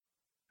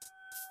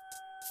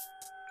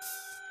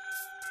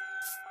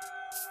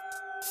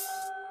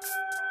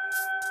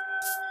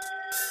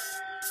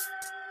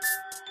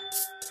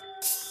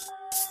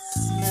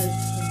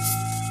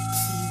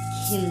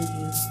kill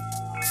you.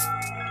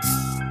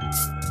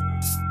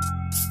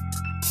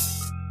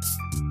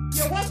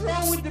 Yeah, what's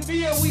wrong with the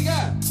beer we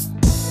got?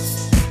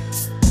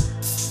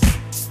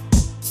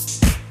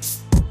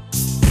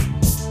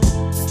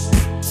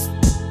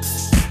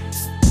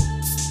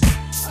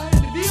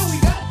 The beer we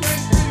got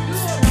tastes pretty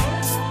good, huh?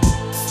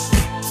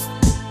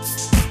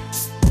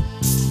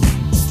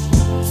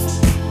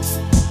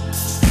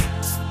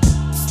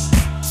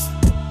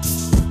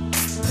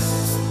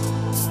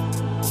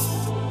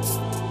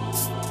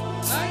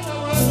 I ain't no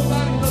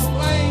everybody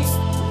complain.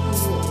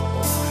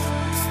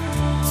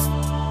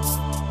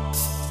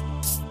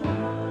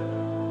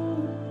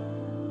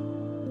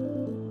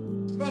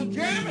 From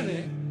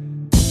Germany.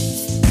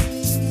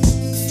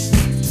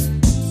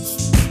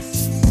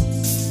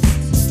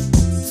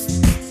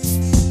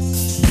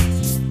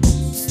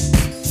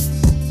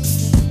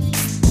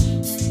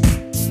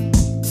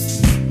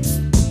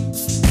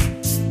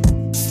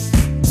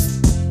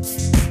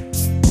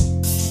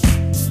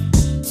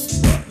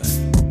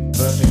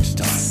 Perfect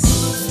time.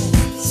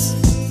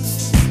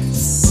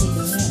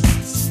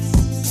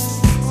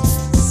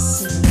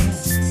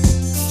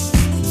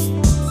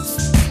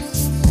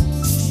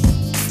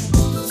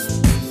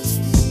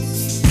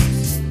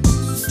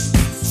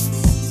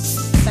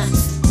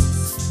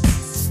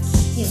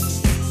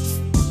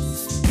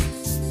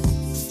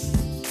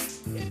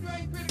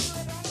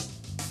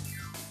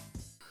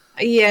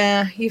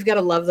 Yeah, you've got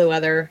to love the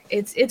weather.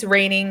 It's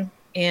raining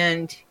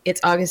and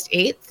it's August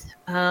 8th,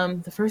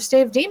 the first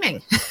day of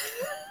deeming.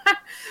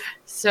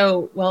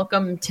 So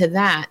welcome to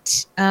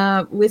that.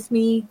 With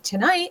me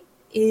tonight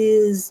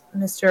is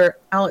Mr.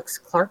 Alex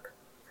Clark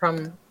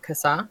from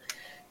CASA,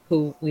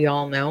 who we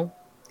all know,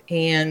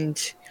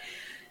 and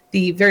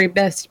the very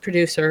best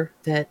producer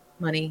that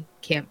money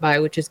can't buy,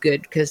 which is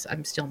good because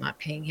I'm still not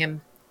paying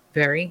him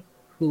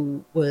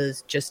who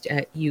was just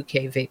at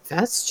UK Vape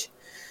Fest.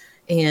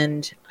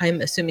 And I'm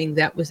assuming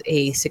that was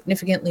a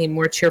significantly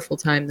more cheerful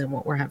time than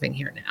what we're having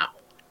here now.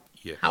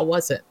 Yes. How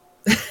was it?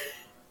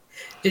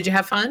 Did you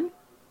have fun?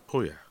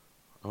 Oh, yeah.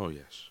 Oh,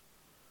 yes.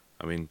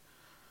 I mean,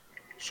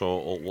 saw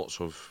lots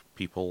of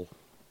people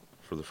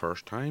for the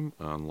first time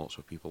and lots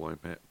of people I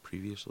met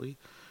previously.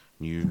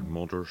 New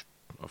modders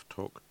I've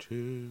talked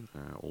to,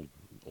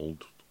 old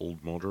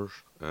modders.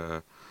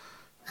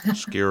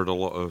 Scared a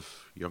lot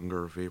of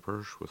younger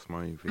vapors with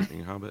my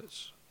vaping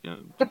habits.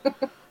 You know,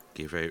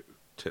 gave out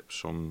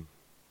tips on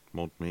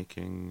mod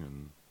making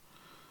and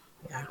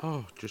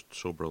just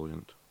so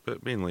brilliant.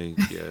 But mainly,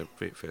 yeah,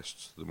 Vape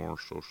Fest's the more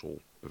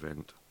social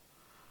event.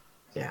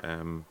 Yeah.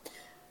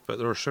 But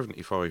there are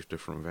 75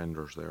 different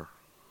vendors there.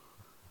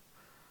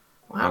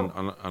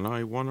 Wow. And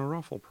I won a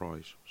raffle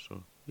prize,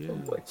 so yeah.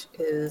 Which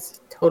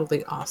is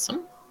totally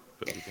awesome.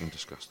 But we can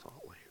discuss that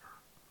later.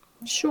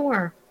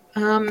 Sure.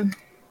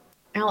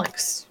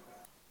 Alex,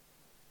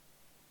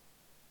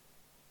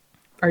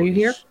 are you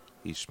here?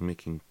 He's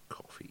making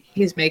coffee.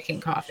 He's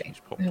making coffee. He's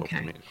popped up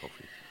to make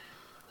coffee.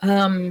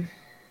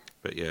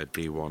 But yeah,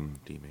 day one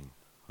deeming.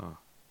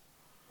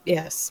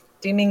 Yes,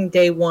 deeming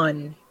day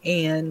one,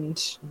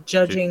 and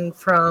judging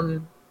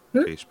from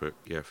Facebook.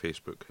 Yeah,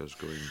 Facebook has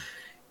going.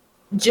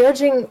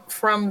 Judging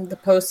from the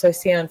posts I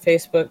see on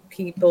Facebook,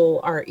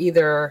 people are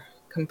either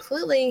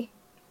completely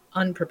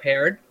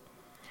unprepared,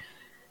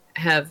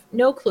 have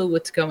no clue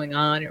what's going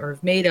on, or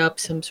have made up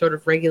some sort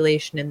of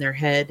regulation in their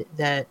head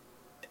that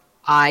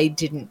I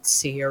didn't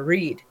see or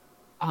read.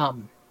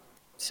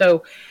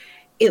 So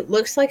it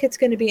looks like it's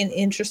going to be an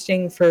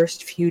interesting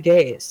first few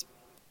days.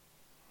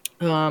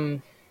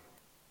 I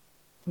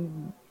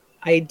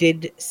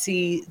did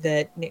see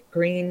that Nick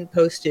Green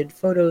posted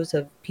photos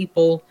of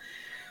people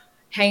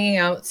hanging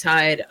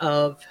outside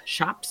of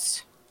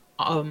shops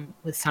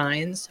with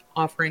signs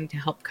offering to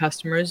help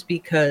customers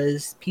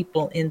because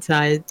people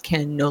inside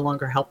can no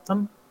longer help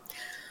them.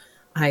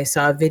 I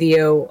saw a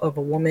video of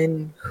a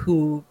woman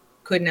who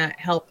could not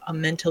help a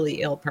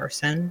mentally ill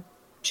person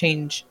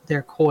change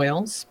their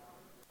coils.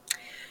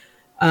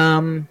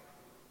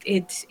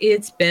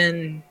 It's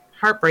been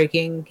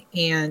heartbreaking,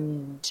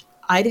 and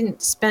I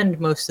didn't spend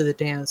most of the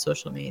day on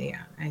social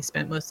media. I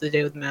spent most of the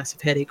day with a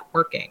massive headache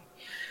working.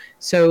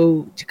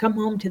 So to come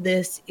home to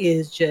this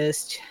is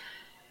just,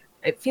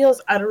 it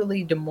feels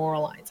utterly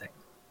demoralizing.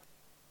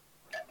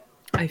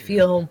 I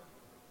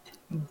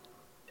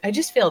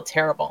just feel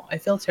terrible. I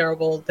feel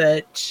terrible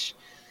that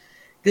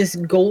this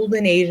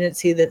golden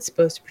agency that's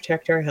supposed to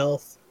protect our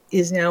health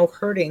is now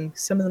hurting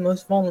some of the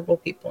most vulnerable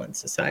people in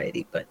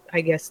society. But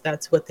I guess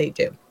that's what they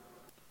do.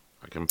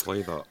 I can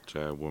play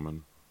that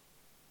woman.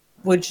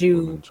 Would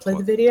you play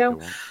the video?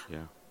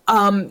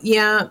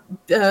 Yeah.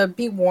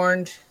 Be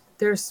warned.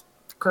 There's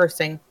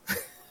cursing.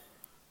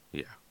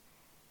 Yeah.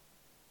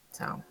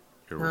 So,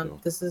 here we go.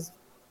 This is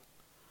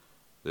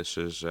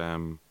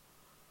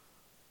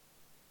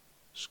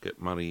Skip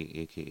Murray,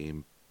 aka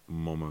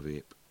Mama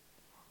Vape.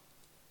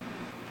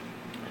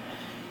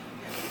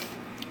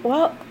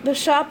 Well, the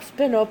shop's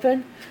been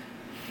open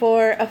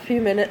for a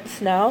few minutes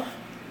now.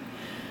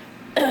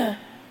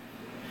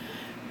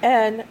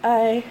 And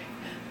I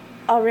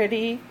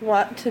already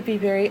want to be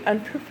very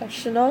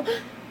unprofessional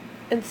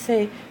and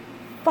say,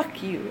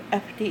 fuck you,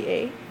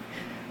 FDA.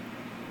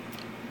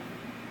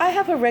 I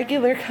have a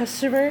regular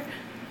customer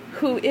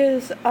who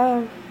is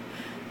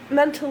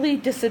mentally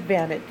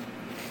disadvantaged.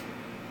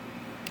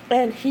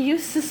 And he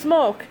used to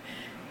smoke,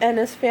 and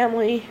his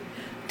family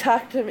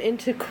talked him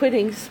into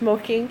quitting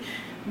smoking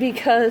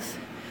because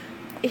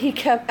he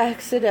kept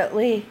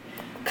accidentally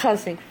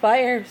causing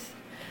fires.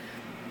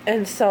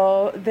 And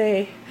so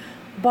they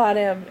bought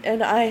him an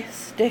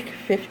iStick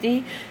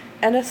 50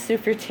 and a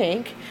super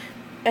tank,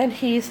 and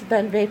he's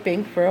been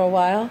vaping for a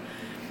while.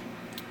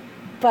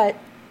 But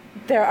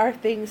there are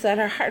things that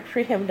are hard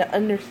for him to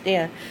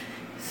understand.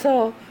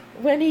 So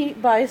when he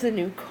buys a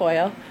new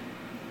coil,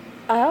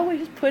 I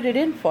always put it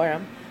in for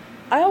him.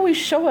 I always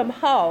show him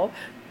how,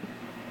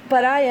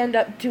 but I end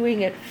up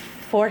doing it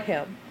for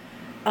him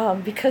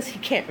because he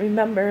can't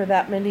remember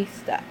that many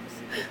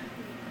steps.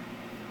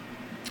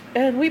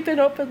 And we've been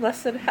open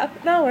less than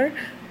half an hour,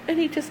 and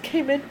he just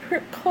came in for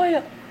a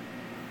coil.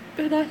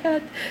 And I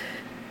had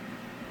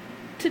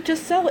to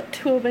just sell it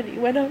to him, and he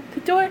went out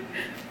the door,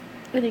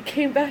 and he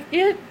came back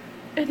in,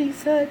 and he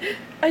said,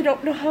 I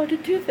don't know how to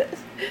do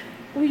this.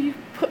 Will you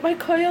put my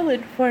coil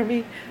in for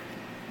me?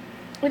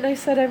 And I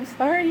said, I'm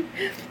sorry.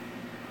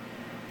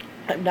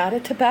 I'm not a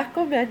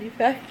tobacco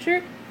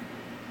manufacturer,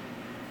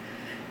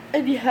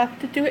 and you have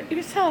to do it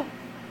yourself.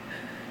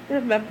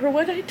 Remember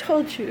what I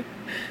told you.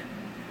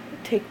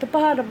 Take the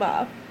bottom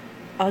off,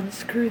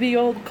 unscrew the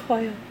old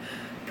coil,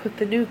 put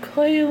the new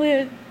coil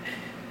in,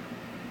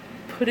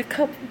 put a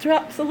couple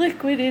drops of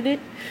liquid in it,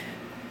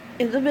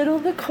 in the middle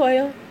of the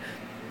coil,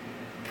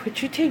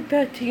 put your tank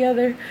back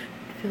together,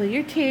 fill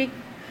your tank,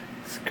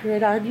 screw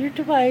it on your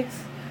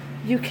device.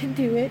 You can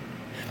do it.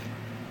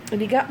 And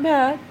he got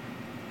mad,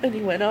 and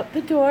he went out the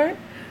door,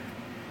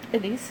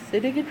 and he's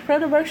sitting in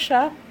front of our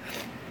shop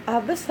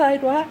on the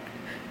sidewalk,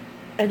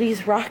 and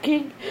he's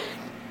rocking,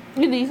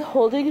 and he's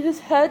holding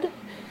his head,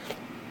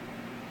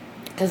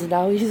 because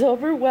now he's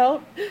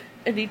overwhelmed,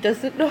 and he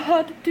doesn't know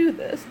how to do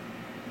this.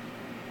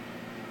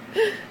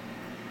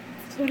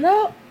 So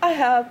now I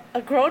have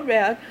a grown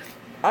man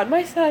on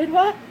my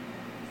sidewalk,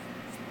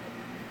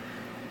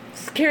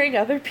 scaring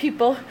other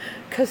people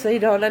because they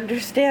don't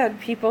understand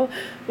people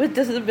with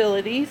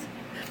disabilities.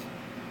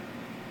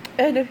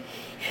 And if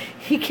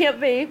he can't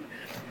vape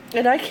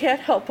and I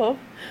can't help him,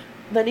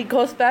 then he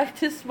goes back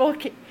to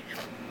smoking.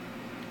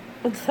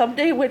 And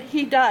someday when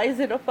he dies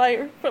in a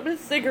fire from his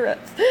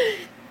cigarettes,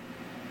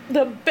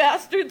 the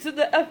bastards in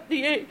the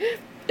FDA,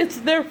 it's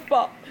their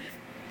fault.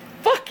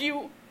 Fuck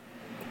you.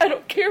 I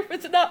don't care if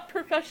it's not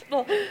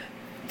professional.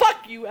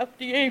 Fuck you,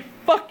 FDA.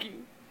 Fuck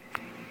you.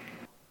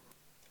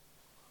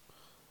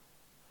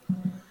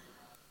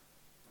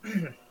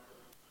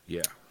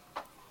 Yeah.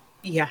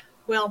 Yeah.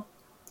 Well,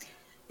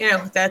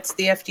 that's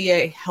the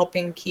FDA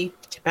helping keep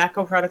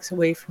tobacco products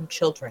away from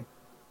children.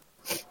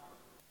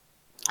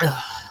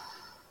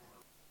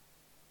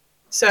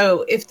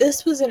 So if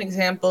this was an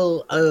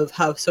example of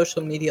how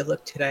social media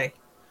looked today,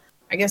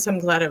 I guess I'm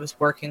glad I was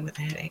working with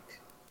a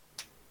headache.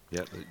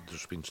 Yeah,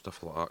 there's been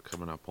stuff like that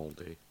coming up all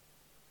day.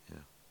 Yeah.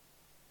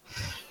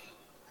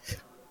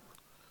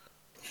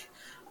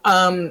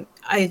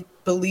 I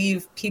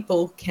believe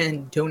people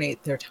can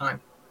donate their time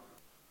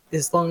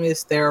as long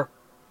as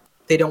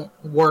they don't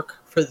work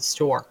for the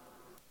store.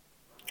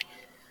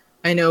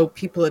 I know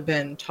people have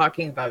been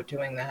talking about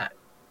doing that,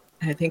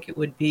 and I think it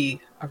would be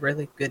a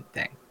really good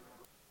thing.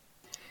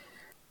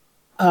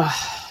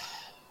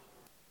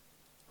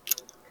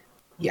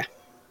 Yeah.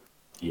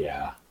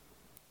 Yeah.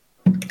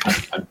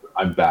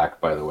 I'm back,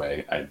 by the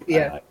way. I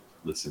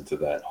listened to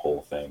that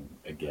whole thing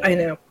again. I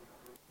know.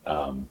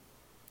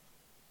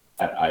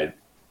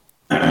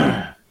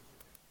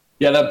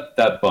 Yeah,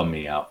 that bummed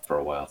me out for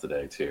a while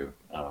today too.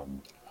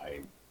 I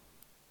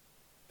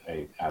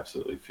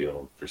absolutely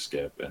feel for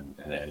Skip and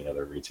any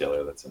other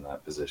retailer that's in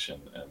that position.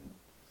 And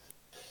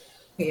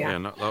Yeah,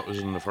 and that was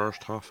in the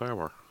first half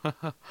hour.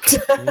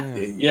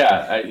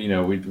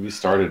 yeah, we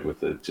started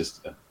with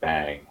just a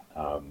bang,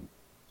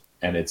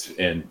 and it's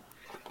been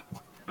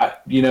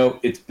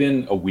it's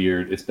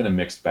been a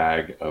mixed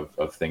bag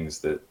of things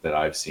that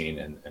I've seen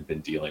and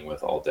been dealing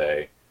with all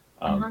day.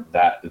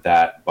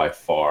 That by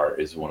far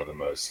is one of the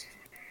most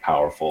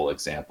powerful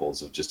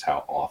examples of just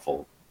how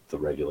awful the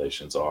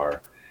regulations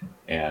are,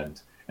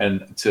 and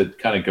to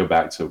kind of go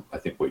back to I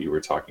think what you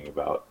were talking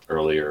about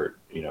earlier,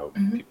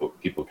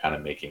 people kind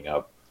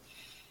of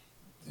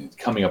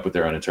coming up with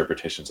their own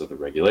interpretations of the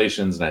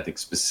regulations, and I think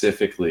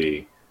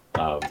specifically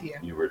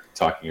you were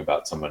talking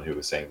about someone who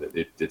was saying that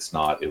it's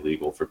not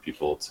illegal for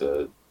people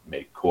to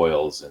make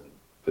coils and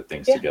put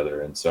things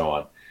together and so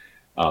on.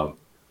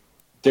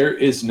 There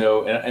is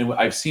no, and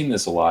I've seen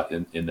this a lot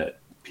in that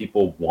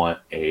people want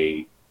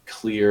a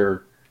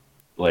clear,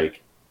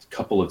 like,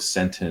 couple of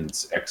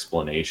sentence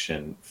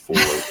explanation for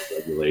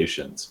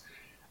regulations.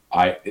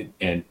 I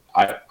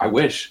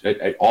wish,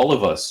 all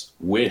of us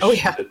wish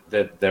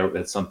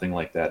that something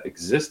like that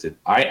existed.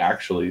 I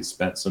actually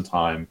spent some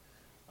time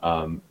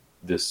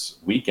this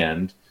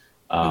weekend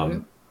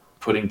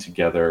putting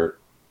together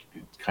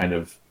kind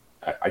of,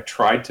 I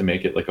tried to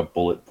make it like a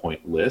bullet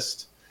point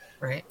list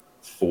Right.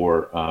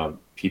 for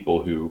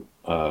people who,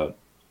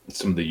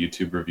 some of the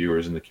YouTube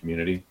reviewers in the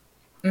community,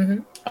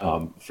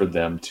 for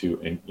them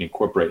to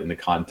incorporate in the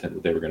content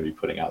that they were going to be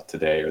putting out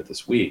today or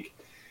this week.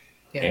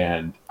 Yeah.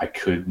 And I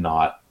could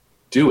not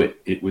do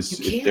it. It was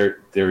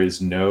there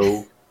is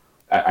no,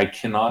 I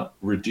cannot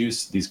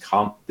reduce these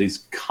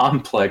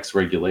complex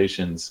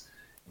regulations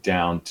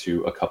down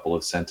to a couple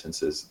of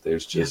sentences.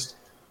 There's just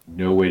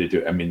no way to do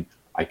it. I mean,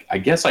 I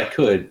guess I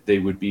could. They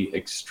would be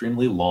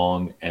extremely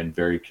long and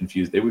very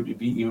confused. They would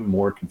be even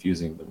more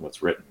confusing than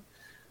what's written.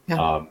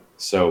 Yeah.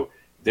 So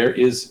there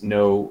is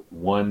no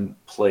one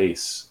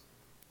place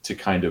to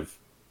kind of,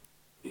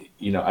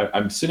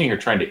 I'm sitting here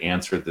trying to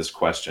answer this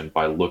question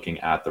by looking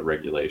at the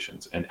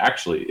regulations. And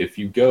actually, if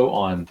you go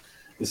on,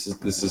 this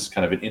is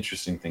kind of an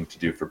interesting thing to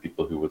do for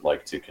people who would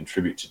like to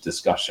contribute to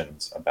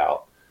discussions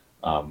about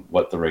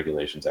what the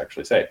regulations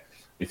actually say.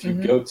 If you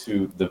go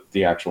to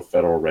the actual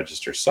Federal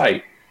Register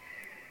site,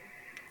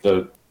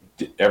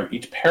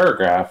 each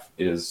paragraph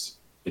it's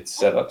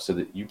set up so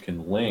that you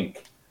can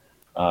link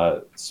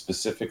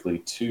specifically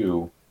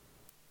to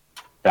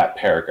that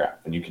paragraph,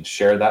 and you can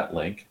share that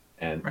link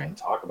and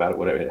talk about it,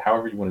 whatever,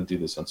 however you want to do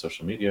this on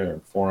social media or in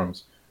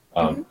forums.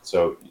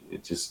 So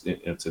it's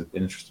an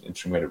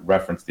interesting way to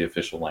reference the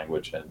official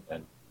language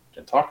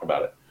and talk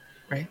about it.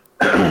 Right.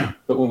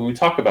 But when we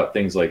talk about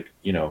things like,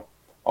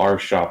 are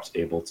shops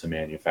able to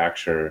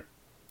manufacture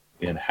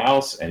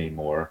in-house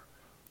anymore?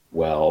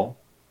 Well,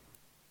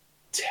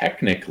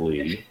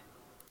 technically,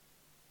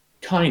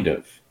 kind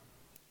of.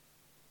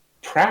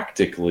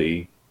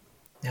 Practically,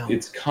 No.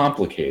 it's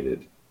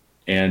complicated,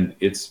 and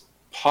it's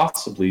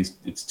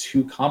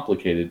too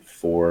complicated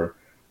for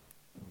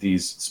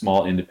these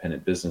small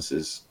independent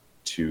businesses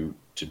to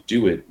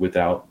do it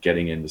without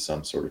getting into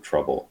some sort of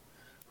trouble.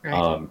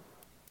 Right.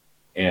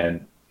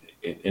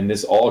 And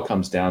this all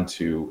comes down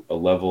to a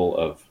level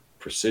of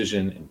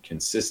precision and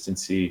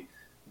consistency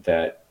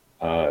that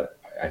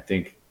I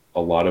think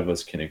a lot of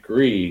us can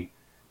agree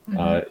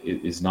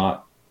is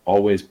not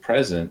always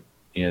present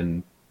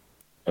in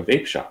a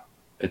vape shop.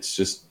 It's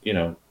just,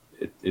 to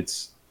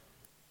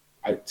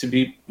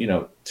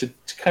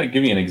kind of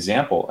give you an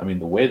example. I mean,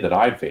 the way that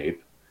I vape,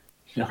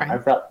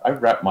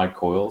 I've wrapped my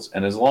coils,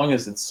 and as long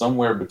as it's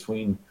somewhere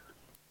between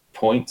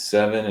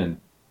 0.7 and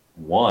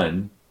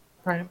 1,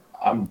 Right.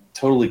 I'm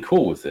totally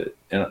cool with it.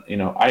 And,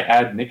 I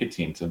add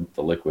nicotine to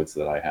the liquids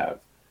that I have.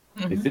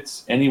 If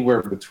it's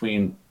anywhere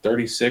between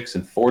 36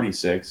 and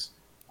 46,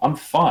 I'm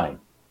fine.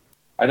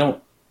 I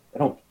don't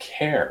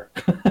care.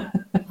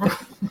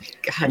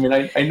 I mean,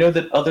 I know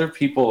that other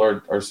people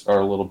are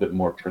a little bit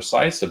more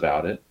precise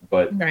about it,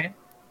 but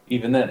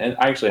even then, and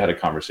I actually had a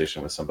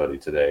conversation with somebody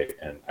today,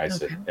 and I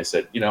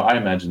said, I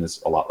imagine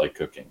this a lot like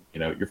cooking.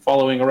 You're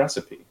following a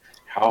recipe.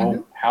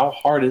 How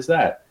hard is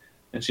that?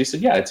 And she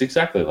said, yeah, it's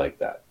exactly like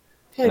that.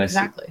 Yeah, and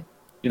exactly.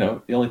 I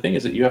said, the only thing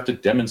is that you have to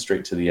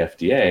demonstrate to the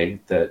FDA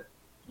that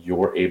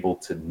you're able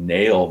to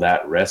nail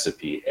that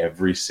recipe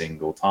every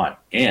single time,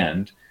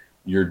 and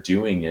you're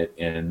doing it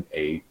in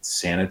a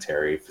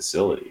sanitary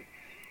facility.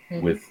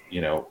 With,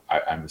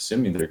 I'm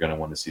assuming they're going to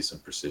want to see some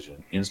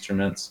precision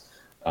instruments.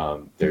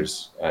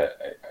 There's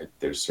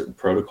certain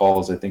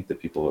protocols, I think, that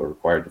people are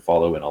required to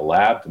follow in a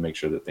lab to make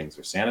sure that things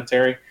are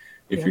sanitary.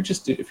 If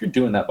you're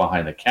doing that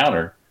behind the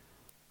counter,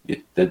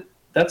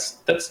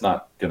 that's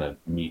not going to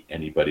meet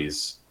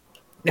anybody's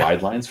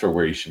guidelines for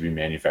where you should be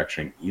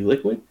manufacturing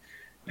e-liquid.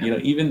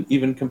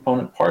 Even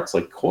component parts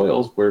like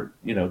coils, where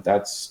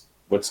that's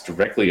what's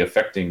directly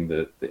affecting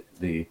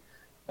the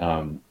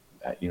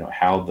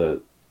how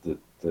the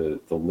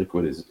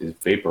liquid is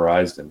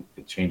vaporized, and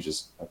it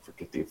changes. I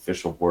forget the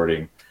official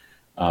wording,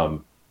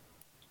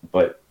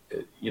 but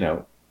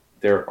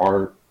there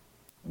are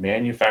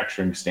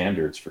manufacturing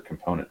standards for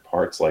component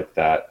parts like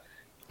that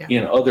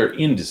in other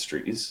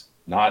industries,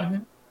 not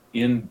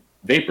in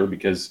vapor,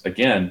 because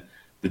again,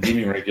 the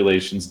deeming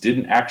regulations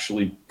didn't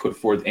actually put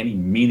forth any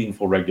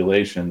meaningful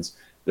regulations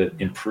that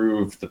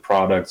improved the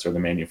products or the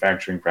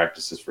manufacturing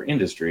practices for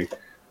industry.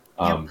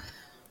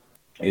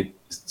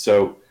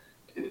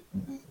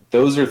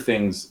 Those are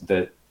things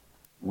that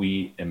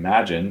we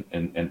imagine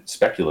and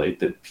speculate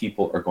that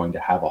people are going to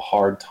have a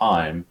hard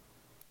time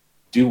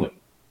doing.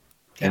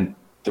 And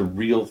the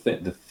real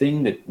thing, the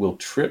thing that will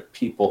trip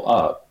people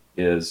up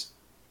is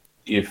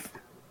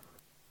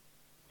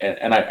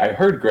and I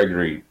heard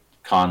Gregory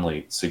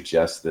Conley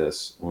suggest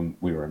this when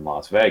we were in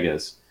Las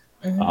Vegas,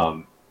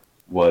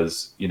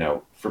 was,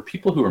 for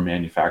people who are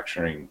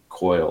manufacturing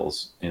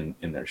coils in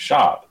their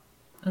shop,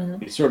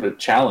 he sort of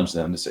challenged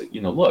them to say,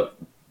 look,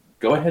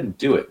 go ahead and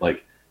do it.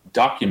 Like,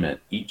 document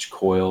each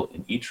coil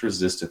in each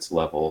resistance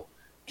level,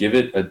 give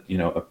it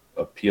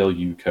a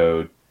PLU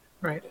code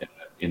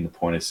in the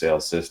point of sale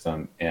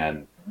system,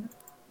 and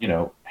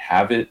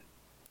have it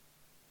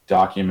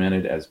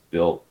documented as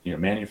built,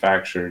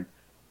 manufactured,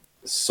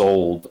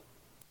 sold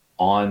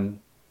on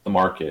the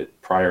market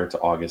prior to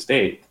August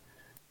 8th,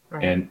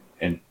 and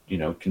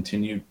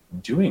continue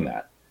doing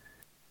that.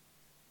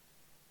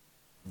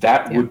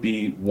 That would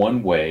be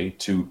one way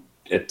to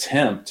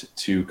attempt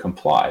to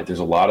comply. There's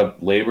a lot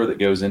of labor that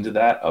goes into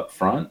that up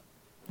front.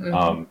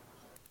 Mhm.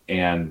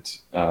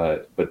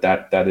 But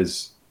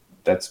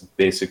that's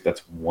basic.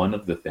 That's one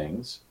of the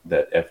things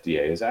that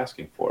FDA is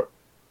asking for.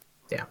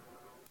 Yeah.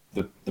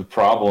 The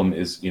problem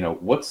is,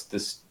 what's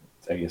this,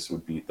 I guess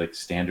would be like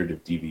standard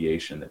of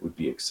deviation that would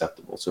be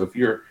acceptable. So if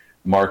you're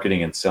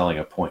marketing and selling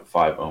a zero point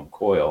 0.5 ohm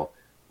coil,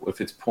 if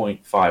it's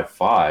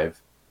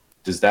 0.55,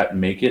 does that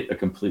make it a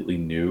completely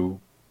new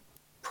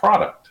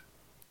product?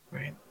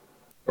 Right.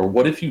 Or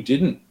what if you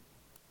didn't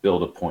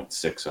build a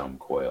 0.6 ohm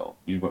coil?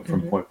 You went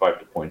from 0.5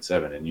 to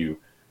 0.7 and you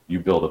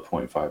build a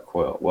 0.5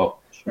 coil. Well,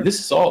 Sure. this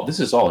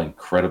is all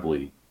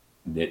incredibly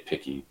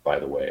nitpicky, by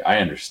the way. I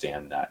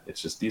understand that.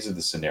 It's just these are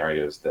the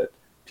scenarios that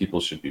people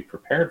should be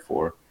prepared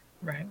for,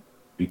 Right.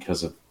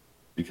 because of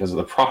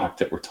the product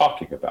that we're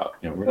talking about.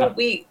 We're Well, not.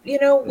 we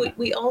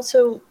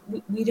also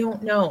we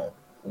don't know.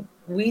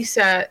 We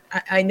sat.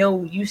 I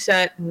know you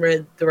sat and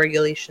read the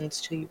regulations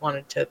too. You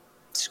wanted to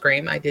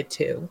scream. I did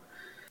too.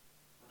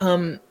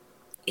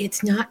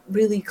 It's not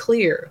really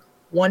clear.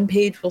 One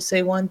page will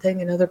say one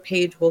thing, another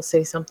page will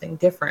say something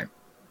different,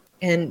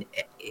 and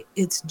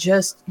it's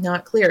just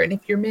not clear. And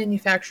if you're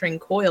manufacturing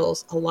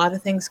coils, a lot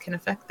of things can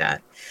affect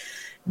that.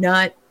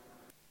 Not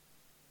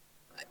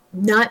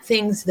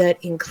things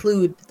that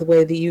include the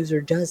way the user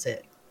does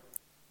it.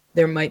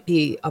 There might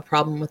be a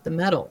problem with the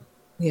metal,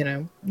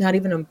 not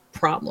even a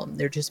problem.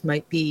 There just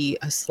might be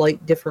a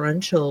slight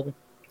differential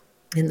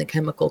in the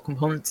chemical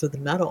components of the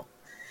metal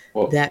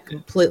Well, that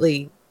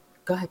completely.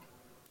 Go ahead.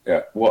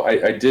 yeah. Well,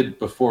 I did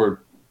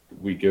before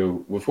we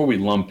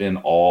lump in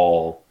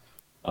all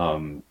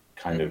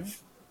kind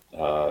of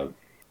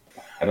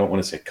I don't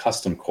want to say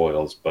custom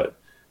coils, but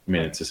I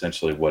mean, it's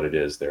essentially what it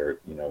is. They're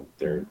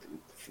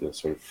the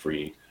sort of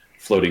free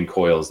floating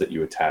coils that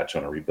you attach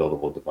on a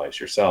rebuildable device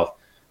yourself.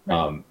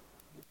 Right.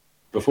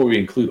 Before we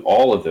include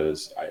all of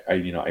those, I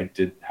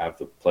did have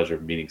the pleasure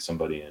of meeting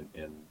somebody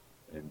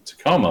in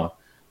Tacoma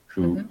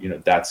who,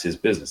 that's his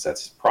business,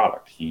 that's his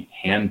product. He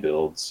hand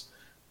builds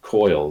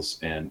coils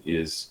and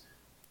is,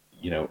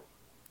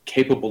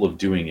 capable of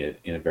doing it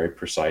in a very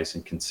precise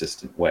and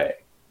consistent way.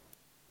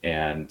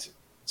 And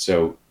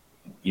so,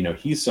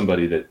 he's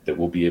somebody that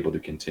will be able to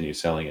continue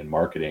selling and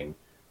marketing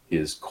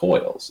his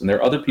coils. And there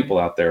are other people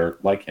out there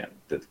like him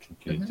that can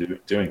continue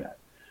doing that.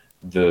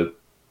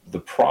 The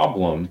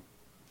problem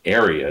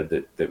area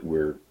that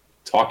we're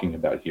talking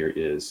about here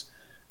is,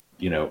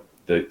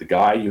 the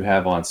guy you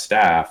have on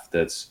staff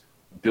that's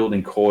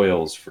building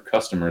coils for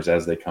customers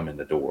as they come in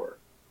the door.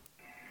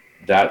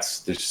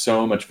 There's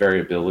so much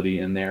variability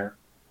in there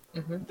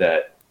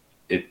that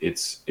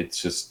it's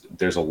just,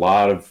 there's a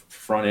lot of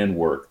front end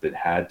work that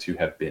had to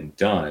have been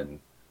done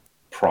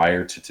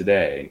prior to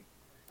today.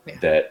 Yeah.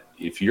 That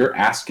if you're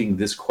asking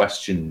this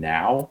question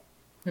now,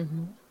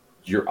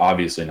 you're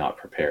obviously not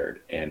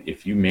prepared. And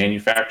if you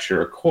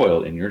manufacture a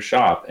coil in your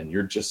shop and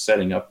you're just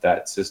setting up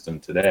that system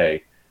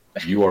today,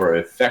 you are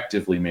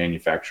effectively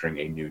manufacturing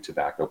a new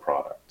tobacco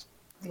product.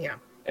 Yeah.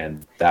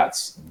 And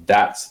that's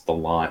the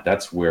line.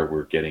 That's where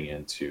we're getting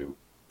into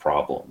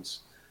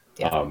problems.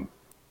 Yeah.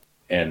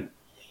 And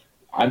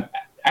I'm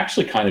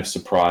actually kind of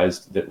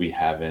surprised that we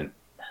haven't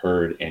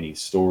heard any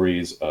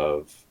stories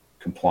of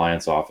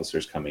compliance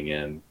officers coming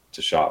in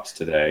to shops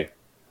today.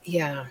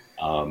 Yeah.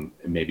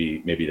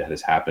 Maybe that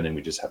has happened and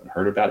we just haven't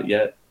heard about it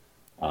yet.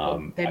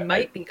 They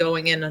might be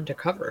going in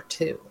undercover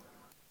too.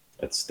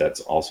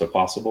 That's also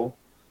possible.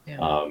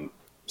 Yeah.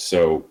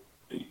 So,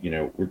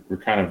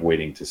 we're kind of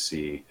waiting to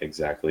see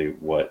exactly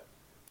what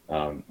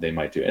they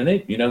might do, and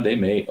they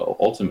may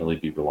ultimately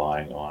be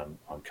relying on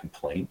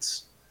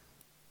complaints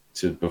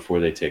before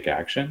they take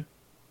action.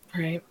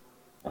 Right.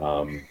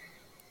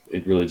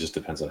 It really just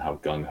depends on how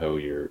gung ho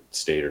your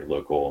state or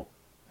local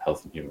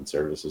Health and Human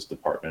Services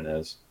department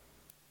is.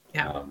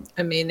 Yeah.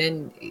 I mean,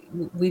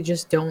 and we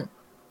just don't.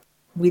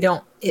 We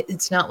don't.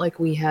 It's not like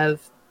we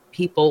have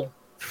people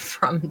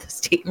from the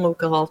state and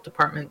local health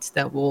departments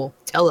that will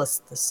tell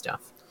us this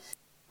stuff,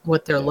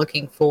 what they're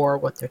looking for,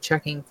 what they're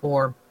checking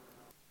for.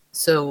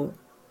 So,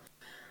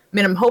 I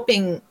mean, I'm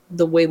hoping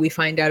the way we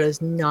find out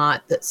is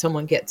not that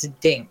someone gets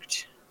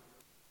dinked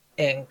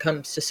and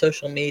comes to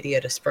social media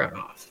to spread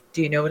off.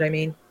 Do you know what I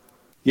mean?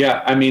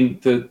 Yeah, I mean,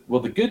 the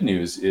good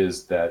news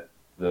is that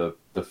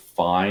the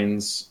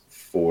fines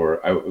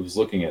for, I was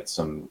looking at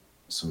some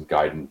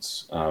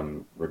guidance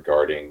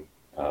regarding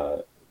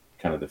kind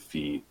of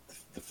the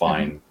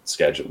fine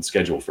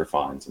schedule for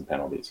fines and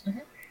penalties.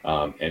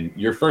 And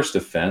your first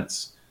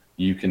offense,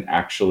 you can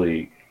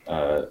actually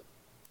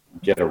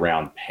get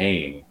around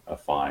paying a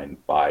fine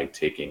by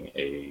taking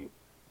a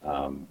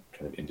kind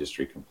of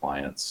industry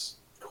compliance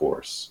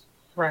course.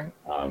 Right.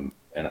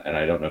 And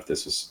I don't know if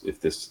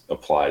this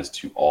applies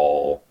to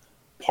all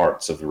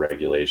parts of the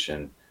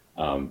regulation.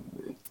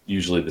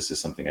 Usually this is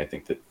something I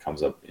think that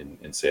comes up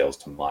in sales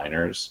to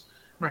minors.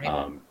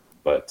 Right.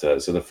 But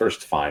so the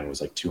first fine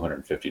was like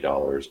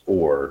 $250,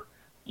 or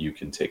you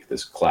can take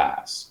this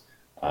class,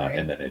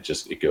 and then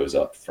it goes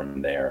up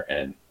from there.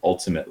 And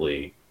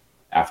ultimately,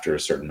 after a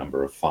certain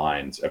number of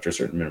fines, after a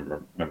certain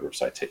number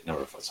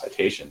of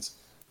citations,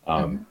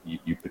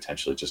 you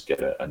potentially just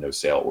get a no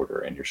sale order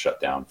and you're shut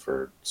down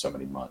for so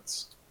many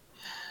months.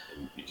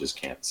 And you just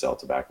can't sell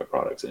tobacco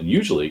products. And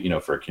usually,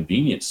 for a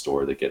convenience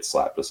store that gets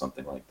slapped with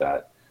something like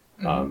that,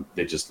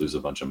 they just lose a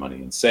bunch of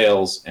money in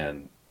sales,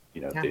 and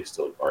they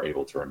still are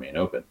able to remain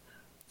open.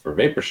 For a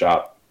vapor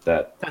shop,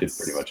 that could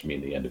pretty much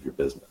mean the end of your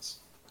business.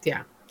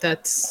 Yeah,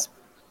 that's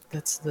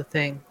the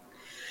thing.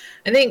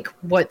 I think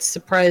what's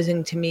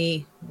surprising to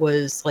me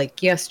was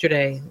like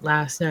yesterday,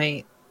 last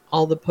night,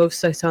 all the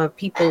posts I saw of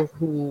people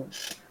who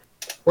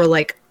were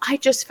like, I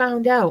just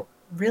found out.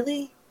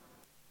 Really?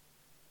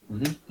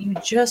 Mm-hmm. You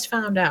just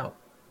found out?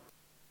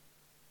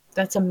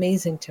 That's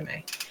amazing to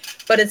me.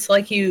 But it's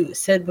like you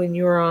said when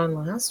you were on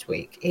last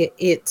week.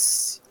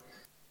 It's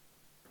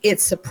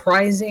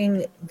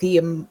surprising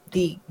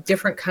the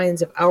different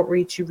kinds of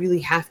outreach you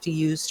really have to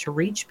use to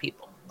reach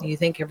people. You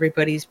think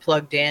everybody's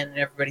plugged in and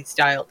everybody's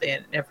dialed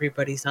in and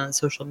everybody's on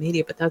social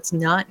media, but that's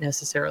not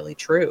necessarily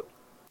true.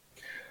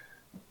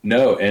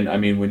 No, and I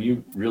mean, when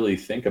you really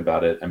think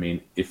about it, I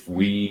mean, if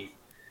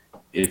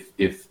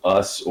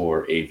us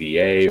or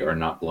AVA or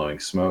Not Blowing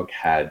Smoke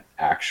had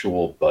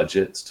actual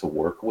budgets to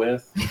work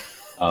with,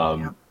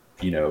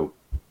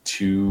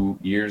 2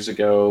 years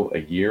ago, a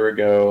year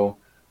ago,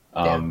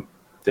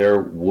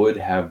 there would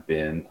have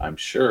been, I'm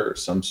sure,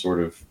 some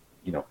sort of,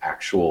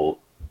 actual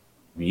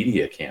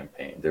media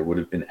campaign. There would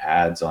have been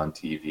ads on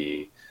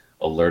TV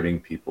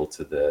alerting people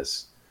to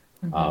this.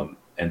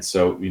 And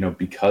so,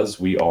 because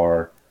we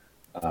are,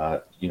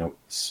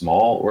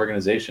 small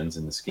organizations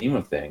in the scheme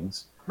of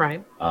things,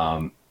 right?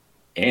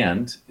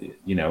 And,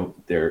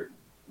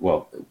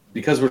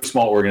 because we're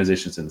small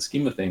organizations in the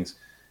scheme of things,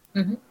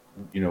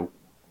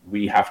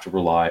 we have to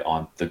rely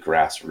on the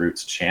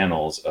grassroots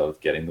channels of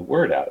getting the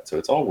word out. So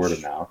it's all word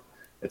of mouth.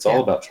 It's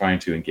all about trying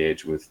to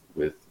engage for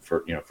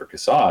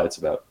CASA, it's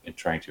about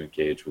trying to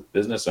engage with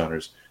business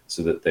owners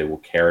so that they will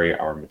carry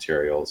our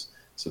materials,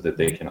 so that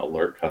they can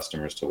alert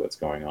customers to what's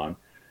going on.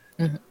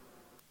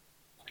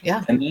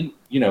 Yeah. And then,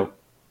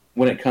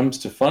 when it comes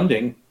to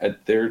funding,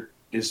 there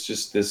is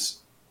just this,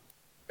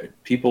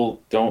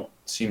 people have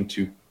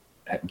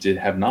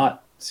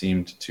not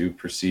seemed to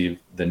perceive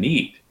the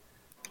need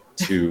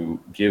to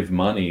give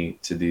money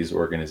to these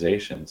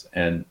organizations.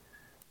 And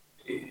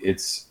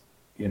it's,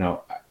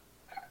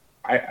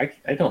 I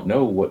don't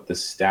know what the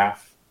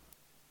staff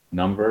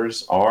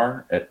numbers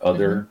are at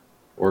other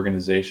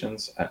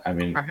organizations. I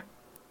mean,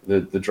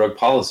 the Drug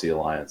Policy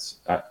Alliance,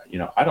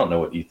 I don't know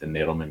what Ethan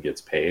Nadelman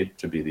gets paid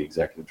to be the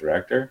executive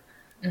director.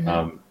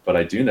 But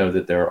I do know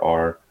that there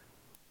are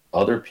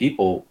other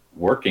people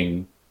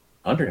working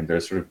under him.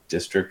 There's sort of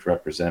district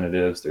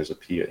representatives. There's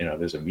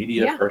there's a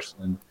media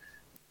person.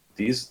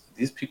 These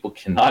people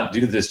cannot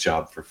do this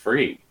job for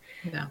free.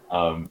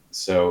 No.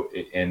 So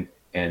and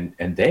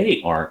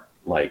they aren't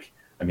like,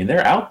 I mean,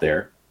 they're out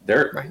there.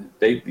 Ethan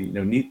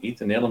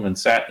Nadelman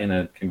sat in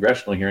a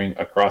congressional hearing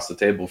across the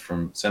table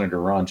from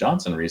Senator Ron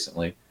Johnson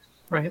recently.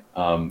 Right.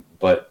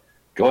 But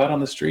go out on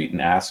the street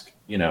and ask,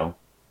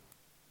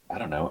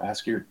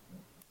 ask your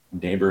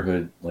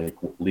neighborhood, like,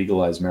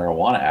 legalized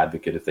marijuana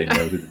advocate if they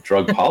know who the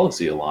Drug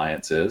Policy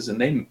Alliance is,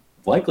 and they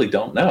likely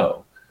don't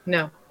know.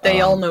 No,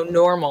 they all know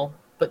NORML,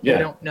 but they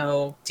don't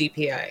know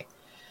DPA,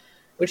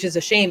 which is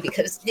a shame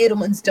because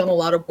Nadelman's done a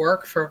lot of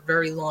work for a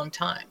very long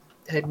time.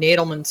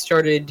 Nadelman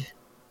started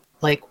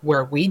like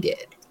where we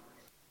did,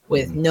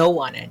 with no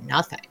one and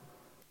nothing,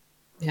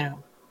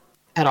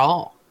 at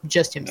all,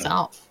 just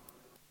himself.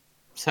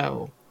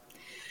 So,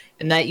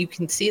 and that you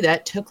can see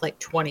that took like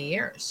 20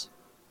 years.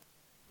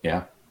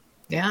 Yeah.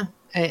 Yeah.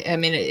 I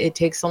mean, it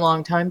takes a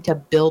long time to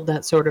build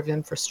that sort of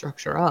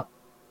infrastructure up.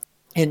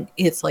 And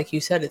it's like you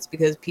said, it's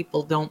because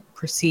people don't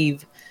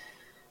perceive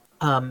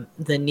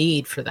the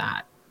need for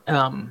that.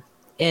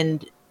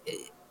 And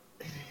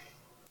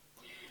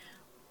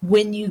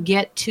when you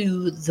get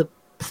to the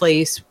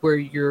place where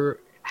you're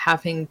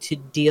having to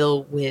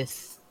deal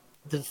with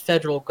the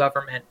federal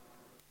government,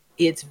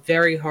 it's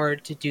very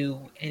hard to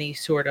do any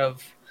sort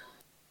of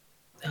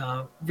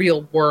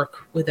real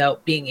work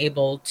without being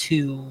able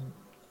to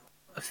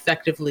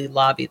effectively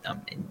lobby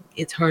them. And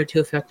it's hard to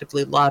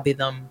effectively lobby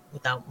them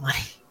without money.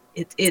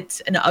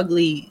 It's an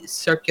ugly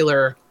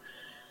circular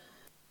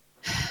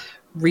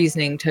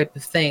reasoning type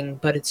of thing,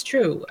 but it's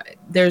true.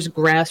 There's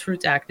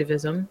grassroots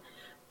activism,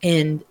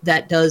 and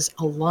that does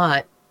a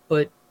lot,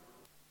 but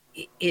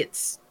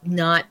it's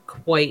not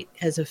quite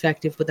as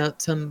effective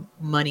without some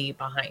money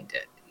behind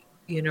it.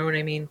 You know what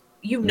I mean?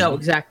 You know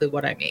exactly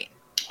what I mean.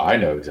 I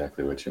know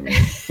exactly what you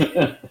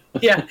mean.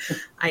 Yeah,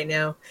 I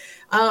know.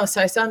 Oh,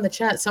 so I saw in the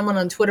chat someone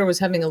on Twitter was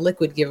having a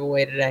liquid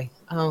giveaway today.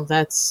 Oh,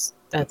 that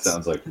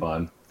sounds like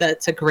fun.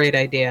 That's a great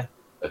idea.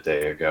 A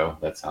day ago,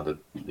 that sounded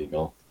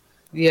legal.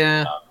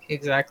 Yeah,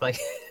 exactly.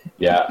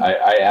 Yeah,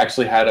 I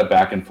actually had a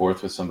back and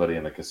forth with somebody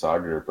in the CASA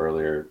group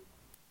earlier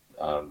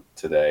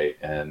today,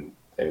 and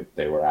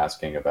they were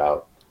asking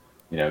about,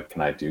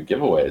 can I do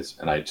giveaways?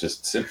 And I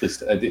just simply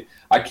said,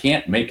 I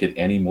can't make it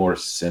any more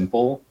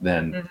simple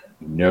than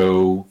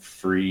no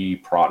free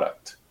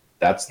product.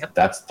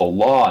 That's the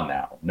law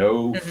now.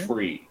 No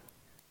free.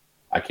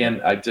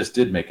 I just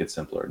did make it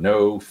simpler.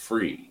 No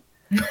free.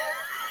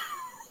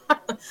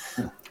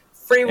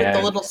 Free with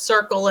the little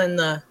circle and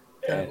the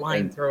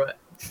line through it.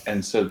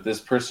 And so this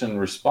person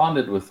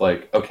responded with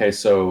like, okay,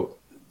 so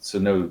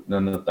no,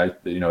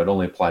 it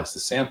only applies to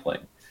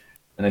sampling.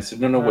 And I said,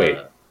 no, wait.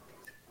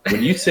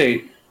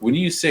 When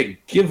you say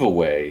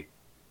giveaway,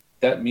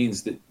 that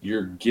means that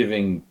you're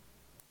giving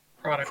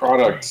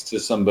products to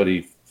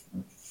somebody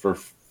for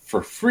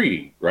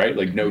free, right?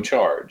 Like no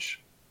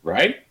charge,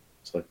 right?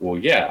 It's like, well,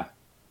 yeah,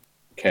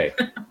 okay,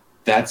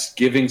 that's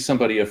giving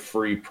somebody a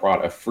free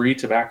product, a free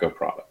tobacco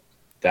product.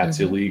 That's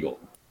illegal.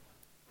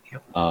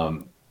 Yep.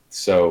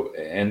 So,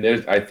 and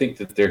I think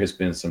that there has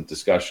been some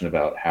discussion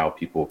about how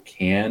people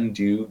can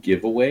do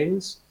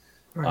giveaways,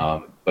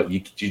 but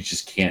you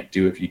just can't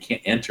do it. You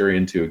can't enter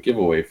into a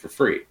giveaway for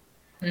free.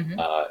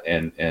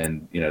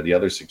 And the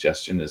other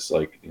suggestion is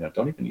like,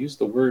 don't even use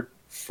the word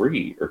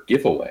free or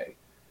giveaway.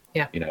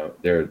 Yeah.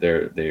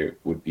 There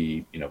would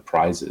be,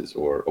 prizes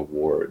or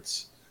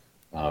awards,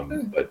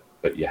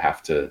 but you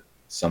have to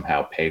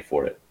somehow pay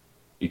for it.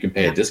 You can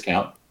pay a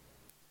discount.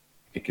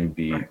 It can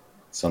be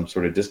some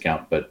sort of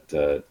discount, but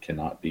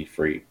cannot be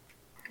free.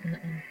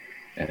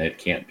 And it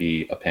can't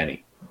be a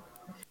penny.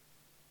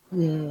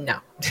 No.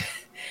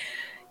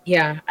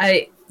 Yeah.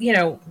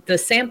 The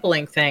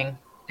sampling thing,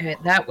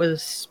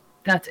 that's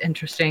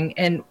interesting.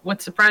 And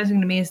what's surprising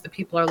to me is that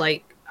people are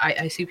like,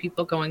 I see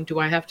people going, do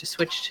I have to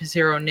switch to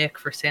zero nic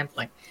for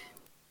sampling?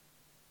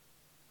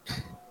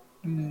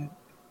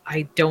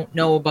 I don't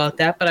know about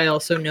that, but I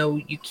also know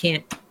you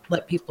can't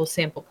let people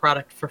sample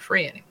product for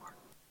free anymore.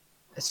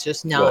 It's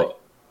just not. Well,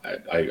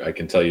 I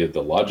can tell you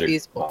the logic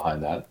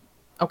behind that.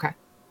 Okay.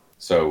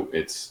 So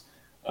it's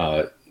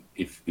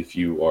if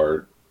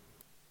you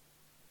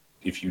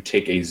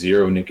take a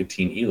zero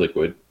nicotine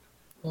e-liquid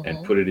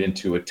and put it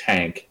into a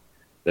tank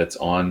that's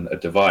on a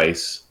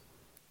device,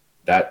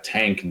 that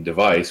tank and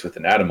device with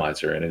an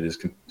atomizer in it is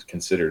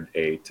considered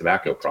a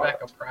tobacco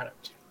product.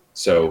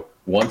 So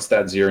once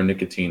that zero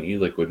nicotine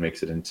e-liquid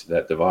makes it into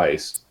that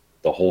device,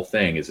 the whole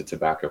thing is a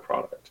tobacco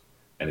product.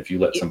 And if you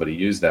let somebody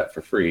use that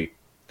for free,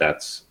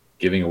 that's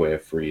giving away a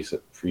free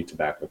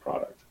tobacco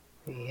product.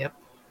 Yep.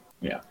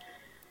 Yeah.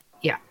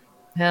 Yeah.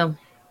 Well,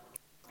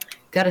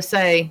 gotta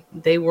say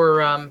they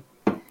were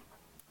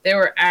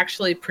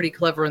actually pretty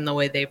clever in the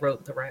way they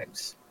wrote the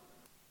regs.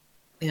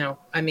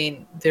 I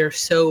mean, they're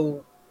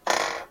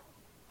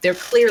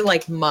clear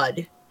like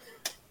mud.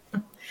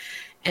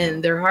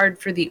 And they're hard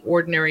for the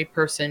ordinary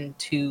person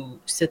to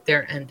sit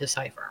there and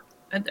decipher.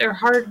 And they're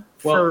hard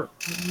for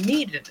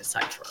me to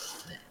decipher.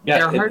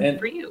 They're hard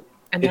for you.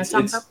 And that's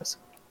on purpose.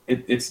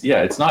 It's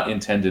not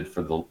intended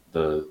for the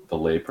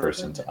lay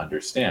person to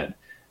understand.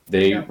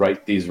 They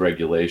write these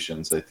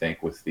regulations, I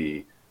think, with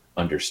the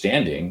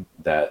understanding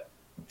that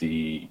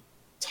the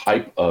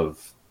type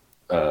of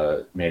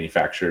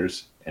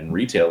manufacturers and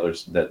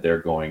retailers that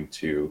they're going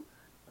to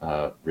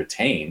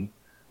retain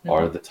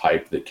are the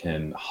type that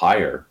can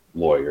hire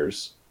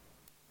lawyers,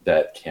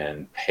 that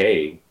can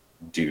pay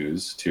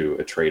dues to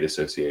a trade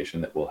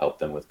association that will help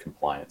them with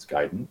compliance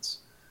guidance.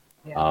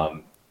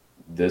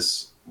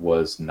 This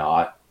was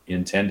not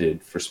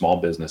intended for small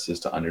businesses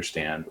to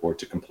understand or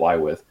to comply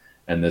with,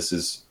 and this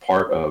is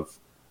part of,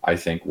 I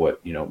think, what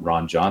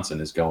Ron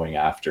Johnson is going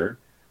after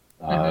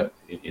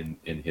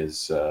in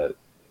his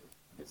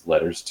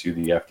letters to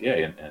the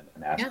FDA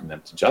and asking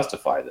them to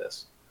justify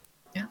this.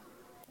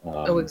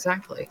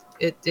 Exactly.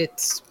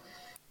 It's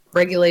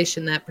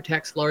regulation that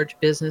protects large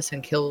business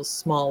and kills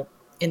small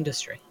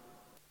industry.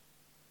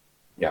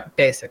 Yeah.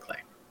 Basically.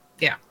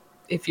 Yeah.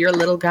 If you're a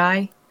little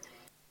guy,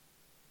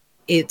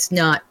 it's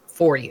not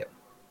for you.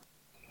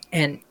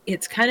 And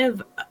it's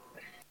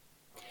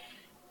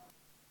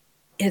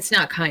it's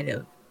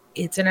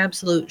an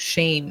absolute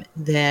shame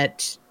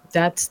that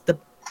that's the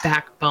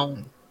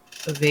backbone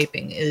of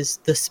vaping, is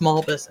the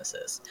small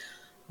businesses,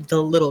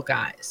 the little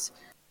guys,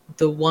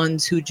 the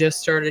ones who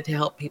just started to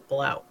help people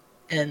out.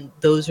 And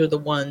those are the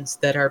ones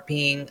that are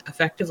being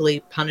effectively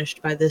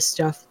punished by this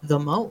stuff the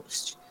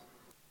most.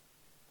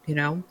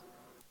 The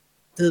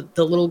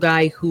little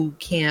guy who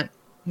can't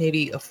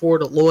maybe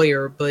afford a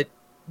lawyer, but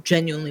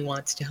genuinely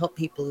wants to help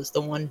people, is the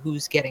one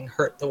who's getting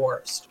hurt the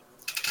worst.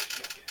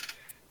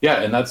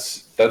 Yeah, and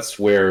that's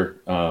where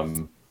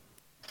the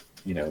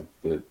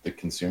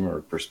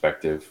consumer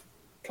perspective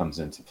comes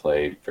into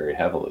play very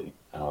heavily.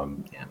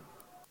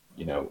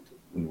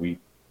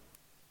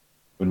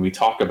 When we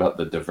talk about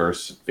the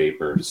diverse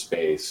vapor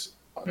space,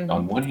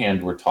 on one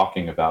hand, we're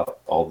talking about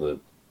all the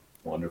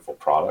wonderful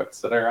products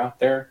that are out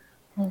there.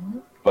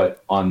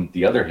 But on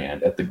the other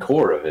hand, at the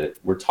core of it,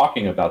 we're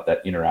talking about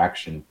that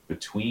interaction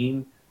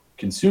between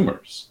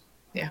consumers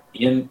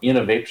in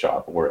a vape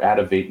shop or at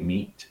a vape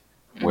meet,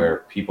 where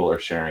people are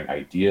sharing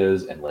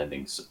ideas and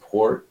lending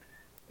support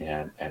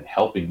and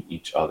helping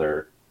each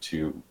other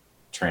to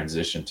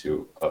transition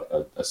to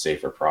a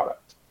safer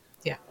product.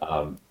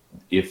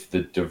 If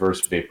the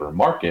diverse vapor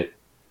market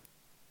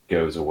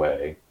goes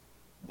away,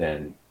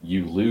 then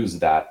you lose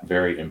that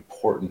very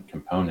important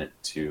component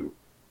to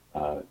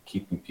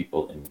keeping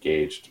people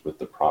engaged with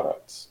the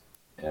products.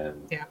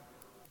 And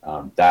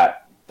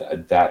that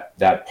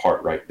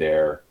part right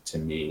there to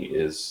me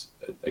is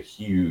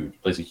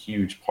plays a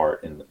huge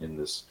part in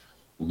this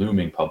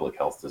looming public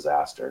health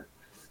disaster.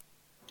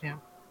 Yeah.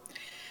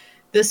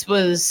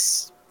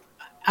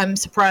 I'm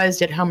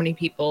surprised at how many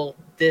people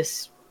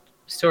this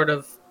sort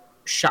of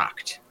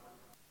shocked.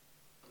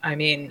 I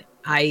mean,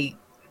 I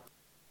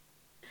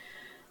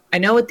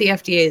know what the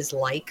FDA is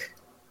like.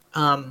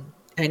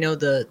 I know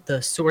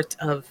the sorts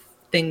of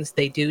things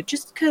they do,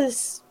 just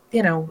because,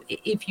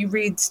 if you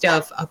read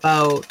stuff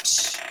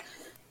about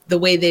the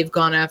way they've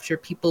gone after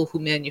people who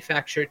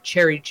manufacture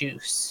cherry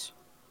juice,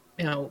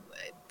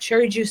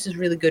 cherry juice is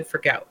really good for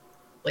gout.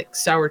 Like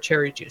sour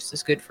cherry juice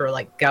is good for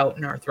like gout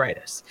and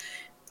arthritis.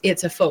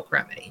 It's a folk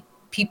remedy.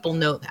 People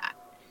know that.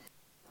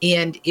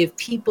 And if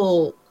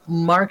people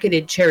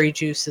marketed cherry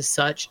juice as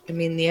such, I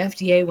mean, the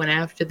FDA went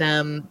after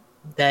them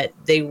that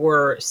they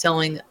were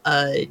selling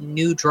a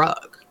new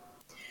drug.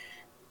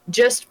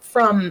 Just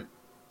from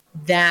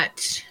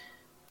that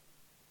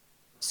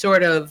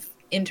sort of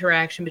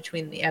interaction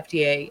between the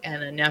FDA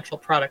and a natural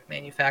product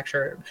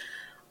manufacturer,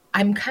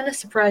 I'm kind of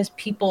surprised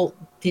people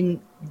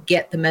didn't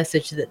get the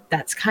message that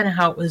that's kind of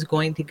how it was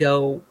going to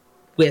go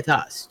with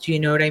us. Do you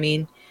know what I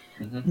mean?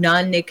 Mm-hmm.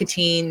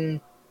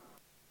 Non-nicotine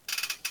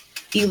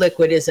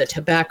e-liquid is a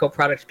tobacco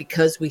product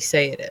because we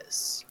say it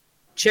is.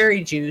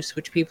 Cherry juice,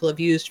 which people have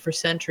used for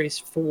centuries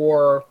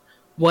for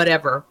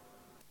whatever,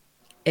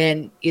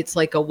 and it's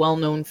like a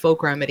well-known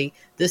folk remedy.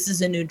 This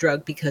is a new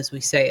drug because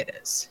we say it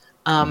is.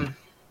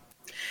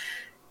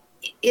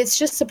 It's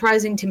just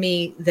surprising to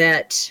me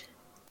that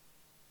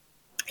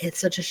it's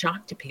such a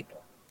shock to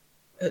people.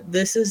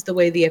 This is the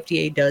way the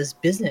FDA does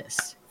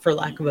business, for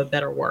lack of a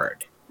better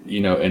word.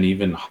 An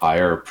even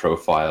higher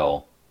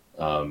profile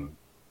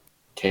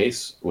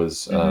case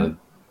was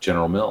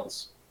General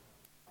Mills.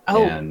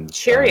 Oh, and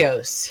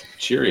Cheerios.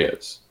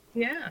 Cheerios.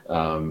 Yeah.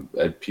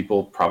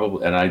 People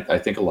probably, and I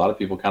think a lot of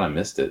people kind of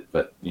missed it,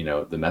 but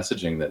the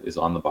messaging that is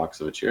on the box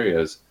of a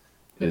Cheerios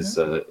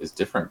is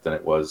different than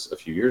it was a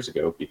few years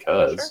ago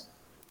because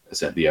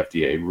the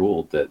FDA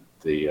ruled that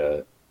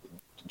the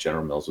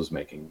General Mills was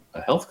making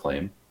a health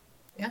claim.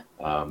 Yeah.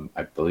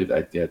 I believe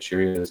that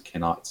Cheerios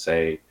cannot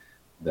say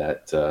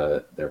that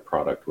their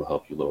product will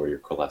help you lower your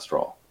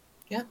cholesterol.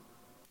 Yeah.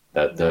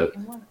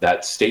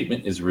 That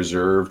statement is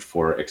reserved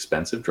for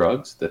expensive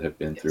drugs that have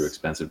been through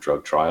expensive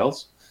drug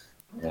trials.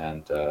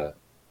 And I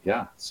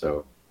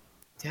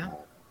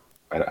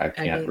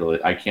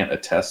can't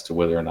attest to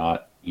whether or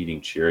not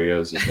eating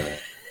Cheerios is going to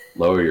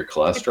lower your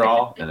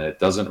cholesterol, and it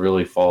doesn't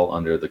really fall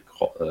under the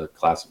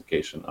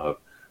classification of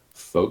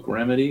folk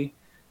remedy.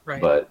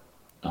 Right. But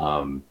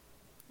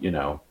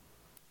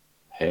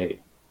hey.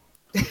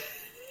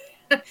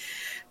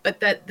 But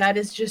that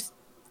is just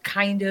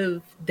kind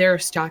of their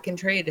stock in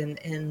trade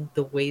and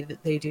the way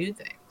that they do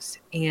things.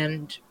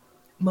 And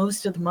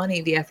most of the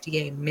money the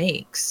FDA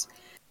makes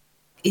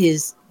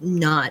is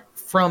not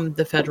from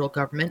the federal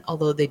government,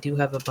 although they do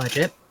have a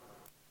budget.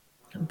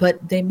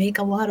 But they make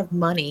a lot of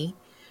money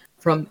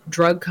from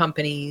drug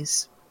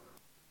companies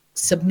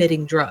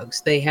submitting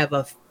drugs. They have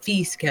a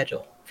fee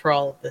schedule for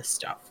all of this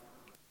stuff.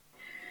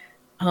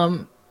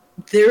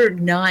 They're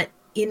not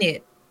in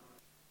it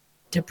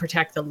to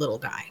protect the little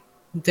guy.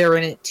 They're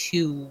in it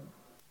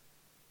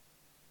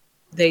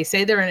they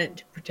say they're in it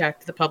to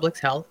protect the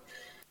public's health.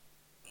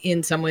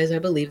 In some ways, I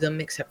believe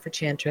them, except for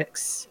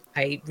Chantix.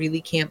 I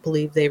really can't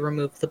believe they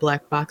removed the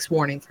black box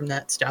warning from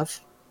that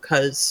stuff,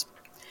 because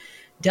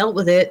dealt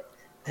with it.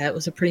 That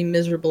was a pretty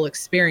miserable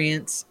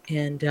experience.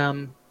 And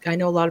I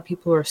know a lot of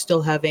people who are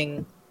still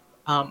having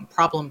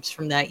problems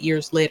from that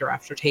years later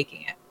after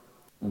taking it.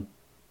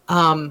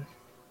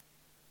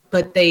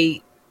 But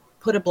they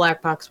put a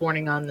black box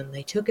warning on them.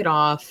 They took it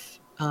off.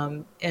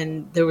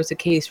 And there was a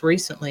case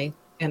recently,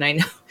 and I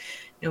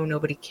know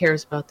nobody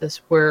cares about this,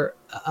 where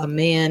a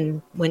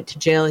man went to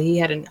jail. He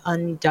had an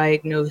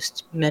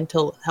undiagnosed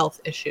mental health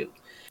issue.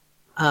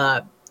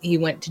 He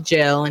went to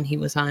jail and he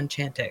was on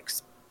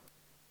Chantix.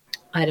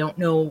 I don't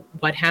know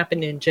what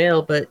happened in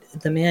jail, but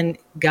the man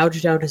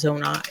gouged out his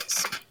own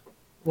eyes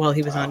while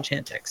he was on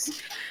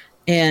Chantix.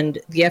 And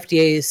the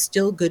FDA is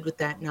still good with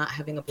that, not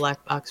having a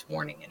black box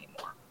warning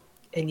anymore.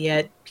 And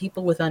yet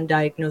people with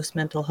undiagnosed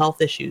mental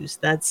health issues,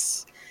 that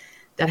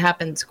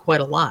happens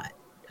quite a lot.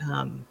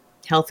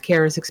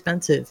 Healthcare is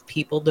expensive.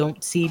 People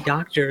don't see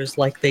doctors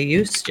like they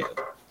used to.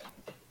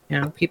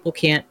 People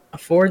can't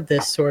afford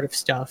this sort of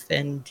stuff.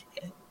 And,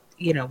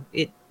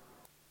 it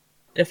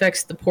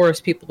affects the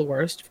poorest people the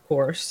worst, of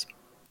course.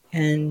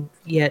 And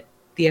yet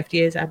the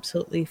FDA is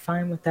absolutely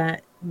fine with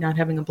that, not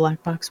having a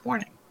black box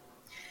warning.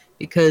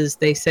 Because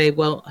they say,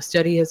 well, a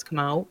study has come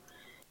out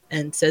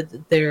and said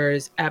that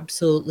there's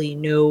absolutely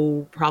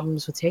no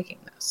problems with taking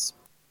this.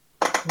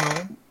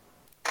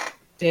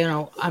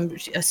 Well,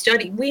 a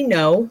study, we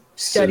know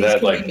studies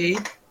can be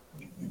made.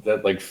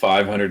 That like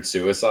 500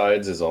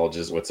 suicides is all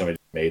just what somebody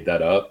made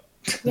that up.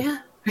 Yeah.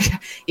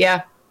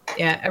 Yeah.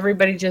 Yeah,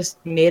 everybody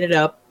just made it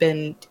up,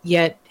 and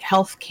yet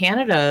Health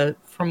Canada,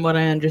 from what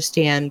I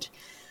understand,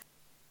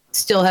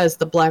 still has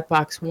the black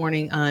box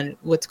warning on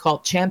what's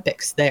called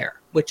Champix there,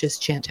 which is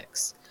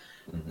Chantix.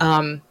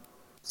 Mhm.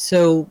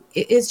 So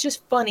it's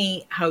just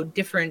funny how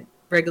different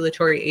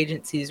regulatory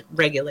agencies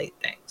regulate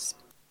things.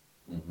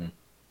 Mhm.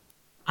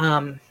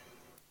 Um,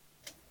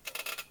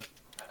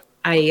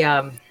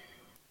 I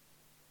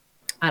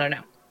I don't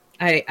know.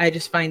 I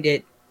just find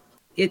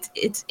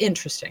it's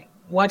interesting.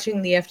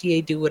 Watching the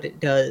FDA do what it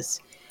does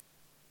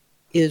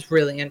is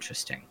really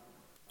interesting.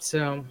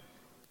 So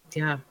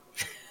yeah.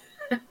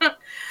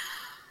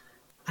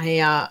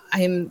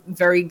 I'm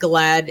very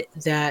glad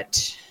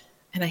that,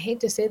 and I hate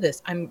to say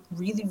this, I'm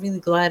really, really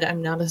glad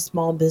I'm not a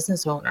small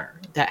business owner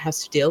that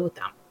has to deal with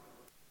them.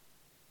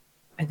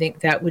 I think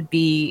that would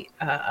be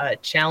a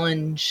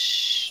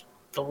challenge,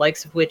 the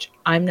likes of which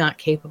I'm not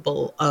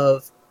capable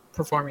of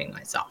performing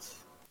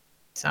myself.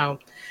 So,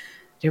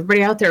 to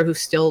everybody out there who's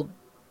still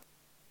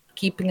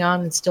keeping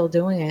on and still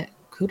doing it,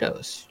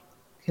 kudos.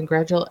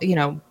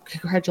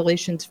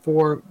 Congratulations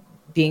for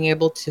being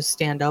able to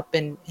stand up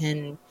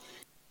and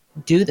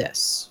do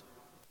this.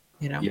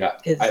 Yeah,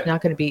 It's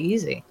not going to be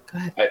easy. Go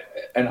ahead.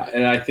 and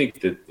I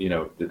think that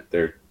that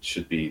there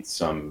should be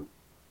some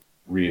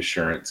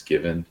reassurance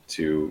given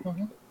to.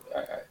 Mhm.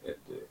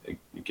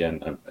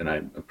 Again,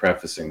 I'm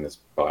prefacing this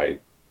by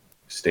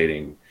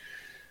stating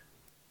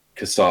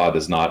CASA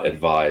does not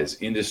advise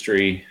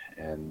industry,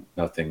 and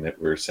nothing that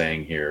we're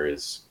saying here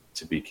is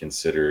to be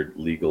considered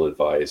legal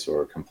advice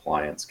or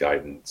compliance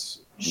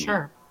guidance.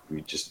 Sure.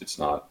 We just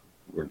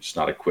we're just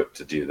not equipped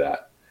to do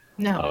that.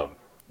 No. Um,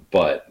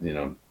 but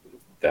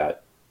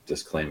that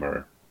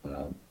disclaimer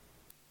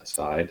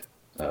aside,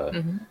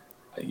 Hmm.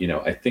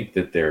 I think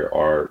that there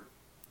are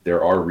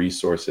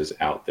resources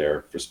out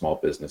there for small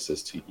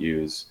businesses to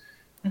use,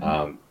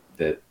 Hmm.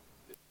 that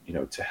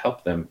to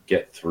help them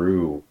get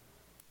through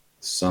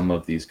some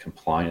of these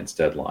compliance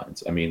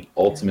deadlines. I mean,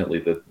 ultimately,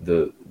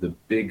 the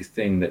big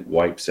thing that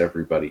wipes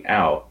everybody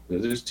out.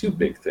 There's two Hmm.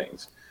 big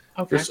things.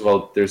 Okay. First of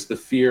all, there's the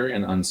fear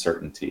and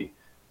uncertainty.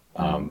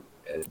 Hmm.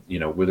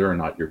 Whether or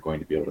not you're going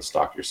to be able to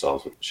stock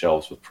yourselves with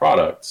shelves with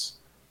products,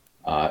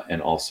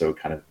 and also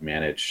kind of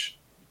manage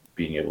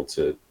being able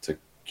to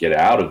get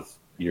out of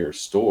your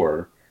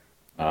store,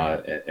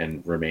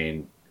 and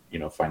remain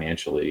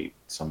financially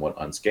somewhat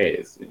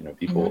unscathed. Hmm.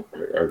 People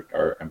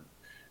are I'm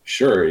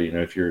sure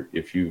if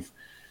you've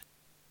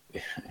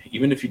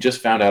even if you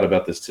just found out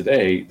about this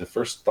today, the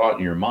first thought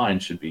in your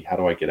mind should be, how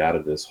do I get out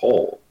of this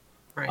hole?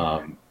 Right.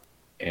 um,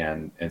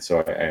 and so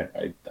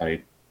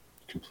I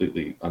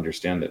completely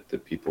understand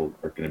that people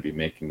are going to be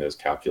making those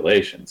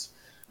calculations.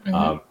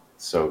 Hmm.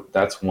 So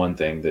that's one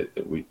thing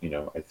that we,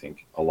 I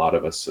think a lot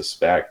of us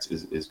suspect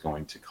is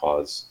going to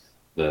cause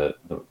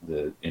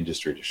the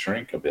industry to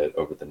shrink a bit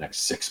over the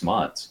next 6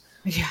 months.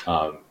 Yeah.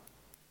 Um,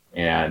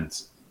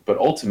 and but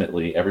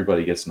ultimately,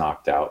 everybody gets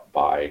knocked out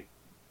by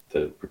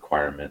the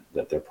requirement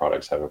that their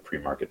products have a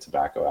pre-market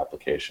tobacco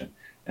application.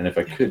 And if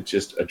I Yeah. could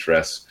just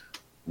address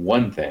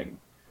one thing,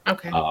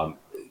 Okay. um,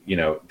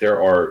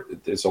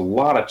 there's a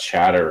lot of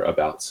chatter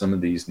about some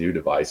of these new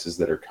devices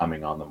that are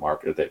coming on the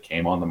market, that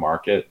came on the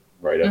market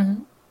right up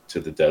Hmm. to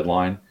the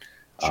deadline.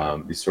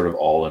 Sure. These sort of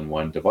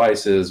all-in-one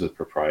devices with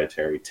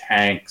proprietary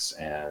tanks,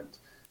 and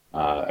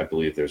I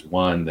believe there's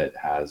one that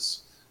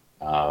has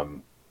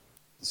um,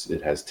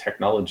 it has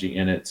technology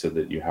in it so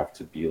that you have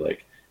to be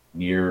like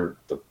near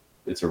the.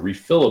 It's a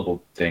refillable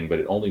thing, but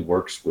it only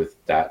works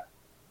with that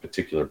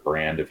particular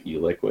brand of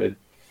e-liquid.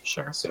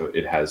 Sure. So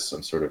it has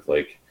some sort of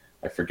like,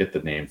 I forget the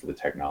name for the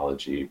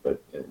technology, but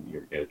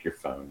your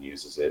phone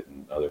uses it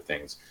and other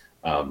things.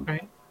 Um,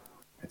 Right.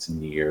 it's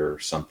near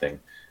something,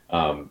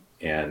 and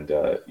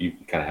you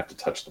kind of have to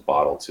touch the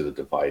bottle to the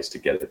device to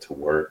get it to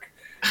work.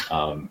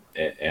 And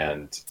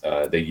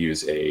they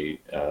use a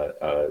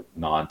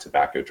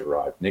non-tobacco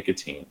derived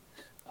nicotine.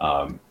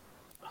 Um,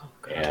 Oh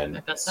God, I and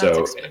bet that's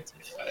so expensive.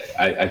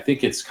 I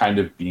think it's kind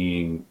of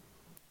being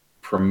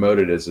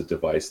promoted as a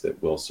device that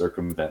will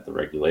circumvent the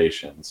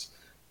regulations,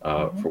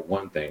 Hmm. for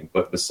one thing.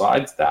 But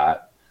besides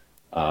that,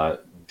 uh,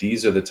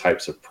 these are the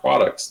types of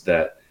products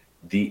that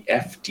the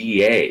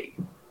FDA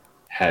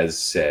has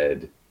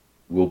said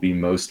will be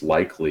most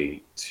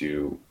likely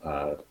to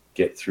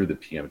get through the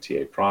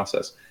PMTA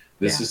process.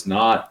 This Yeah.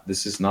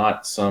 is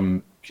not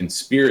some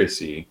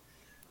conspiracy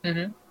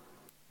Hmm.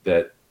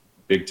 that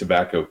Big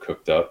Tobacco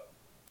cooked up.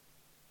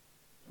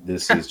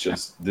 This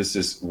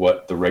is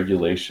what the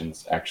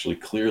regulations actually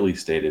clearly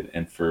stated,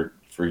 and for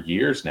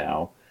years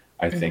now,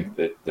 I Hmm. think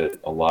that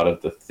a lot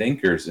of the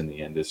thinkers in the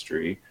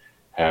industry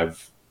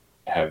have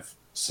have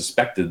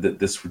suspected that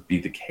this would be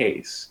the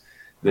case.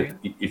 That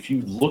Right. if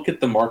you look at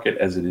the market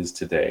as it is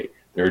today,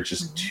 there are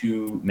just Hmm.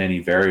 too many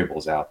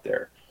variables out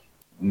there.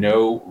 Right.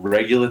 No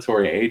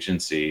regulatory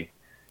agency,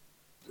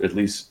 at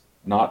least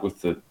not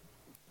with the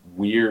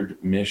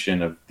weird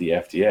mission of the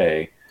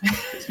FDA,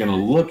 is going to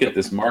look at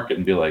this market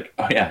and be like,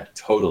 "Oh yeah,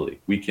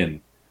 totally. We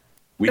can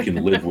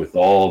live with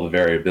all the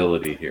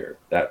variability here.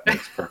 That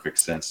makes perfect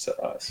sense to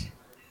us."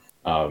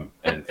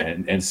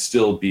 and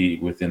still be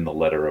within the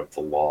letter of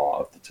the law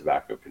of the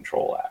Tobacco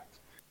Control Act.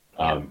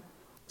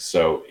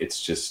 So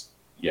it's just,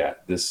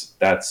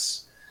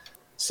 that's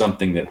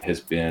something that has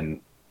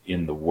been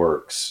in the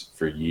works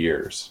for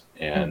years,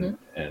 and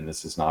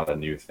this is not a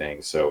new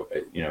thing. So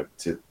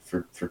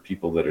for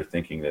people that are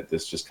thinking that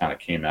this just kind of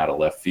came out of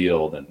left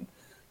field, and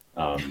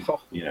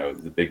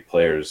the big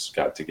players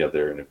got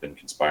together and have been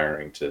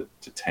conspiring to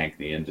tank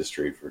the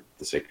industry for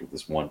the sake of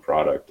this one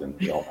product and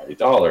the almighty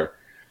dollar.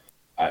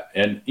 I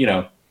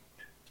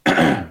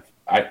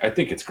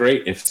think it's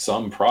great if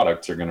some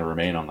products are going to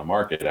remain on the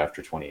market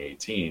after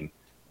 2018.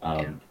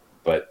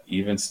 But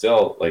even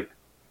still, like,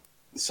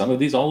 some of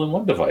these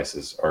all-in-one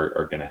devices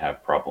are going to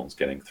have problems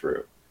getting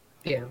through.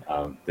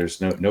 There's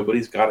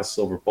nobody's got a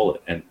silver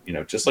bullet. And,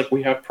 just like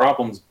we have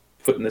problems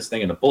putting this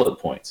thing into bullet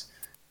points,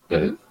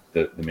 the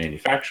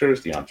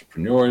manufacturers, the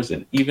entrepreneurs,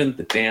 and even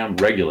the damn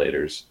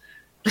regulators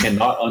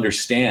cannot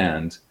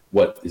understand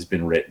what has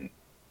been written.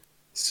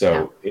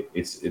 So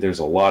there's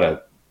a lot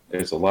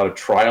of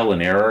trial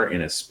and error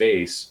in a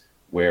space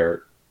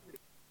where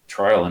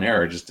trial and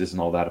error just isn't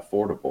all that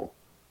affordable.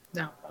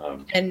 No,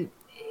 and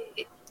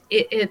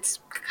it's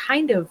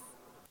kind of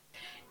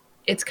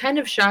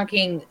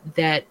shocking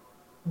that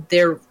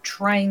they're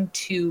trying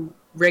to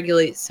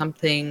regulate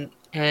something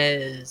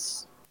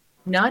as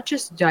not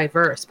just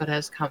diverse but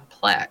as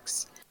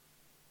complex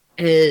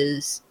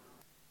as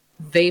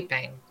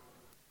vaping,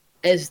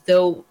 as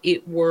though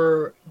it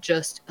were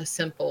just a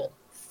simple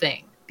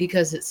thing,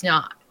 because it's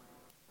not.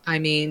 I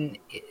mean,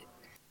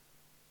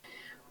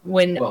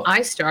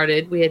 I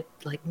started, we had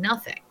like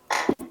nothing.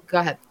 Go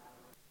ahead.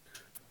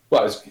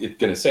 Well, I was going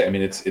to say, I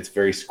mean, it's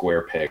very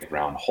square peg,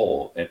 round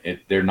hole, and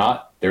they're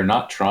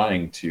not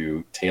trying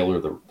to tailor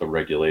the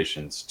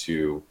regulations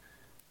to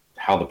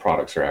how the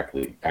products are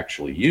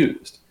actually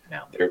used.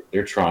 No.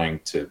 They're trying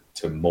to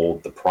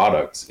mold the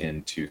products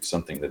into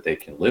something that they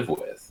can live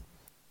with.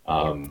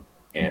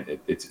 And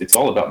it's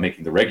all about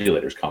making the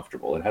regulators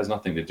comfortable. It has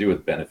nothing to do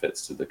with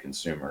benefits to the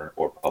consumer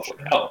or public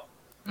health.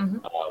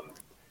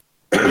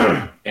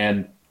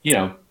 And,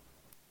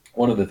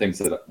 one of the things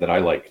that I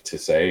like to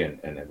say, and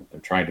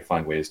I'm trying to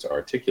find ways to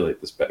articulate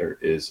this better,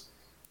 is,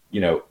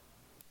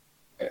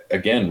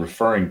 again,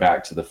 referring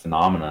back to the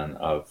phenomenon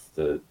of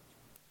the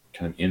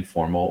kind of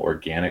informal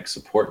organic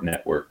support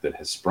network that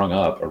has sprung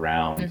up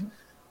around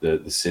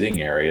the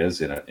sitting areas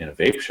in a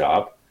vape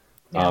shop.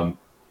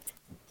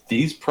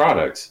 These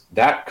products,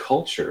 that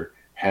culture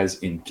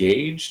has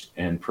engaged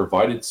and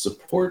provided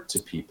support to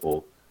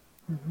people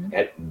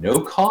at no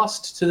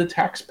cost to the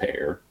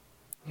taxpayer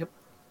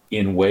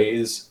in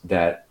ways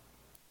that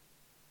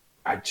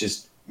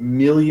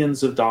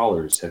millions of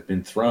dollars have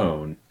been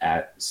thrown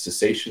at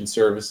cessation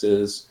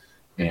services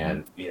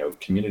and,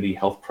 community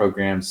health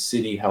programs,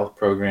 city health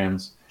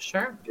programs.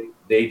 Sure.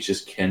 They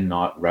just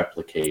cannot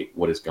replicate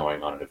what is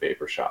going on in a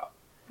vapor shop.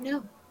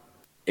 No.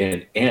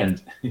 And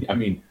I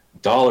mean,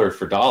 dollar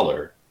for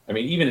dollar, I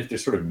mean, even if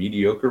there's sort of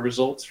mediocre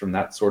results from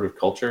that sort of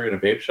culture in a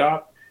vape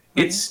shop,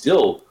 it's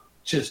still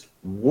just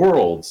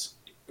worlds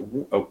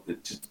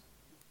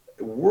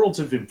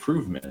of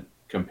improvement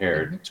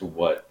compared to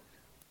what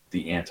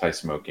the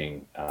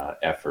anti-smoking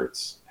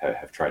efforts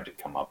have tried to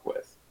come up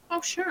with.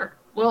 Oh, sure.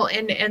 Well,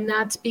 and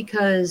that's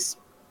because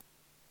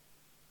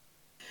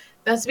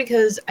I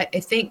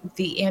think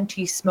the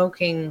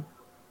anti-smoking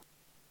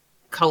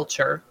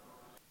culture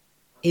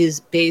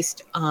is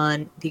based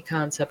on the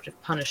concept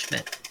of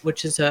punishment,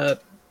 which is a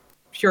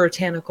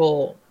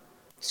puritanical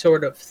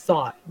sort of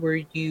thought where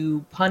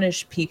you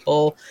punish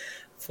people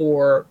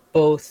for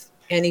both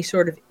any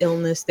sort of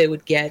illness they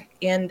would get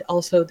and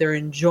also their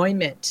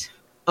enjoyment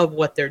of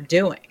what they're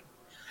doing.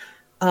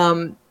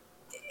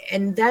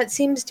 And that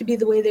seems to be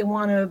the way they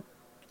want to,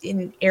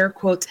 in air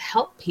quotes,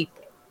 help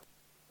people,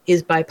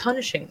 is by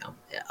punishing them.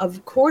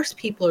 Of course,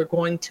 people are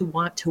going to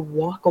want to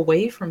walk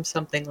away from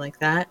something like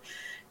that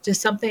to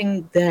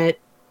something that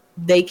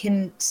they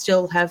can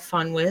still have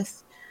fun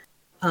with,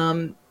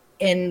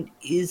 and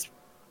is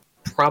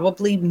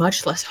probably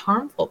much less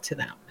harmful to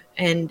them.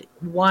 And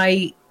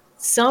why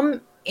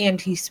some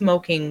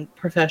anti-smoking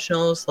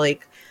professionals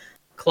like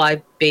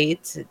Clive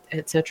Bates,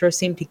 etc.,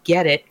 seem to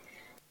get it,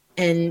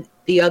 and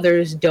the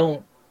others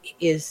don't,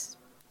 is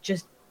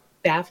just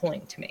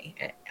baffling to me.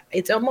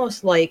 It's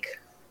almost like,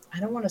 I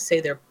don't want to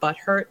say they're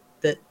butthurt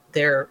that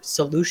their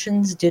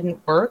solutions didn't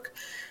work,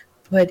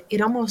 but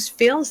it almost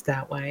feels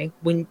that way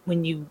when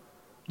you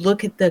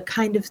look at the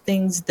kind of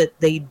things that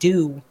they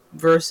do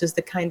versus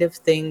the kind of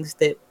things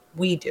that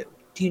we do.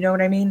 Do you know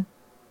what I mean?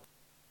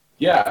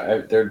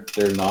 Yeah, they're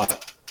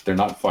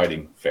not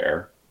fighting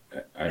fair.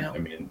 No. I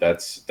mean,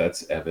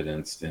 that's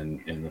evidenced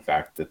in the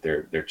fact that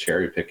they're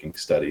cherry picking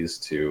studies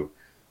to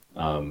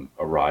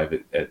arrive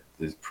at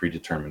these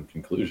predetermined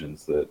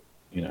conclusions that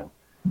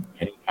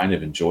any kind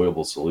of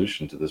enjoyable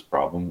solution to this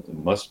problem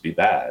must be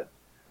bad.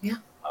 Yeah.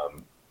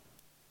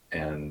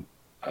 And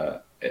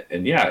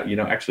yeah,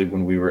 actually,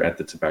 when we were at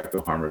the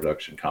Tobacco Harm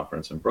Reduction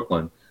Conference in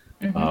Brooklyn,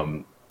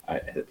 I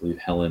believe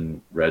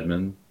Helen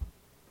Redman,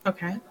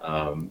 okay,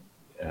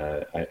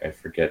 I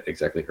forget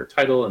exactly her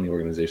title and the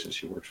organization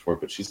she works for,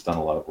 but she's done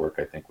a lot of work,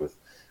 I think, with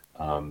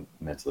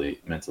mentally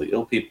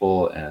ill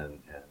people and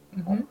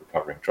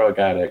recovering drug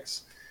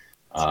addicts.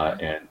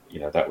 And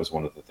that was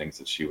one of the things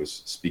that she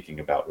was speaking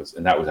about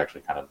and that was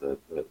actually kind of the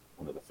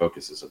one of the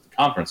focuses of the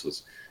conference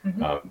was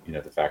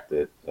the fact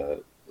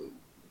that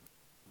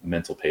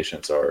mental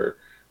patients are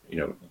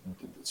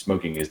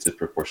smoking is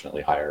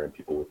disproportionately higher in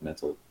people with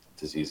mental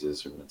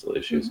diseases or mental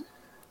issues.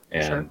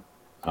 And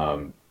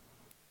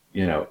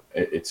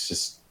it's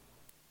just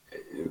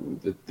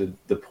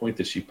the point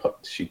that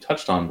she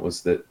touched on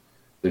was that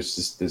there's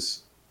just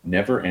this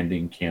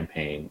never-ending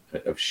campaign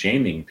of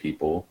shaming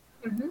people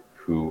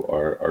who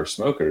are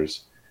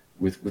smokers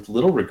with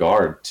little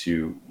regard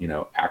to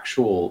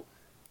actual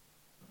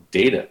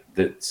data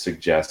that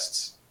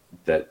suggests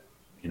that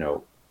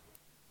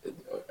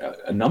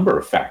a number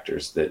of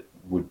factors that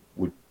would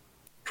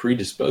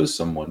predispose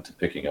someone to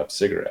picking up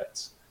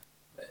cigarettes.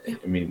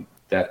 I mean,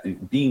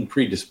 that being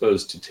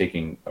predisposed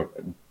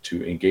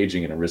to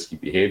engaging in a risky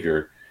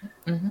behavior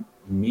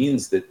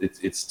means that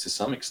it's to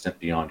some extent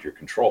beyond your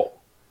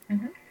control.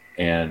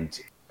 And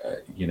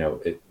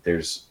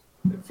there's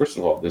first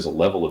of all, there's a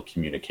level of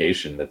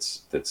communication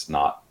that's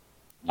not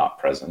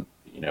present.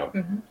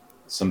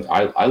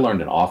 I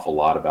learned an awful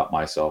lot about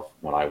myself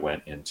when I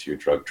went into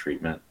drug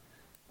treatment,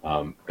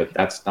 but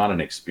that's not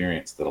an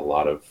experience that a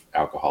lot of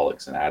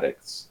alcoholics and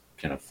addicts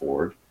can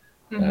afford,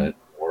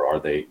 nor are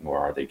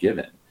they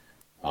given.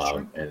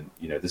 And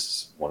this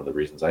is one of the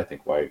reasons I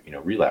think why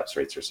relapse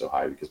rates are so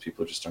high, because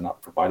people just are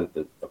not provided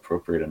the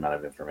appropriate amount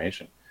of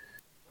information.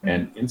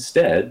 And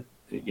instead,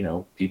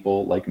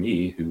 people like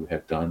me who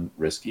have done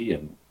risky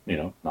and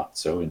not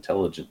so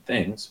intelligent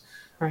things,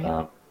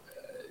 are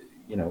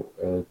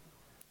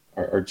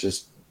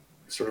just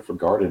sort of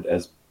regarded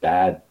as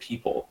bad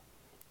people.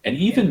 And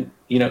even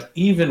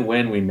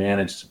when we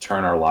manage to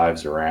turn our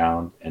lives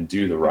around and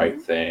do the right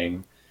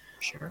thing,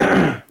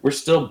 we're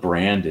still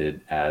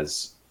branded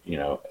as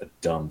a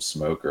dumb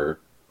smoker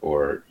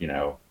or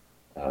a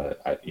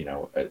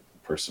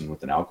person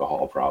with an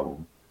alcohol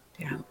problem.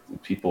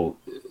 People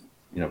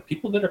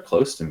that are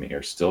close to me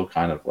are still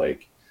kind of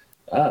like,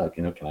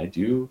 can I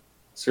do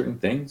certain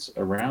things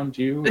around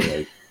you?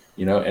 Like,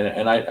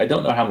 and I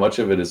don't know how much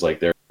of it is like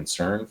their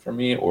concern for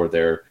me or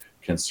their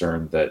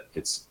concern that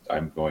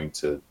I'm going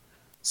to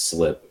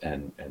slip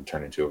and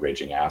turn into a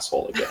raging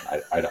asshole again.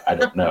 I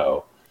don't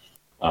know.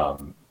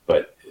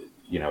 But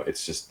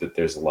it's just that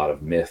there's a lot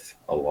of myth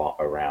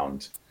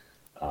around,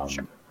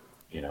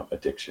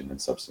 addiction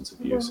and substance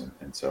abuse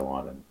and so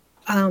on.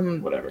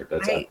 And whatever.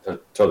 I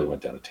totally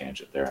went down a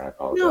tangent there, and I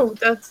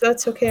apologize. No,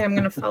 that's okay. I'm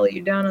going to follow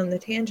you down on the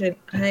tangent.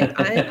 I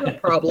have a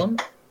problem.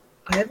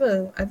 I have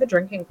a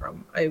drinking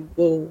problem. I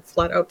will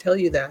flat out tell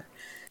you that.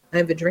 I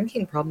have a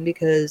drinking problem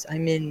because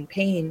I'm in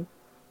pain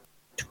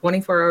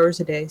 24 hours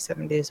a day,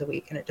 7 days a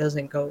week, and it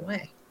doesn't go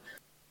away.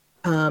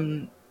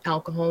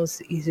 Alcohol is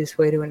the easiest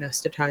way to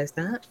anesthetize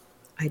that.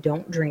 I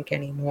don't drink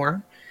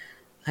anymore.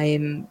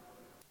 I'm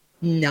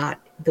not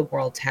the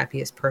world's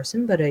happiest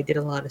person, but I did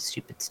a lot of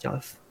stupid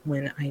stuff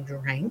when I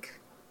drank.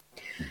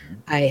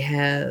 I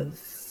have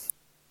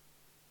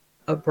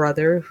a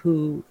brother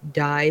who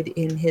died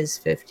in his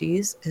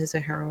 50s as a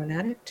heroin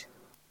addict.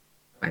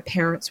 My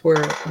parents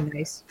were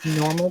nice,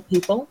 normal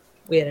people.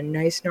 We had a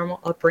nice, normal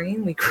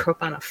upbringing. We grew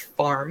up on a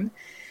farm.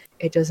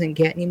 It doesn't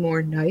get any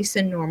more nice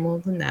and normal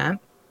than that.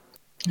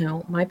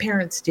 My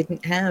parents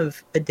didn't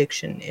have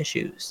addiction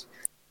issues.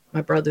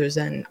 My brothers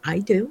and I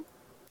do.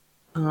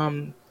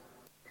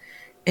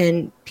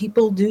 And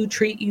people do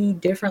treat you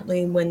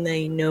differently when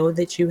they know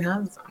that you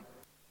have them.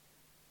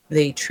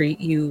 They treat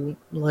you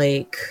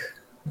like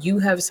you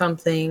have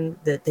something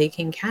that they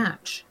can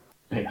catch.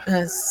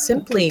 That's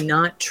simply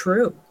not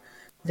true.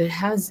 That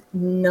has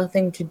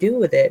nothing to do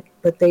with it,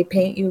 but they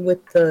paint you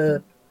with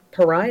the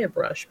pariah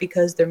brush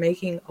because they're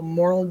making a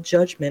moral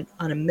judgment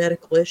on a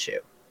medical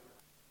issue.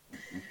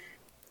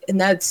 And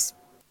that's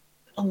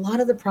a lot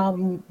of the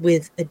problem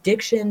with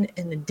addiction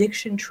and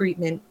addiction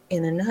treatment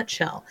in a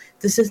nutshell.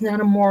 This is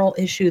not a moral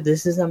issue.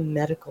 This is a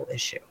medical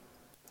issue.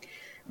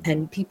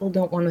 And people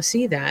don't want to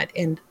see that.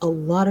 And a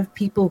lot of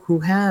people who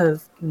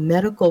have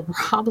medical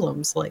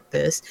problems like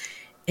this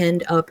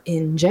end up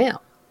in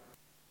jail.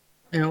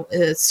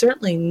 It's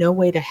certainly no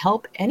way to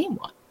help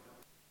anyone.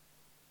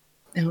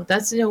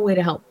 That's no way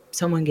to help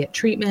someone get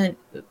treatment.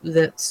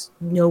 That's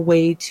no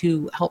way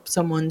to help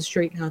someone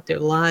straighten out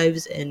their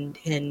lives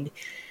and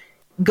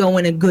go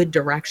in a good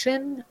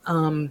direction.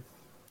 No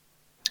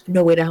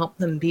way to help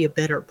them be a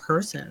better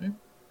person.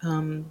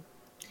 And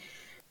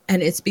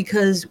it's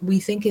because we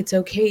think it's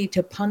okay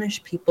to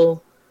punish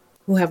people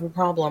who have a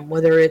problem,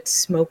 whether it's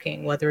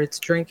smoking, whether it's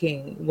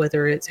drinking,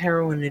 whether it's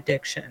heroin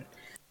addiction.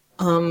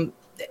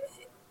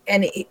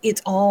 And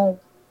it's all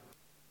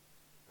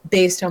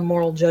based on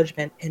moral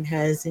judgment and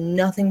has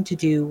nothing to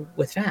do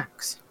with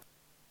facts.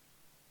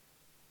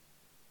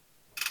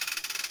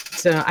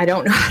 So I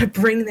don't know how to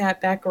bring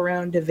that back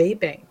around to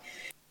vaping,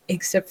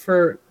 except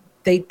for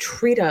they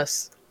treat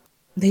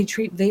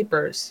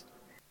vapors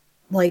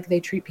like they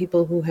treat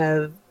people who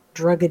have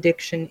drug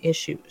addiction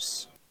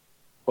issues.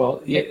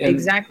 Well, yeah,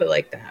 Exactly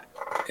like that.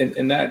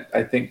 And that,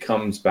 I think,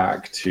 comes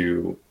back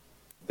to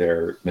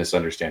their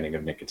misunderstanding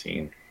of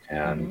nicotine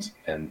and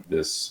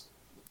this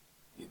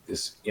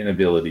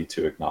inability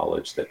to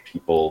acknowledge that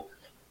people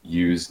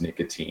use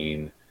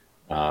nicotine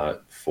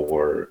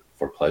for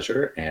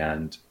pleasure,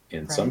 and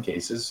in some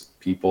cases,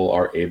 people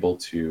are able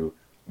to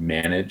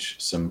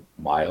manage some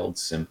mild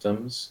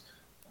symptoms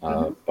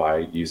by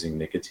using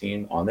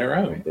nicotine on their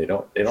own. They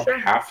don't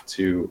have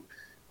to,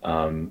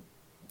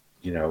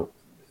 you know,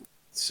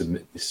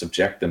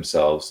 subject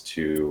themselves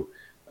to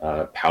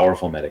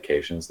powerful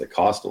medications that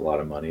cost a lot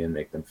of money and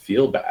make them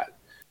feel bad.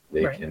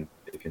 They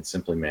can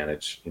simply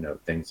manage,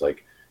 things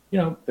like,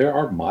 there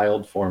are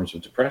mild forms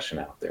of depression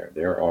out there.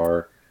 There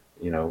are,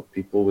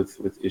 people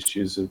with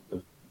issues of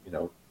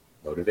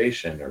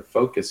motivation or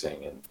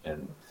focusing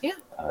and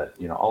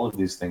all of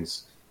these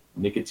things.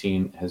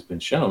 Nicotine has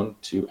been shown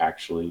to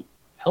actually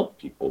help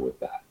people with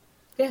that.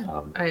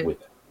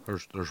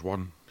 There's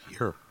one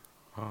here.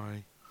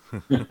 Hi.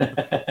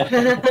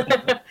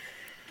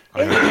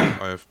 I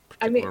I have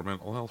particular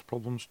mental health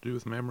problems to do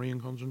with memory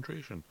and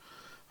concentration.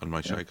 And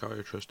my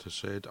psychiatrist has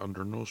said,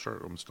 under no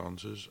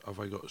circumstances have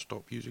I got to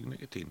stop using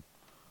nicotine.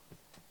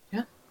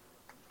 Yeah.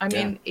 I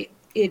mean,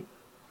 it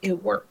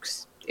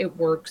works. It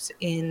works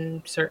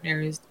in certain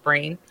areas of the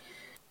brain.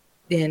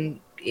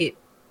 And it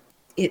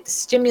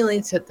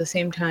stimulates at the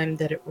same time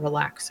that it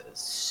relaxes.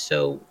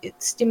 So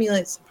it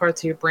stimulates the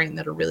parts of your brain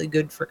that are really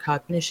good for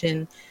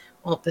cognition,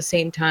 while at the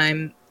same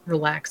time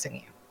relaxing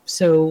you.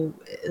 So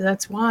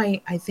that's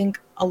why I think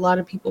a lot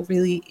of people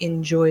really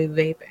enjoy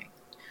vaping.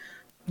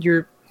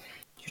 You're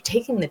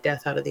taking the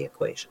death out of the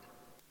equation,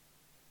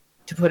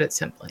 to put it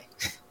simply.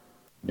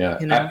 Yeah,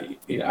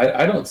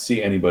 I don't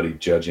see anybody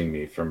judging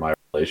me for my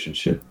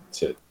relationship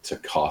to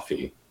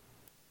coffee,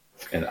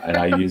 and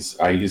I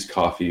use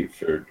coffee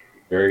for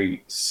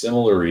very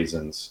similar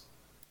reasons,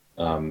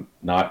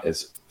 not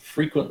as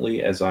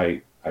frequently as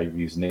I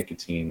use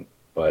nicotine,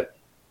 but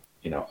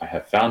I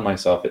have found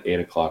myself at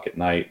 8:00 at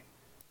night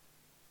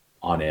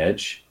on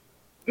edge.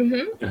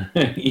 Even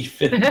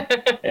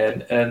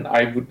and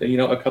I would,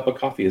 a cup of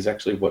coffee is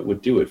actually what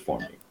would do it for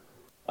me.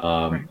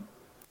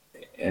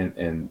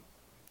 And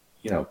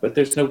but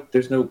there's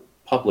no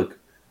public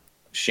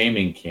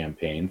shaming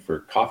campaign for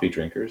coffee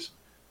drinkers.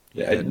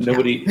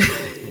 Nobody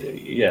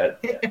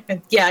yet.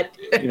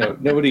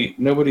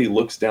 Nobody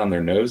looks down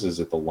their noses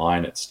at the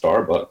line at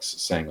Starbucks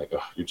saying like,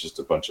 "Oh, you're just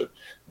a bunch of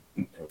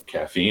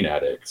caffeine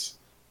addicts."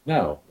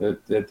 No,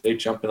 they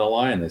jump in the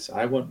line. They say,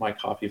 "I want my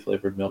coffee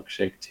flavored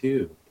milkshake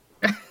too."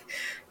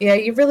 Yeah,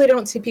 you really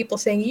don't see people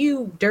saying,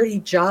 "You dirty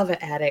Java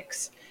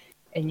addicts,"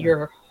 and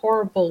your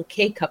horrible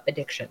K-cup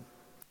addiction.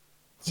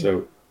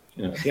 So,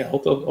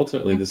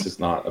 ultimately, this is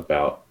not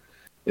about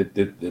it.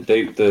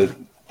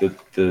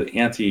 The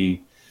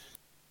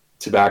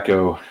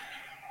anti-tobacco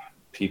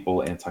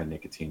people,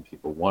 anti-nicotine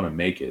people want to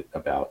make it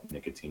about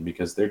nicotine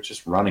because they're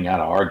just running out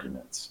of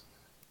arguments.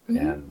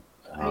 And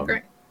I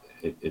agree.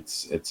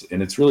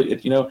 It's really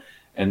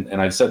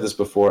and I've said this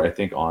before. I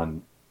think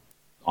on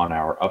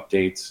our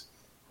updates.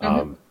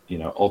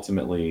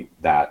 Ultimately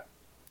that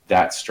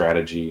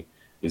strategy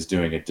is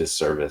doing a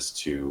disservice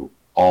to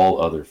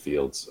all other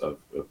fields of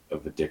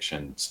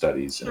addiction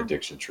studies and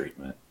addiction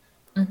treatment.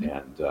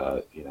 And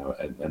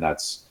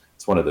that's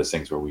one of those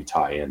things where we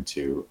tie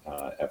into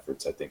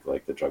efforts, I think,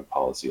 like the Drug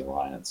Policy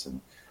Alliance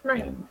and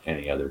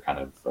any other kind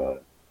of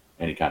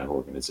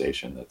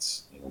organization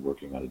that's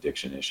working on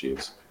addiction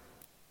issues.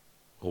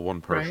 Well,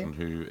 one person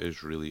who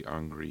is really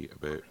angry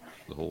about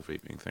the whole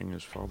vaping thing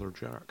is Father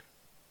Jack.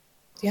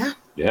 Yeah.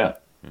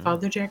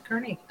 Father Jack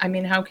Kearney. I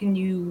mean, how can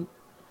you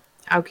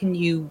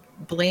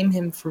blame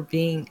him for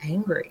being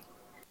angry?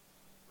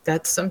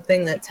 That's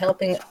something that's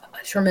helping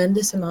a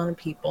tremendous amount of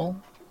people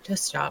to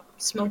stop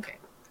smoking.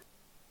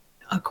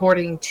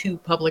 According to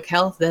public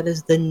health, that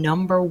is the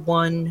number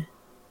one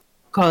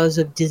cause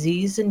of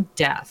disease and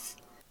death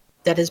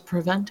that is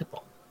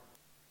preventable.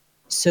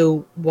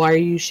 So why are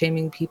you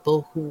shaming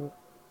people who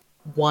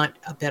want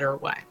a better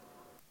way?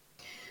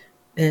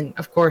 And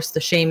of course, the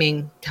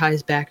shaming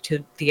ties back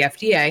to the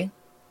FDA,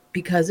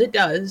 because it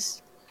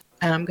does.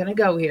 And I'm going to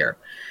go here.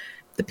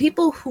 The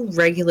people who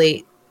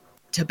regulate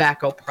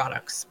tobacco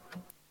products,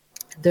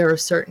 they're a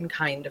certain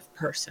kind of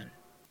person.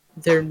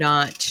 They're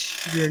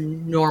not your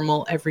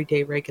normal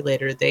everyday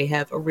regulator. They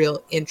have a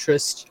real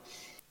interest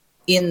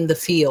in the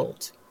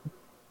field,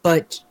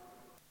 but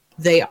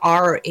they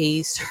are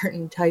a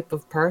certain type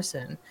of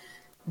person.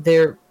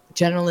 They're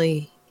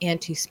generally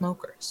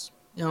anti-smokers.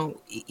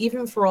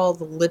 Even for all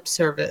the lip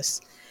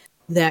service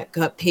that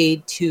got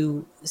paid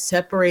to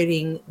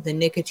separating the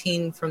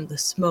nicotine from the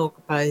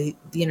smoke by,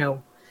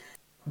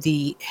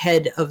 the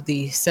head of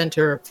the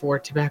Center for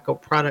Tobacco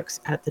Products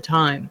at the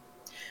time,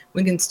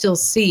 we can still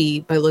see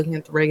by looking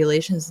at the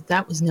regulations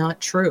that was not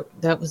true.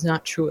 That was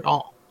not true at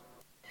all.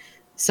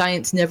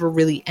 Science never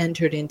really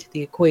entered into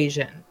the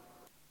equation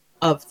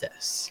of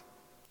this.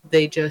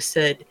 They just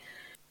said,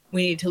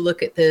 we need to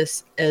look at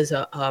this as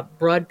a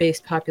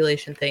broad-based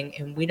population thing,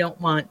 and we don't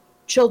want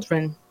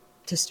children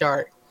to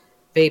start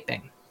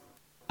vaping.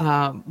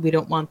 We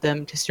don't want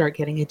them to start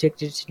getting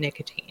addicted to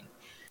nicotine.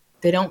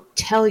 They don't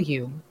tell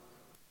you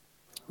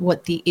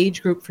what the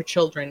age group for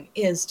children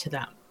is to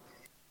them.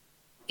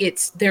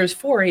 There's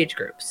 4 age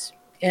groups,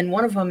 and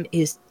one of them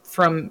is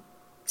from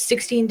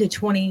 16 to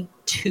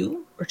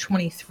 22 or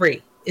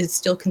 23 is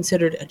still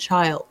considered a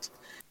child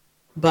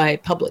by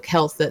public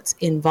health that's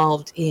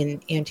involved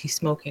in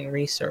anti-smoking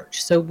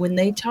research. So when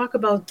they talk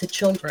about the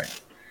children,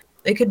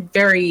 they could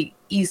very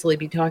easily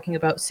be talking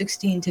about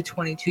 16 to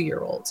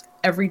 22-year-olds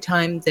every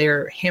time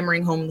they're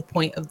hammering home the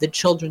point of the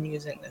children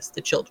using this,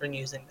 the children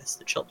using this,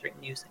 the children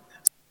using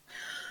this.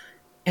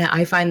 And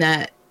I find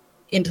that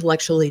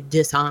intellectually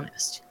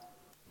dishonest.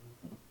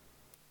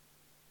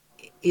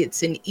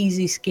 It's an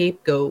easy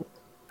scapegoat,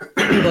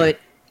 but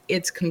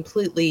it's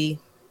completely,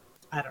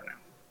 I don't know.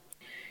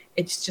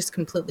 It's just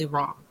completely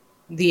wrong.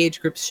 The age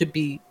groups should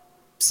be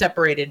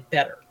separated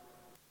better.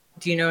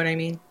 Do you know what I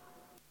mean?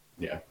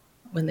 Yeah.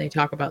 When they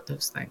talk about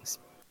those things.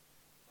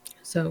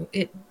 So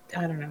I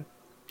don't know.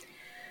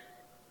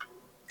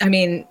 I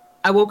mean,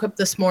 I woke up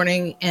this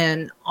morning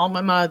and all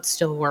my mods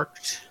still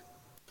worked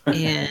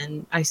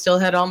and I still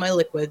had all my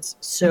liquids.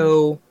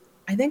 So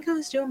I think I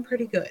was doing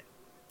pretty good.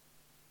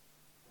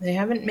 They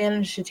haven't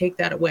managed to take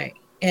that away.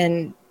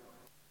 And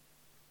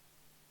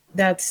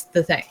that's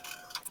the thing.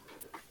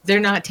 They're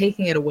not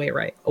taking it away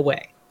right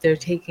away. They're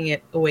taking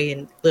it away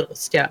in little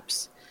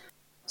steps.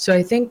 So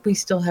I think we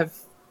still have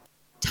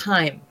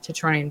time to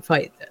try and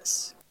fight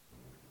this.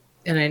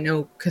 And I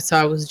know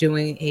Kasa was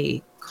doing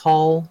a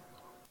call,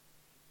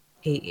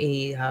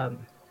 a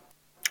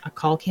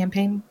call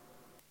campaign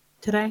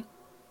today.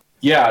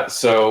 Yeah.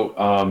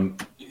 So,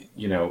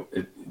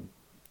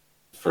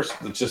 first,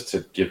 just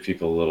to give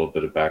people a little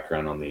bit of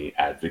background on the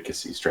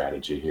advocacy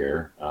strategy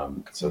here,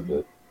 so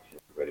that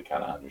everybody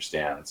kind of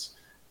understands.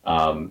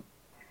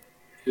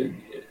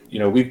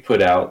 We've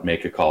put out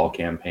make a call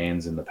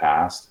campaigns in the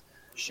past,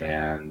 sure.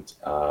 And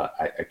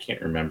I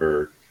can't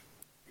remember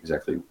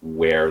exactly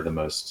where the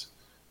most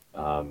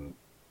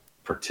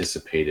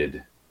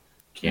participated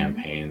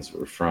campaigns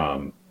were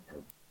from,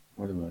 or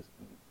where the most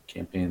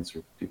campaigns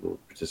where people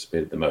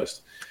participated the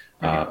most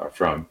are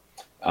from.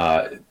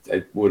 I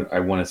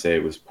want to say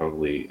it was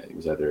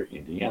either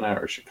Indiana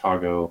or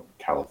Chicago,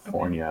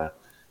 California.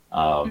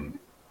 Okay.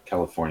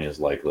 California is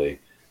likely.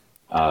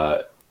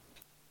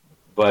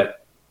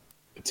 But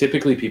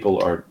typically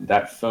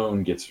that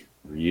phone gets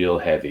real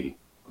heavy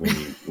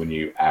when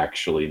you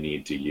actually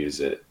need to use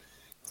it.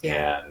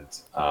 Yeah.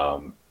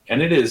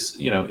 And it is,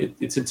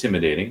 it's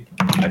intimidating,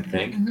 I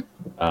think.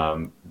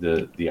 Mm-hmm.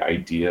 The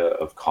idea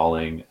of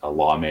calling a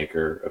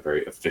lawmaker a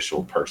very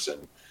official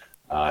person,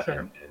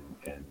 sure.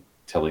 and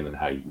telling them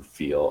how you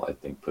feel, I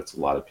think puts a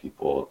lot of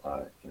people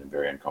in a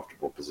very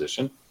uncomfortable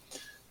position.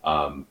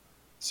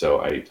 So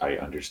I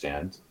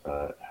understand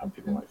how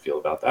people might feel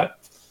about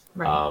that.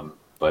 Right.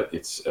 But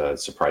it's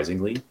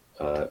surprisingly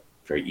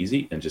very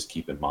easy. And just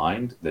keep in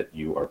mind that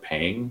you are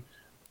paying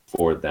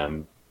for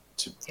them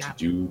to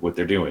do what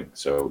they're doing.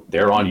 So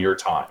they're on your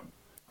time.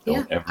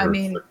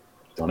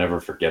 Don't ever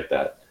forget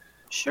that.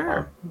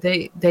 Sure.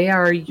 They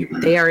are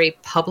a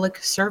public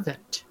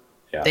servant.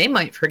 Yeah. They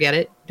might forget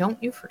it.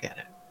 Don't you forget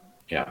it.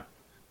 Yeah.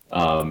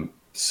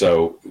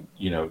 So,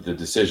 the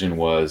decision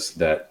was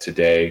that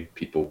today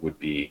people would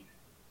be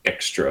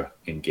extra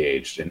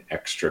engaged and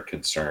extra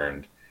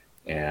concerned.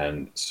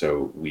 And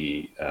so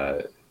we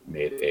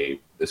made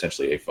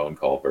essentially a phone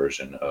call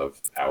version of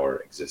our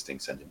existing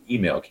send an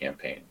email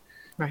campaign.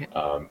 Right.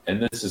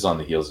 And this is on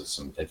the heels of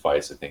some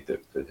advice I think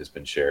that has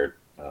been shared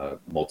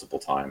multiple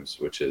times,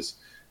 which is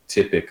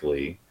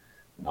typically,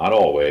 not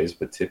always,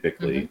 but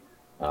typically,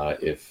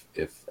 if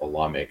a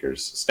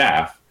lawmaker's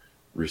staff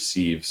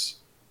receives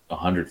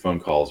 100 phone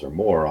calls or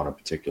more on a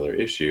particular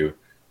issue,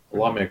 a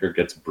lawmaker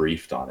gets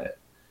briefed on it.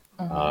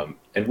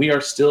 And we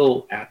are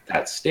still at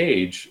that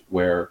stage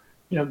where,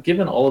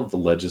 given all of the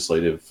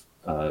legislative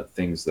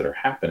things that are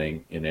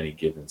happening in any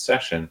given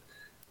session,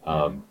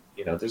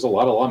 there's a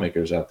lot of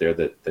lawmakers out there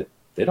that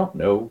they don't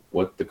know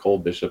what the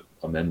Cole-Bishop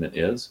Amendment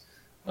is.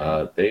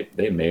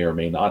 They may or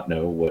may not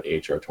know what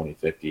HR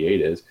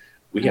 2058 is.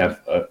 We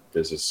have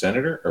there's a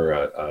senator or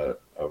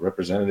a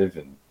representative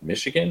in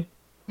Michigan.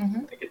 I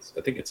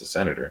think it's a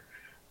senator,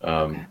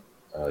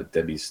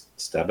 Debbie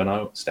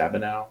Stabenow.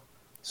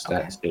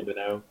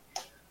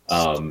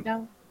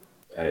 No.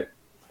 I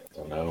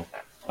don't know.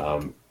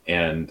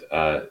 And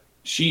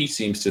she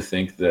seems to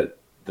think that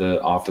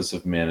the Office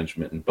of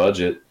Management and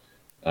Budget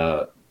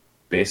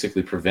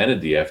basically prevented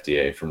the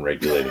FDA from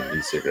regulating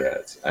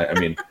e-cigarettes. I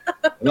mean,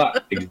 I'm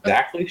not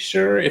exactly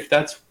sure if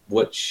that's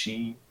what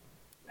she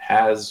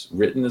has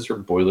written as her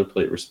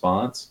boilerplate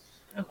response,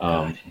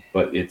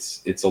 but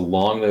it's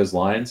along those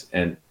lines.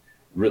 And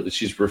really,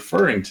 she's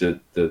referring to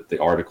the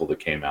article that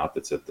came out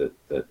that said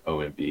that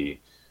OMB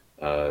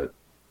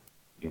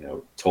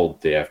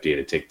told the FDA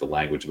to take the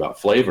language about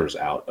flavors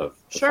out of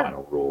the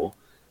final rule,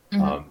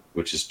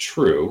 which is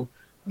true,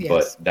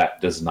 but that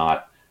does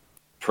not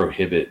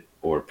prohibit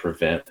or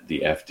prevent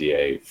the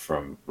FDA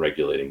from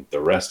regulating the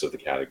rest of the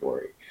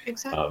category.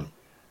 Exactly.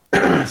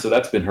 So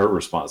that's been her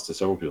response to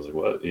several people. Like,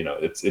 well,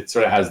 it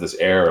sort of has this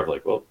air of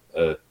like, well,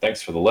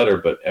 thanks for the letter,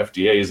 but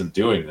FDA isn't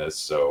doing this,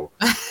 so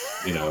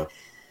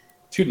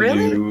to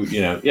Really?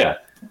 yeah,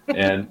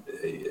 and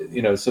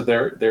so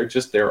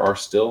there are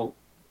still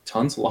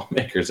tons of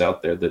lawmakers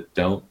out there that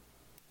don't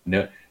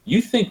know.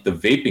 You think the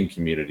vaping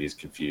community is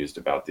confused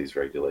about these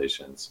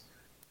regulations?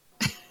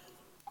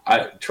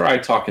 I try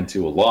talking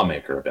to a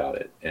lawmaker about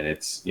it, and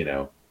it's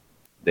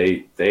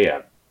they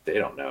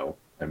don't know.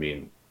 I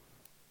mean,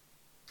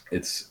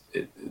 this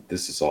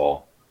is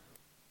all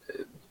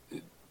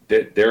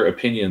their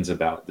opinions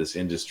about this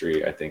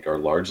industry. I think are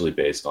largely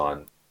based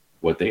on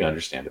what they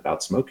understand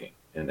about smoking,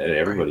 and that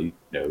everybody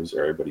knows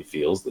or everybody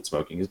feels that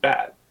smoking is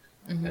bad.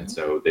 Mm-hmm. And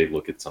so they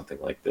look at something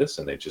like this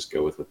and they just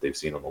go with what they've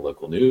seen on the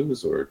local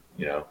news or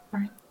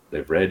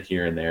they've read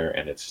here and there,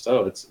 and it's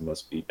it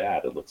must be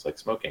bad, it looks like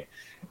smoking.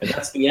 And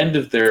that's the end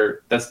of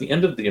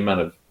the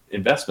amount of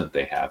investment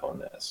they have on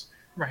this.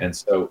 Right. And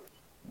so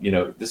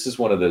this is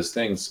one of those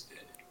things,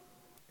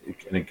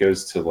 and it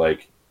goes to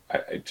like,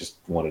 I just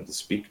wanted to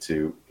speak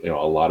to a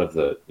lot of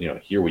the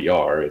here we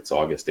are, it's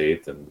August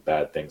 8th and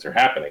bad things are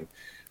happening.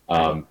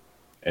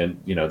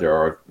 And there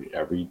are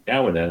every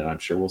now and then, and I'm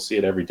sure we'll see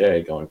it every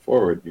day going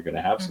forward, you're going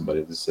to have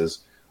somebody that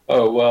says,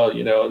 oh, well,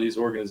 these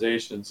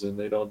organizations and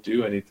they don't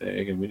do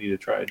anything and we need to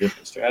try a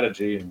different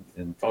strategy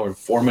and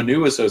form a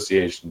new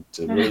association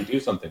to really do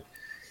something.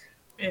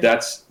 Yeah.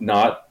 That's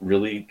not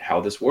really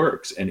how this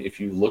works. And if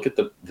you look at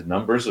the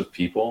numbers of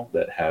people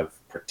that have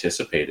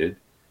participated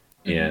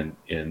in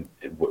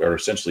or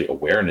essentially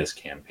awareness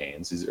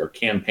campaigns, these are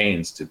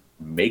campaigns to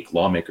make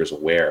lawmakers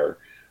aware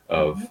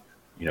of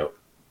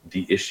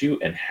the issue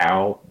and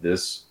how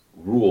this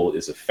rule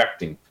is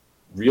affecting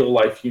real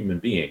life human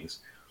beings.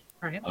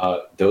 Right.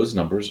 Those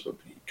numbers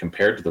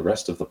compared to the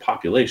rest of the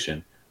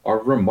population are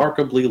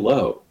remarkably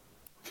low.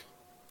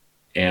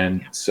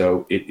 And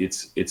so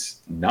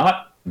it's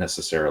not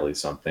necessarily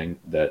something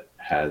that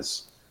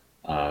has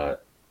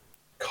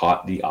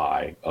caught the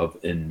eye of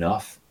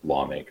enough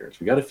lawmakers.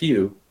 We got a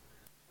few.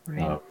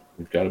 Right.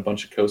 We've got a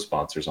bunch of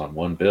co-sponsors on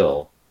one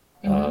bill.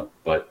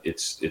 But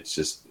it's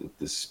just,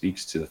 this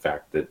speaks to the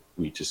fact that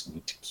we just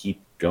need to keep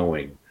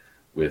going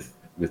with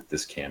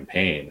this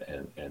campaign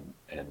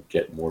and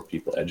get more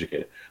people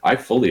educated. I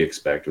fully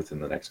expect within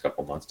the next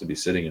couple months to be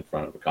sitting in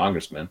front of a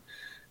congressman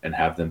and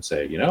have them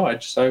say,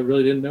 I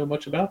really didn't know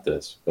much about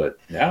this, but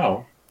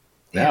now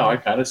I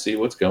kind of see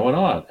what's going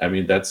on. I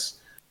mean, that's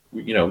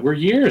we're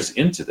years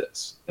into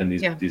this, and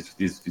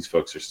these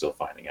folks are still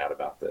finding out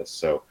about this.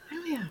 So.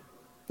 Oh, yeah.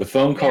 The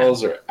phone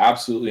calls are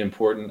absolutely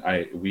important.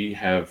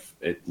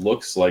 It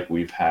looks like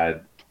we've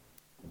had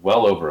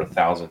well over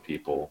 1,000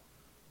 people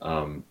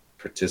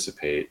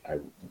participate. I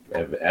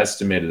have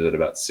estimated that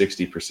about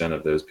 60%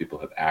 of those people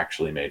have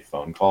actually made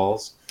phone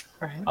calls.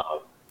 Right.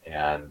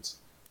 And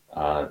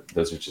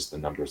those are just the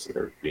numbers that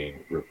are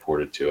being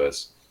reported to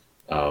us.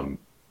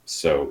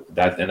 So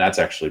that's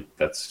actually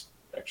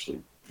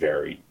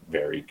very,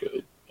 very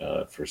good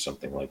for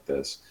something like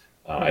this.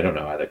 I don't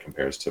know how that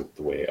compares to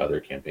the way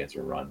other campaigns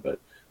are run, but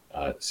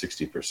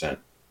 60%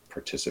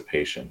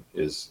 participation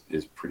is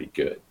pretty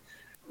good.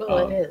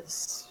 Well, it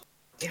is.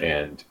 Yeah.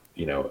 And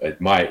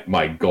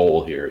my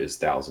goal here is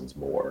thousands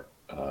more,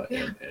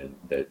 and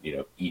that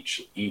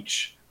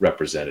each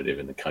representative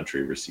in the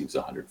country receives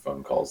 100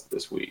 phone calls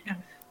this week,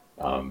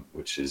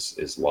 which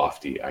is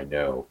lofty, I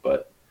know,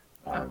 but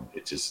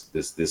it just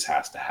this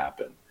has to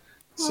happen.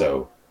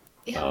 So,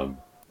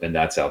 and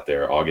that's out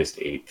there,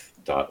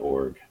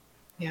 august8th.org.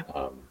 Yeah.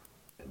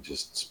 And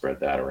just spread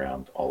that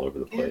around all over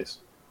the place.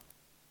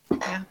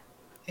 Yeah,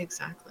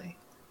 exactly.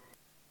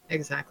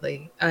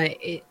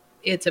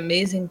 It's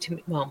amazing to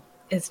me. Well,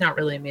 it's not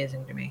really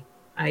amazing to me.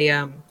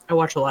 I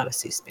watch a lot of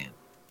C-SPAN.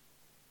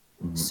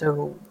 Mm-hmm.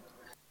 So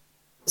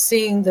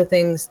seeing the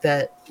things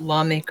that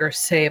lawmakers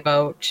say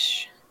about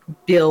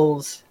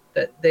bills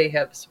that they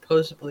have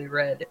supposedly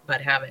read but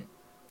haven't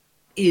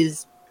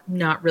is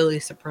not really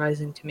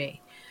surprising to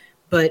me.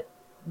 But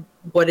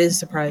what is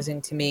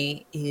surprising to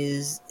me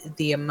is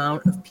the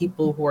amount of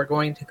people who are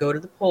going to go to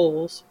the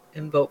polls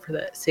and vote for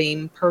that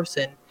same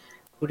person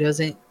who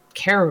doesn't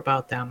care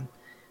about them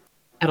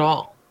at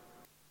all,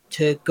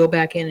 to go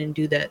back in and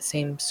do that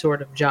same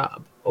sort of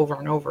job over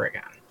and over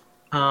again.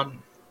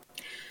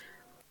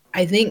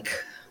 I think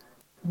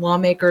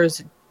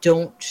lawmakers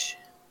don't,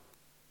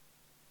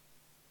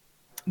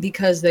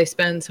 because they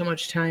spend so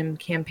much time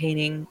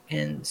campaigning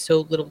and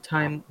so little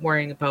time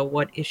worrying about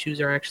what issues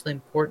are actually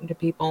important to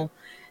people,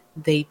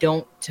 they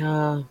don't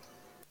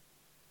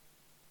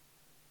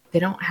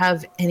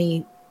have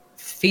any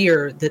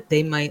fear that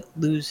they might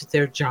lose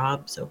their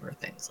jobs over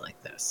things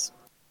like this.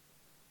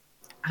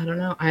 I don't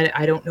know.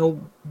 I don't know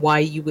why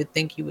you would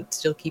think you would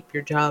still keep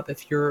your job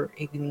if you're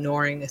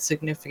ignoring a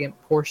significant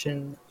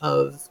portion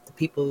of the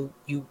people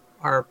you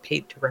are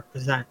paid to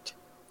represent.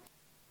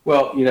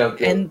 Well,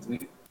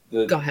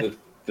 go ahead.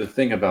 The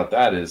thing about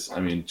that is,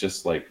 I mean,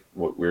 just like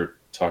what we're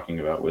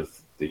talking about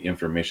with the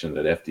information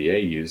that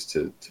FDA used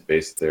to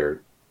base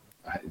their,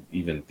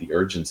 even the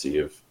urgency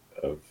of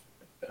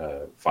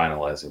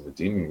finalizing the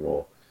deeming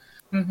rule,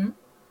 Mm-hmm.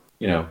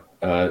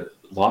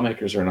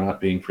 Lawmakers are not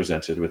being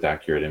presented with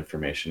accurate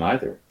information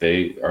either.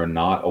 They are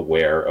not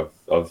aware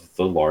of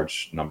the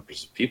large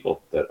numbers of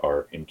people that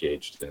are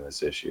engaged in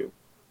this issue.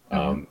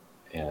 Mm-hmm.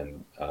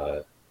 And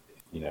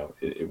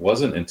it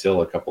wasn't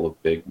until a couple of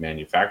big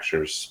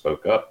manufacturers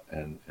spoke up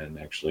and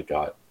actually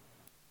got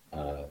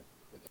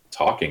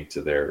talking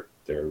to their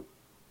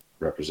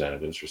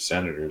representatives or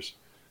senators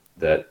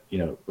that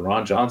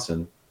Ron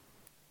Johnson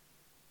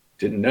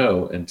didn't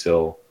know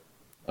until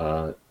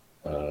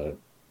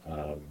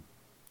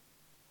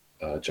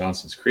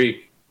Johnson's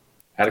Creek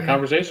had a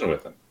conversation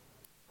with him.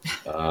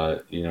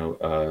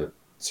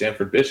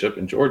 Sanford Bishop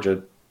in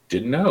Georgia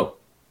didn't know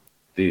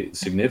the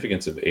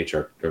significance of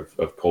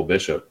of Cole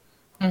Bishop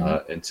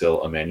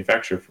until a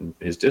manufacturer from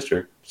his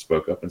district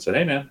spoke up and said,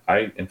 "Hey, man,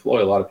 I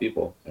employ a lot of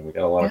people, and we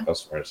got a lot of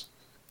customers,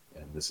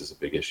 and this is a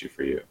big issue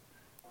for you."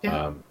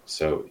 Yeah.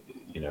 So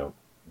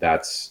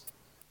that's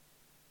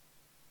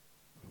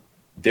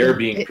they're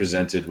being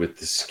presented with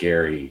the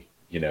scary,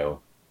 the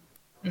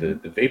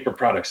vapor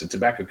products and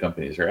tobacco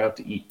companies are out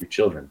to eat your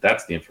children.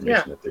 That's the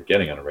information that they're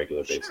getting on a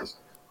regular basis.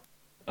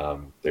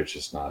 They're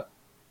just not.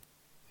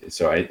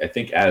 So I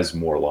think as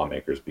more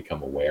lawmakers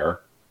become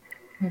aware,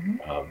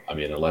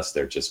 unless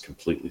they're just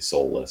completely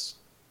soulless,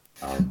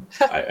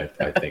 I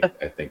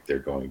think they're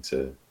going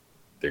to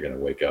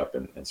wake up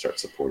and start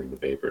supporting the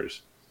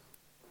vapors.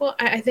 Well,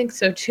 I think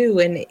so too,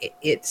 and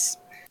it's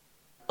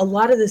a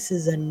lot of this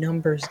is a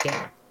numbers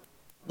game,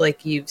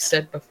 like you've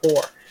said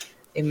before.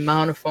 The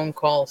amount of phone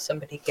calls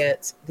somebody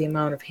gets, the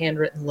amount of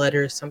handwritten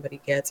letters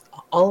somebody gets,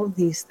 all of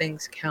these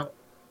things count.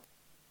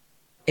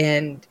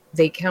 And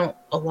they count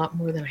a lot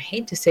more than I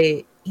hate to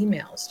say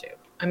emails do.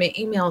 I mean,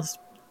 emails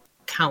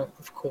count,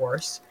 of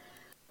course,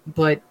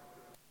 but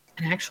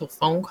an actual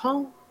phone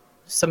call,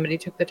 somebody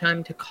took the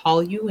time to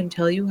call you and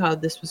tell you how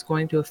this was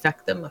going to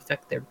affect them,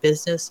 affect their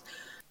business,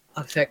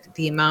 affect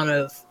the amount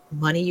of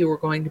money you were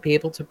going to be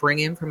able to bring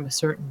in from a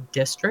certain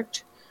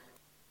district.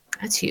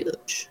 That's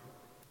huge.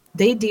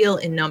 They deal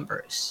in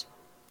numbers.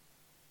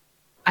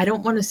 I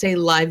don't want to say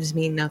lives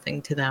mean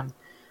nothing to them,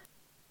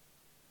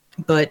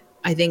 but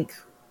I think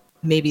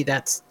maybe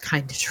that's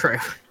kind of true.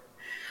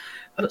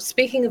 Oh,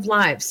 speaking of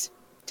lives,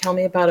 tell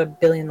me about 1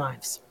 billion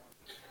lives.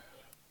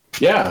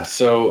 Yeah,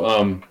 so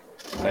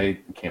I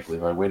can't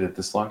believe I waited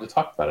this long to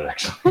talk about it,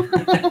 actually.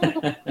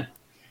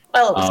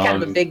 Well, it was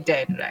kind of a big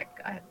day today.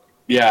 Go ahead.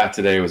 Yeah,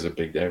 today was a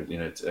big day.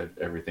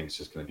 Everything's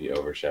just going to be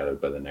overshadowed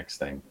by the next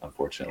thing,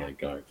 unfortunately,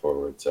 going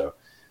forward. So,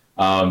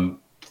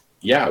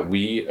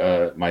 we,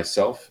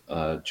 myself,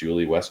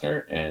 Julie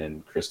Wessner,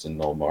 and Kristen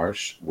Knoll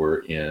Marsh were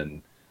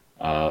in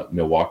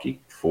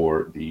Milwaukee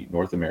for the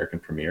North American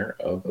premiere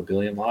of 1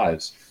 Billion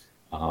Lives.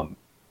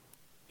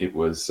 It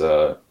was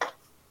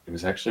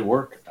actually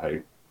work.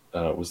 I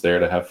was there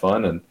to have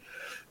fun,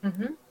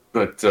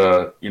 but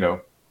there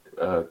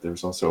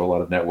was also a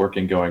lot of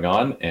networking going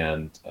on,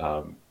 and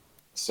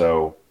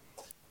so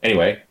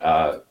anyway,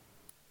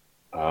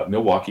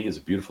 Milwaukee is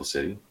a beautiful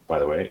city, by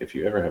the way. If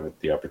you ever have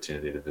the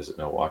opportunity to visit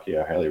Milwaukee,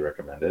 I highly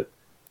recommend it.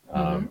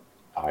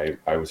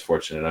 I was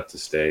fortunate enough to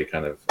stay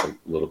kind of a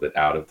little bit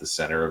out of the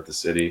center of the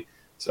city,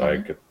 so I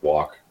could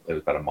walk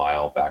about a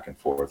mile back and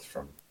forth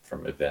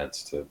from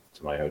events to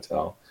my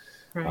hotel.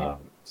 Right.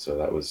 So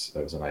that was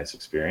a nice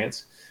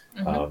experience.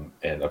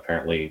 And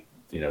apparently,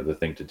 the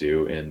thing to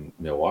do in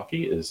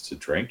Milwaukee is to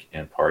drink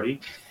and party.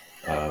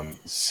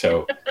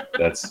 So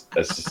that's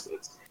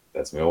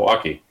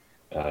Milwaukee.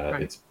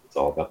 Right. It's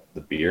all about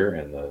the beer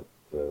and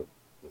the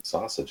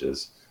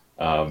sausages.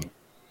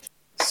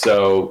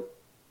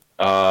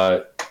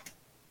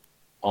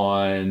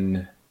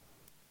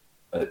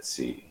 Let's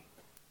see,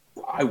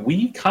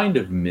 we kind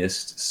of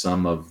missed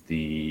some of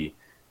the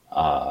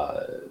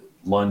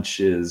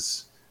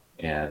lunches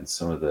and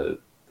some of the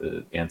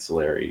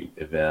ancillary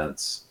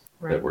events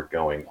that were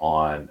going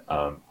on.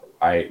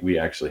 We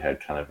actually had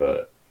kind of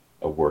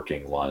a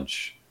working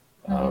lunch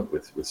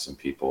with some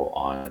people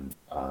on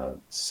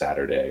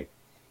Saturday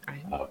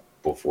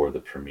before the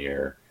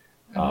premiere.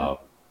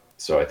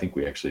 So I think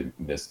we actually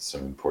missed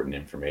some important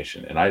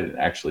information, and I didn't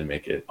actually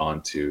make it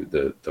onto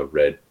the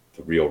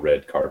real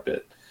red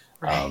carpet.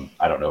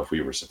 I don't know if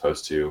we were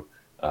supposed to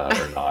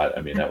or not.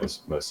 I mean, that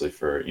was mostly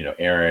for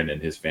Aaron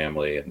and his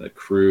family and the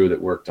crew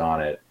that worked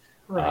on it.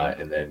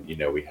 And then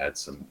we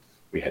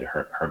had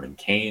Herman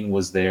Cain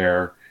was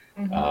there.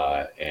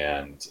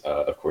 And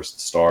of course the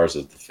stars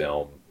of the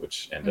film,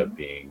 which end up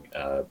being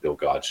Bill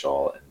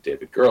Godshall and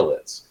David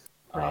Gurlitz.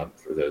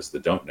 For those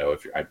that don't know,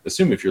 I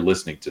assume if you're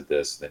listening to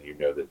this, then you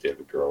know that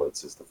David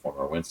Gurlitz is the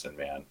former Winston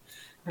man,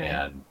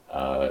 and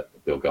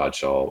Bill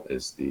Godshall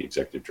is the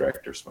executive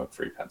director of Smoke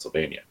Free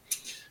Pennsylvania.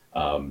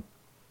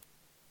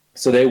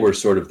 So they were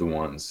sort of the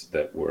ones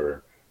that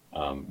were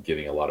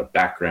giving a lot of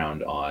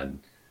background on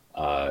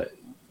how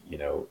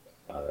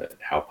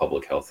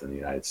public health in the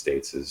United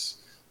States is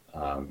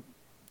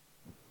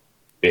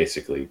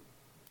basically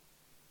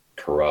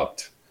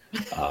corrupt,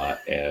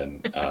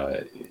 and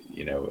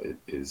it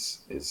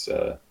is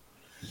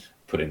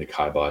putting the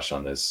kibosh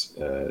on this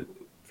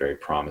very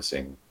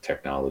promising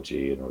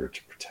technology in order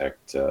to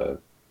protect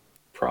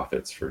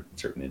profits for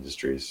certain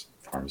industries,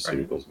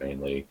 pharmaceuticals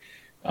mainly.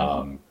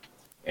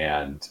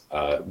 And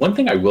one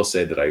thing I will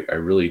say that I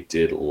really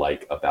did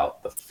like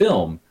about the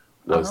film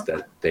was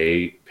that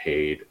they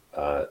paid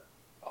a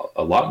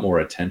lot more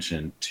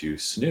attention to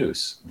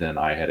snus than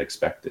I had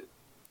expected.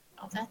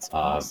 Oh, that's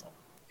awesome.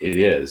 It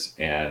is,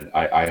 and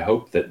I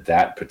hope that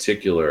that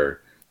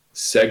particular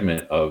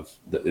segment of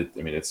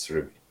it's sort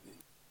of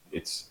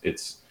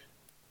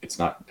it's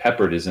not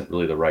peppered isn't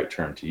really the right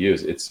term to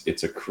use.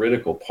 It's a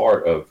critical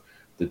part of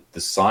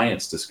the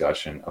science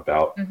discussion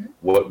about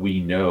what we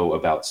know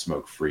about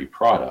smoke-free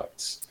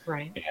products.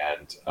 Right.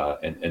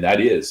 And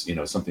that is,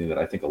 something that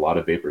I think a lot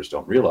of vapors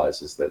don't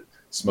realize is that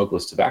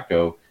smokeless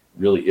tobacco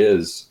really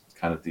is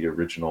kind of the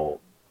original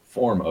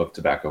form of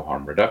tobacco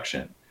harm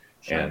reduction.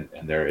 Sure. And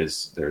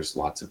there's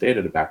lots of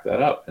data to back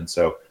that up. And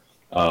so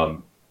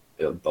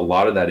a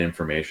lot of that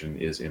information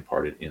is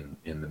imparted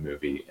in the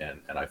movie, and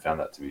I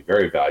found that to be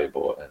very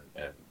valuable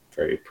and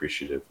very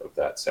appreciative of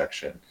that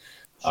section.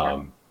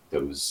 Sure.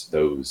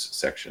 Those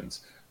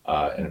sections.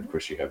 And of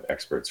course you have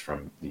experts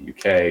from the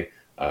UK.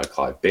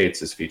 Clive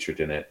Bates is featured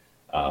in it.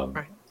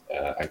 Right.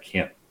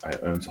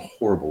 I'm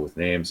horrible with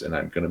names, and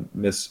I'm going to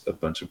miss a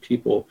bunch of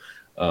people.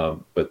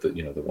 But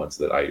the ones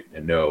that I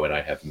know and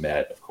I have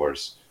met, of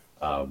course,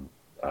 I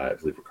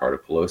believe Ricardo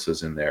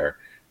Pelosa's in there,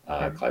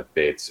 Clive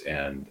Bates,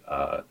 and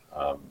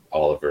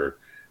Oliver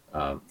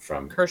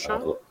from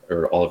Kershaw,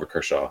 or Oliver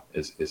Kershaw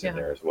is in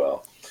there as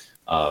well.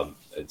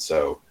 And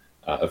so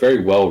a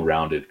very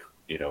well-rounded,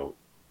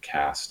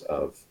 cast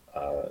of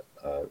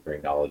very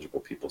knowledgeable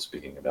people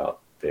speaking about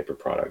vapor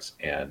products,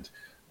 and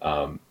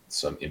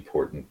some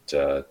important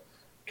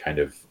kind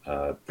of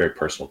very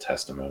personal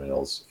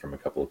testimonials from a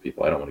couple of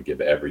people. I don't want to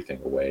give everything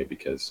away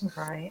because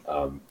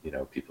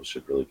people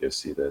should really go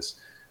see this.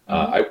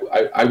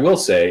 I will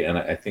say, and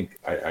I think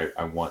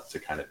I want to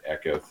kind of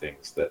echo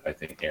things that I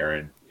think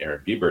Aaron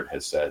Biebert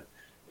has said,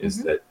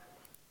 is that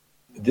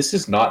this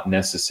is not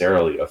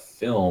necessarily a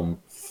film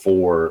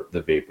for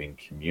the vaping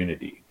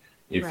community.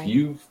 If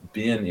you've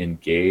been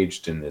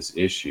engaged in this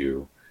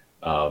issue,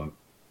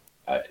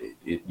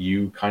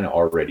 you kind of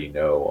already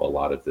know a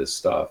lot of this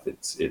stuff.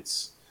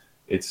 It's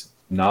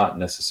not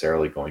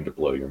necessarily going to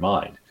blow your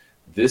mind.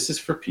 This is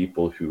for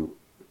people who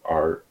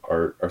are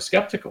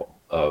skeptical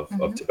of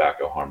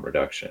tobacco harm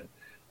reduction.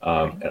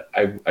 But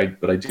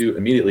I do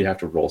immediately have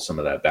to roll some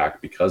of that back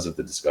because of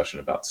the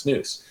discussion about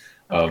snus.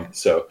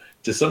 So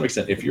to some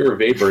extent, if you're a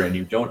vapor and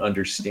you don't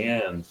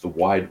understand the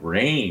wide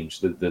range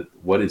that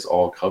what is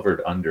all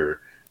covered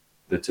under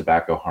the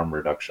tobacco harm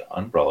reduction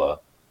umbrella,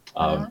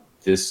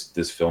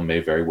 this film may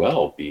very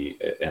well be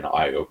an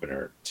eye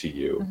opener to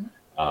you.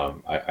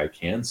 I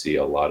can see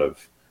a lot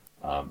of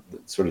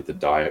sort of the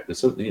diet.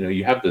 So,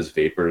 you have those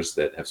vapors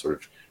that have sort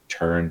of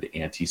turned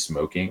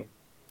anti-smoking,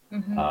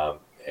 and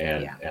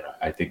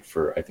I think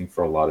for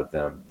a lot of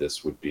them,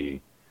 this would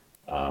be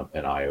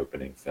an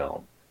eye-opening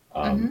film.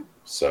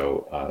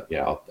 So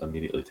I'll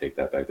immediately take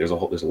that back. There's a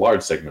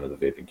large segment of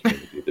the vaping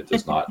community that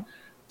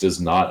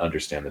does not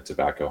understand the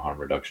tobacco harm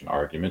reduction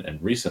argument.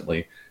 And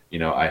recently,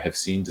 I have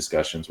seen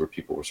discussions where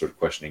people were sort of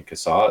questioning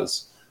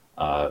CASA's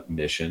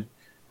mission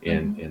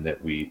in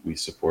that we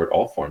support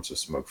all forms of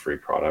smoke-free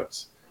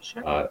products.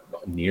 Sure.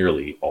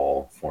 Nearly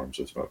all forms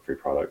of smoke-free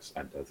products.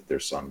 I know that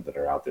there's some that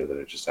are out there that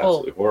are just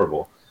absolutely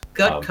horrible.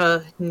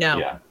 Gutka,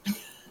 no.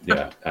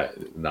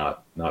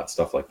 Not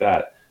stuff like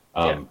that.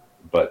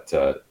 But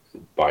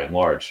by and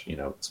large,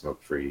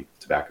 smoke-free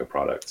tobacco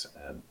products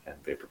and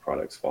vapor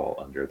products fall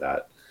under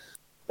that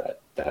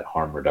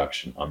harm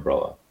reduction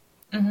umbrella.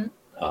 It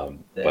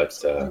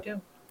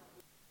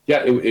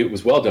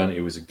was well done.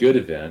 It was a good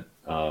event,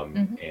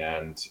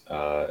 and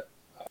I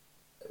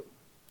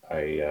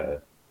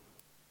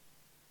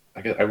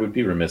guess I would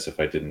be remiss if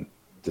I didn't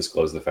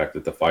disclose the fact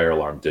that the fire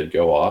alarm did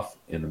go off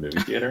in the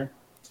movie theater.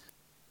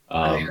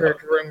 I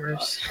heard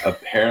rumors.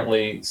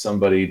 Apparently,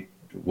 somebody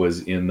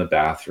was in the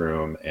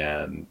bathroom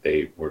and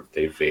they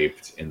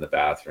vaped in the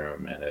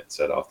bathroom, and it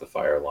set off the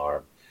fire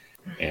alarm.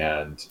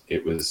 And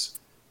it was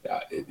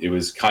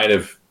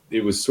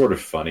sort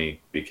of funny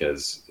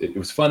because it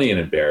was funny and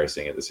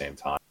embarrassing at the same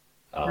time.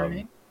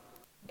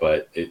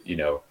 But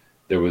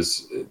there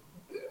was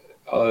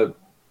a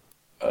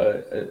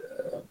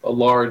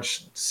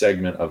large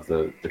segment of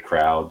the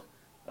crowd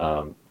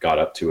got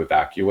up to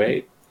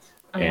evacuate.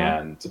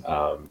 And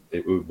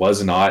it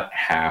was not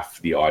half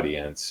the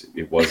audience.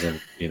 It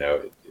wasn't,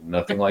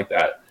 nothing like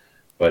that.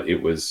 But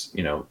it was,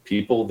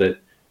 people that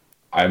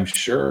I'm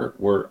sure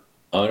were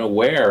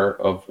unaware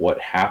of what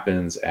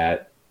happens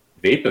at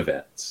vape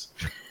events.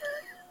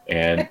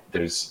 And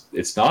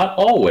it's not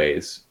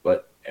always,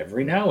 but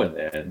every now and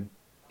then,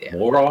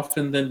 more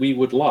often than we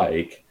would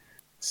like,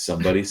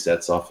 somebody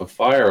sets off a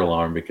fire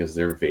alarm because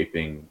they're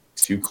vaping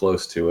too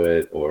close to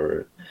it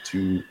or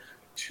too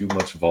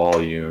much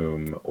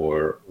volume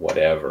or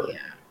whatever.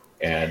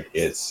 And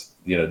it's,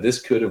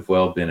 this could have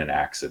well been an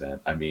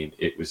accident. I mean,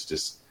 it was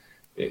just,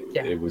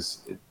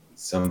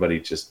 somebody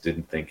just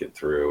didn't think it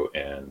through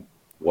and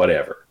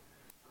whatever.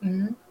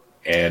 Mhm.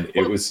 And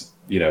it was,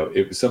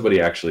 it was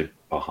somebody actually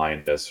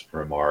behind us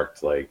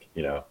remarked, like,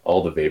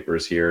 all the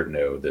vapors here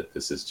know that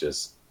this is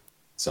just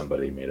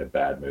somebody made a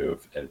bad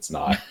move, and it's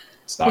not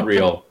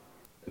real.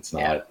 It's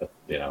Yeah. not,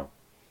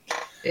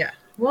 Yeah.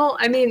 Well,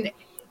 I mean,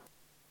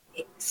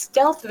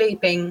 stealth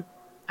vaping,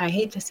 I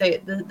hate to say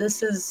it,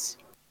 this is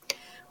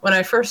when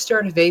I first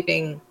started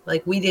vaping,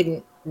 like we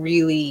didn't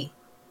really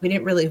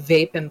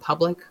vape in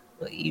public.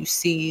 You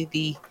see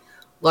the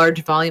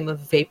large volume of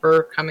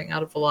vapor coming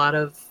out of a lot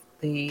of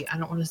the, I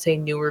don't want to say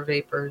newer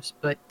vapors,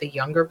 but the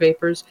younger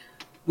vapors.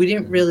 We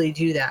didn't really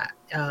do that.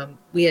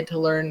 We had to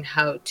learn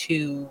how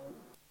to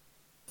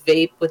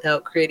vape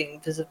without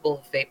creating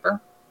visible vapor,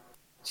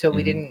 so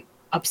we Mhm. didn't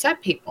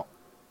upset people.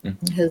 Mhm.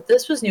 Because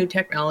this was new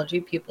technology,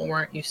 people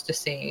weren't used to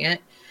seeing it,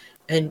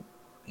 and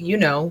you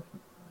know,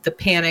 the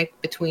panic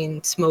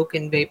between smoke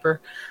and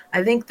vapor.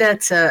 I think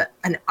that's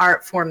an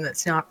art form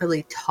that's not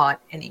really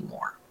taught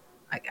anymore.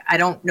 I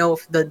don't know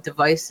if the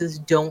devices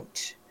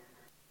don't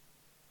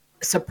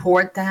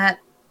support that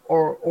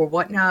or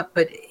whatnot,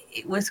 but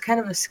it was kind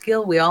of a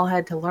skill we all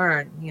had to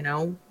learn.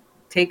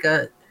 Take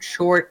a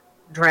short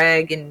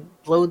drag and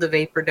blow the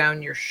vapor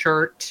down your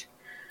shirt,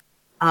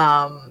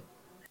 um,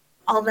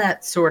 all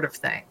that sort of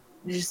thing,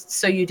 just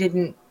so you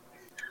didn't,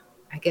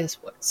 I guess,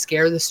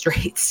 scare the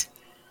straights.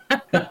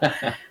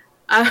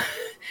 uh,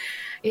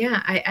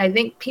 yeah, I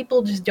think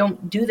people just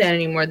don't do that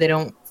anymore. They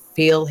don't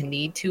feel the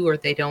need to, or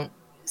they don't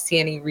see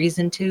any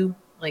reason to.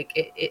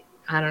 Like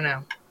I don't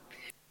know.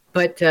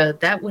 But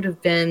that would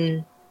have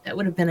been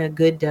a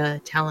good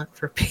talent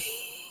for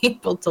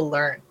people to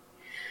learn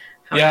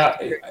how not Yeah, to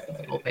create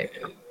visible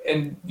vapor.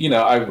 and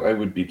I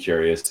would be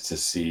curious to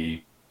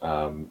see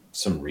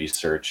some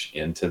research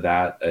into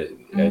that.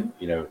 Mhm.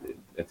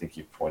 I think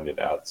you pointed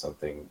out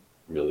something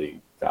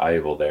really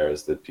valuable there,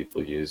 is that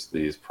people use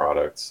these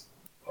products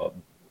uh,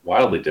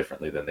 wildly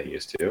differently than they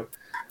used to.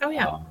 Oh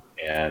yeah.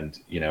 And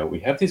we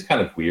have these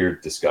kind of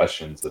weird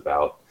discussions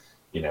about,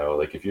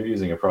 like, if you're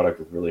using a product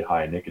with really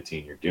high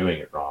nicotine, you're doing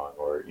it wrong,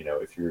 or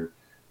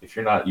if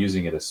you're not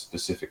using it a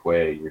specific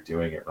way, you're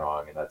doing it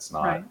wrong, and that's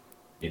Right.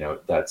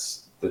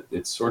 not,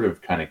 it sort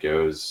of kind of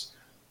goes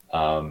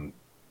um,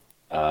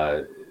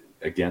 uh,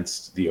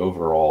 against the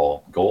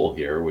overall goal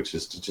here, which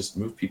is to just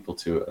move people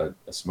to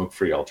a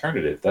smoke-free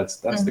alternative. That's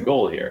the Hmm.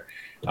 goal here.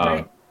 Right.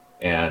 um,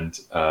 and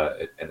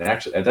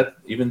actually, and that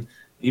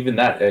even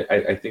that,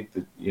 I think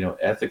that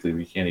ethically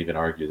we can't even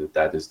argue that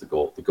that is the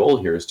goal. The goal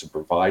here is to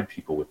provide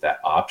people with that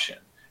option,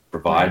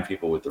 provide Right.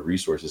 people with the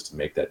resources to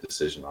make that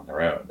decision on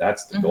their own.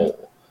 That's the Hmm.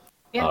 goal.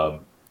 Yeah.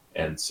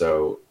 And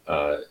so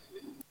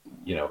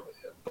you know,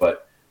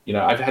 but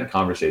I've had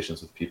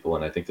conversations with people,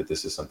 and I think that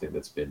this is something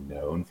that's been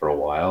known for a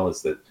while.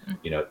 Is that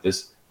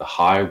the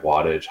high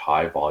wattage,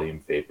 high volume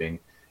vaping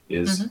Hmm.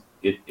 is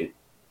it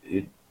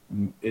it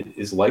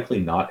is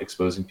likely not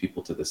exposing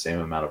people to the same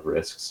amount of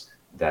risks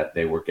that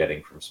they were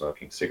getting from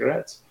smoking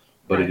cigarettes,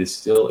 but it Right. is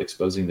still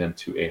exposing them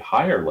to a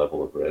higher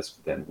level of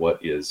risk than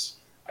what is,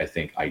 I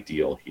think,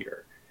 ideal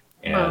here.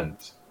 Well,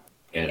 And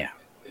and yeah.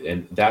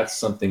 and that's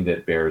something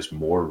that bears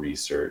more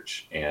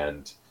research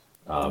and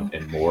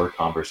more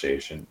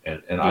conversation.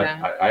 And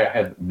Yeah. I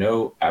have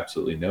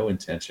absolutely no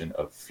intention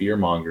of fear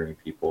mongering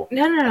people.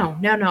 No, no, I no,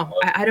 no, no.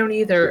 I don't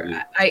either.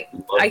 absolutely I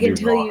love to be can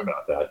tell wrong you.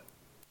 about that.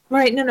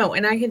 Right. No, no.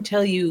 And I can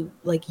tell you,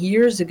 like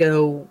years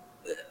ago,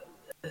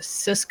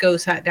 Cisco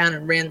sat down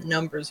and ran the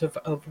numbers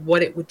of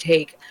what it would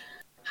take,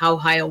 how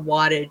high a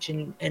wattage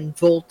and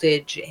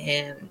voltage,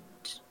 and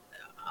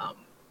um,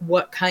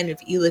 what kind of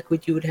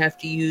e-liquid you would have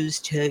to use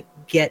to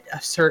get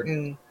a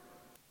certain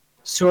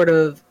sort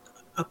of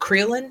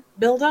acrylamide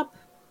buildup.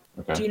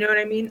 Okay. Do you know what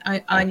I mean?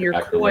 On your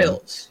Acronym.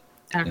 coils,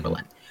 Hmm.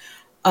 acrylamide.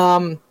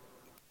 Um,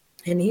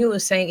 and he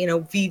was saying,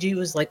 VG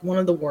was like one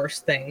of the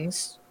worst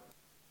things,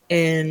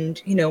 and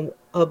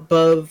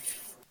above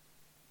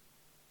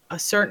a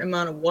certain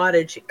amount of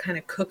wattage, it kind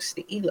of cooks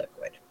the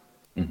e-liquid,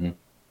 Hmm.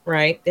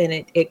 right? And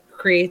it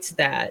creates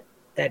that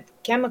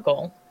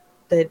chemical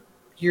that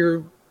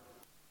you're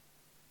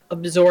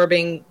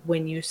absorbing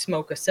when you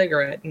smoke a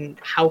cigarette. And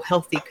how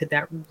healthy could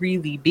that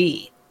really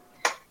be?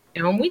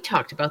 And we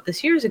talked about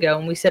this years ago,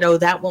 and we said, oh,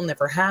 that will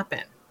never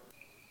happen.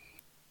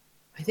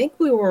 I think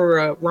we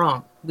were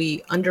wrong.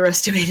 We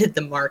underestimated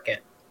the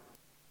market,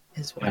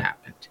 is what Yeah,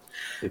 happened.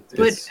 it,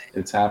 But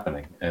it's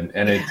happening, and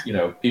yeah,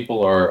 it's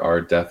people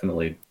are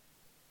definitely,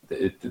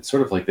 it's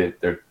sort of like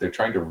they're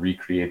trying to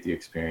recreate the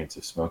experience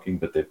of smoking,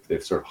 but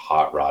they've sort of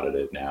hot rodded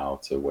it now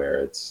to where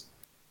it's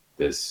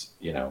this,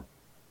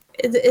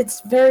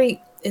 it's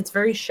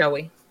very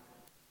showy.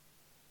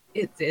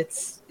 It's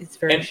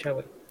very and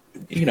showy.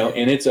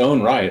 in its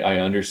own right, I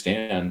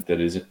understand that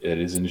it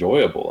is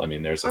enjoyable. I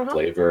mean, there's a Uh huh.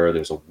 flavor,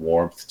 there's a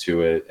warmth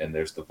to it, and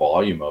there's the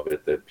volume of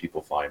it that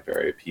people find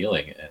very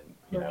appealing. And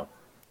Right.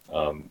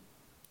 um,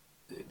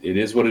 it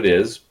is what it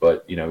is.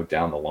 But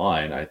down the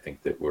line, I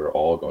think that we're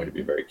all going to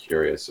be Mhm. very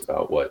curious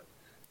about what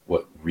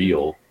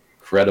real,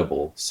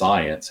 credible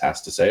science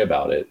has to say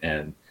about it.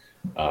 And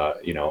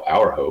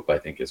our hope, I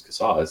think, as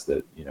CASA, is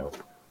that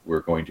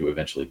we're going to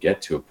eventually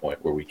get to a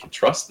point where we can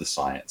trust the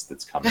science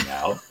that's coming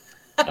out,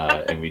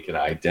 and we can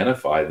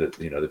identify that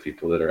the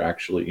people that are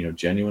actually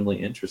genuinely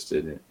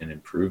interested in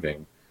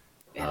improving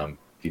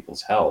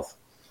people's health.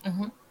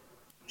 Mm-hmm.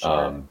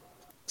 Sure.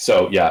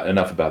 So yeah,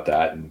 enough about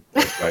that. And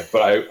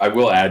but I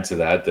will add to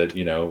that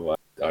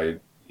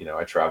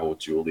I travel with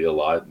Julie a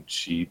lot, and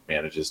she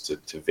manages to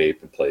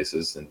vape in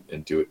places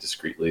and do it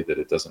discreetly that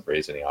it doesn't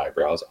raise any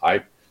eyebrows.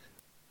 I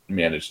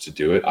managed to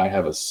do it. I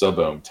have a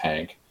sub-ohm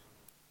tank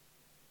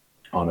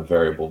on a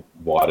variable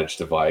wattage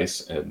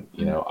device, and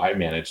I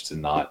managed to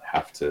not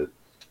have to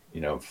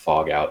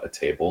fog out a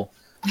table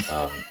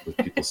with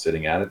people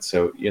sitting at it.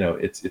 So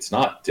it's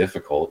not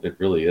difficult. It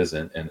really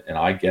isn't. And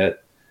I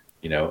get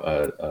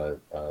a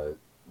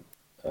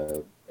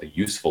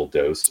useful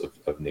dose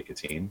of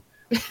nicotine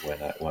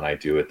when I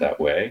do it that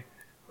way.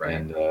 Right.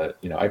 And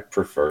I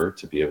prefer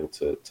to be able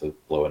to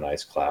blow a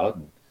nice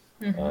cloud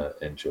and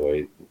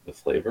enjoy the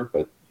flavor.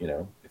 But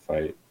if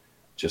I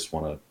just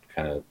want to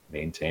kind of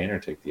maintain or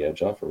take the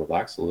edge off or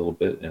relax a little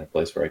bit in a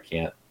place where I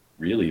can't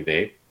really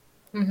vape,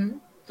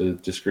 the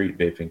discrete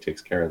vaping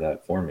takes care of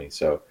that for me.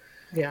 So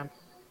yeah,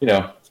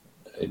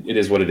 it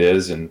is what it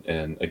is.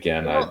 And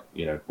again, I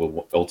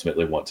will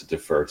ultimately want to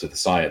defer to the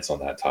science on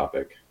that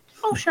topic.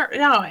 Oh, sure.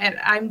 No, and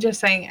I'm just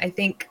saying, I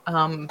think,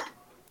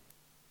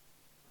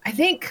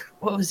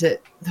 what was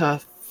it?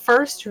 The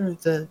first or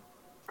the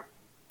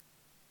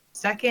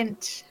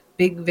second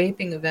big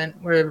vaping event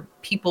where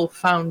people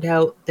found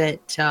out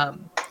that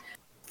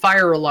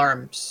fire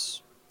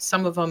alarms,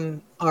 some of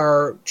them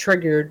are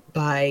triggered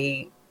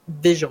by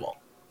visual,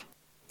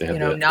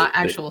 not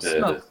actual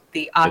smoke,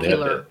 the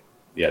ocular.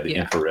 The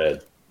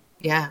infrared.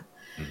 Yeah.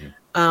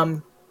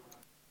 And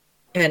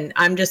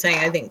I'm just saying,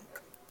 I think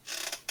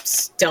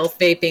stealth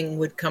vaping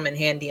would come in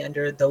handy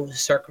under those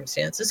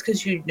circumstances,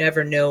 because you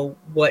never know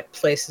what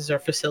places or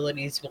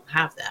facilities will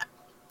have that.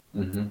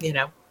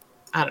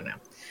 I don't know.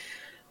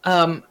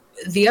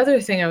 The other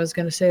thing I was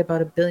going to say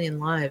about 1 Billion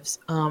Lives,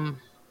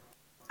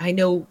 I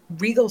know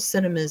Regal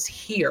Cinemas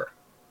here,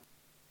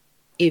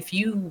 if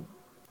you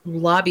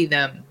lobby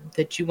them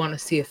that you want to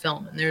see a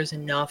film and there's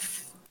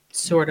enough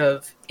sort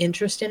of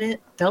interest in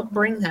it, they'll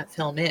bring that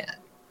film in.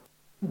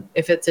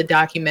 If it's a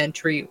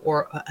documentary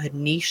or a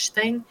niche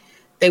thing,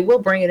 they will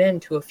bring it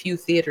into a few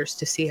theaters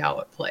to see how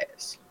it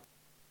plays.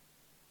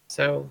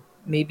 So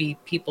maybe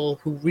people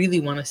who really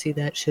want to see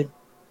that should,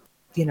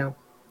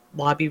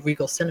 lobby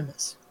Regal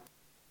Cinemas.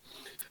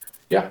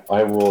 Yeah,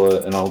 I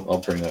will, and I'll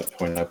bring that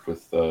point up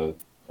with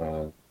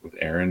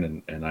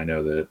Aaron, and I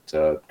know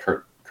that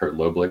Kurt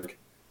Loblick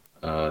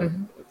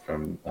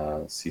from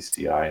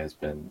CCI has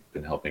been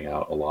helping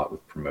out a lot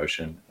with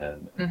promotion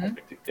and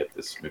helping to get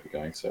this movie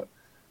going. So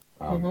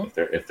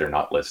if they're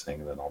not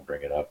listening, then I'll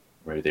bring it up.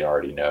 Maybe they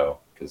already know,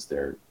 because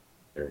they're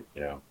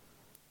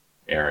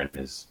Aaron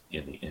is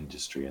in the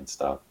industry and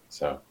stuff,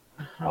 so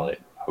probably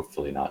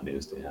hopefully not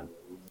news to him.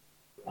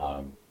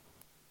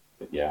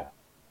 But yeah.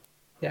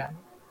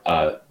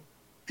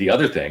 The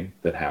other thing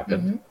that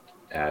happened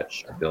at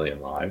 1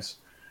 Billion Lives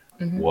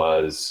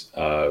was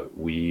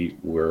we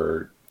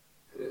were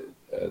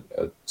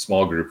a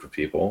small group of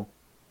people,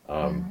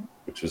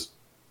 which was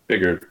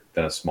bigger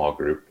than a small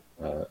group.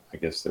 I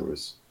guess there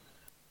was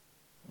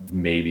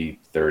maybe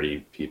 30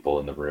 people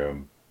in the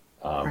room,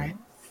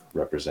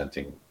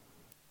 representing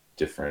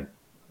different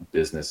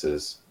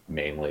businesses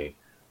mainly,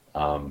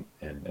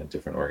 and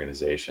different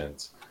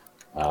organizations.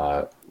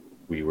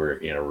 We were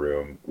in a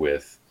room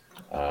with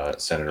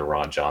Senator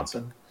Ron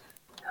Johnson,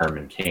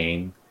 Herman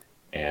Cain,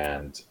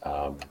 and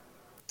now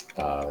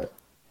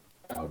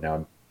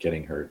I'm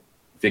getting her,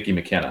 Vicki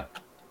McKenna.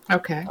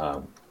 Okay.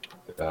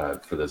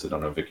 For those that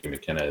don't know, Vicki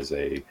McKenna is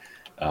a,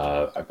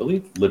 I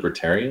believe,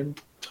 libertarian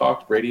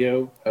talk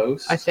radio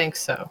host. I think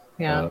so.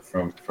 Yeah.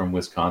 From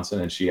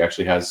Wisconsin, and she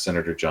actually has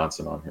Senator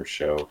Johnson on her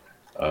show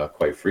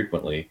quite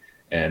frequently.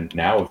 And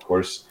now, of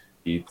course,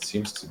 he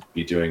seems to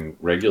be doing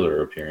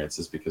regular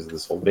appearances because of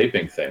this whole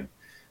vaping thing.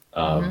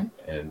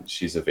 And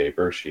she's a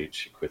vapor. She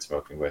quit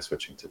smoking by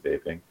switching to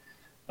vaping.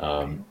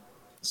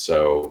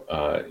 So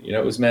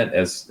it was meant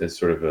as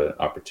sort of an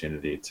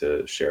opportunity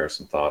to share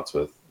some thoughts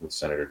with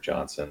Senator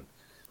Johnson.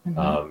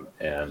 And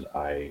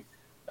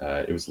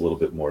it was a little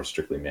bit more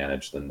strictly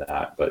managed than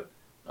that, but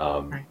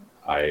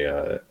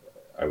I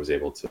was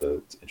able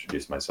to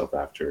introduce myself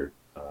after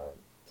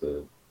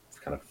the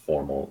kind of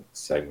formal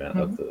segment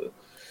of the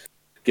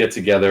get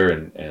together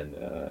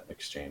and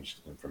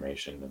exchanged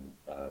information,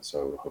 and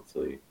so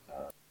hopefully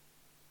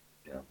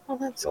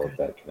develop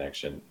that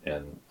connection.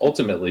 And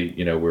ultimately,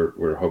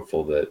 we're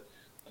hopeful that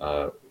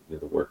the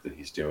work that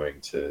he's doing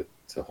to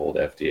hold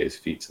FDA's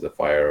feet to the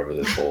fire over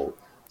this whole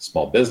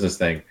small business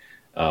thing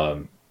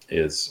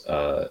is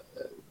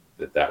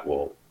that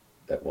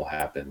will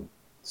happen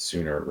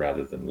sooner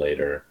rather than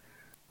later.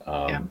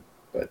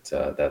 But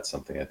that's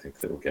something I think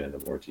that we'll get into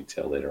more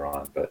detail later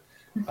on. But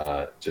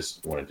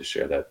just wanted to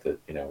share that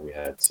we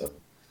had some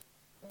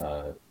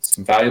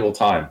valuable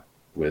time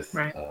with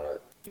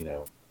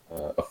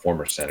a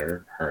former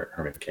senator,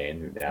 Herman Cain,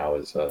 who now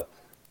is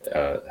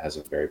has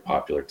a very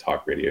popular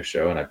talk radio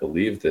show, and I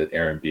believe that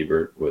Aaron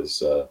Biebert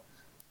was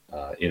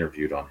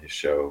interviewed on his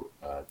show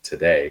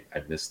today.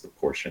 I missed the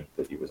portion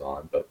that he was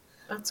on, but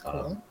That's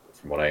cool.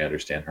 From what I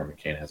understand, Herman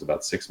Cain has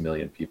about 6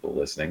 million people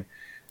listening.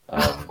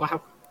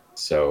 Wow.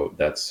 So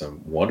that's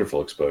some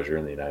wonderful exposure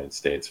in the United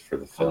States for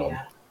the film. Oh,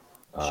 yeah.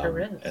 Sure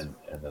is. And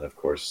then, of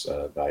course,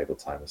 valuable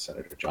time with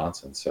Senator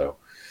Johnson. So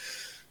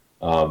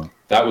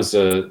that was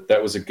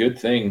a good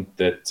thing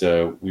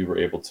that we were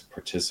able to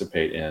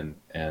participate in,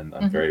 and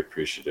I'm very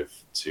appreciative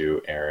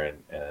to Aaron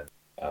and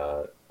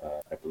I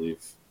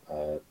believe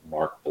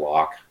Mark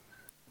Block,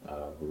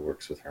 who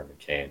works with Herman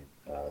Cain,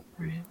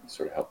 Right.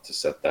 sort of helped to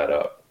set that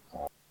up.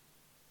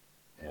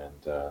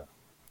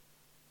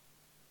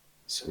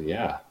 So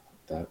yeah,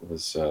 that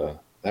was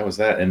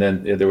that. And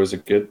then there was a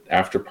good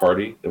after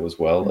party that was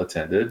well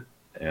attended,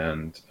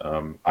 and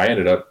I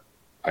ended up,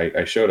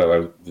 I showed up. I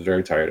was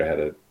very tired. I had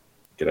to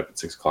get up at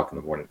 6 o'clock in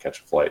the morning to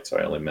catch a flight, so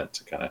I only meant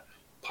to kind of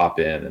pop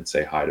in and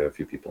say hi to a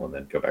few people and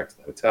then go back to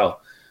the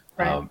hotel.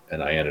 Right.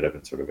 And I ended up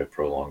in sort of a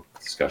prolonged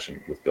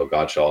discussion with Bill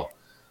Godshall,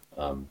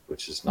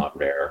 which is not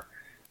rare.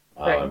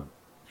 Right.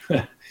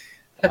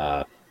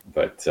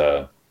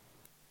 But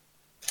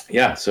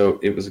yeah, so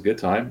it was a good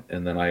time.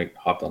 And then I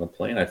hopped on a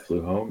plane. I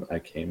flew home. I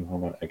came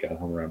home. I got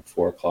home around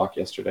 4 o'clock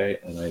yesterday,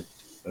 and I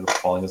ended up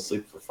falling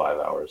asleep for 5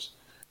 hours.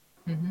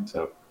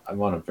 So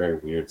I'm on a very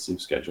weird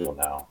sleep schedule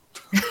now.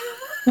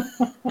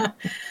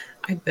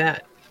 I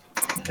bet.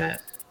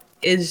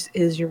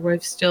 Is your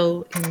wife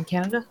still in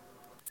Canada?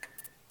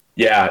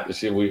 Yeah,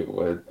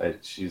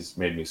 she's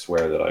made me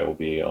swear that I will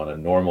be on a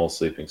normal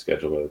sleeping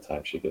schedule by the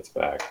time she gets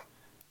back.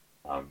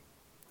 Well,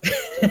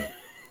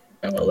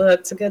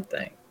 that's a good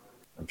thing.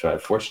 I'm trying.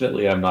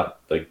 Fortunately, I'm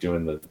not like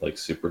doing the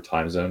super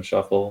time zone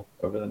shuffle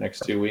over the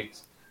next 2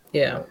 weeks.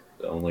 Yeah.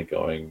 Only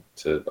going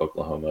to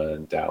Oklahoma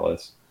and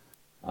Dallas.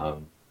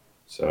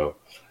 So,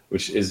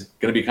 which is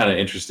going to be kind of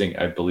interesting.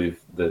 I believe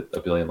that A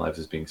Billion Lives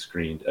is being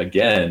screened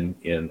again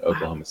in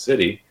Oklahoma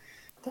City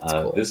That's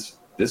cool.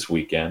 this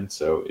weekend.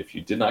 So if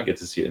you did not get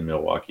to see it in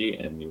Milwaukee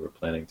and you were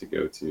planning to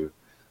go to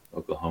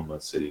Oklahoma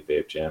City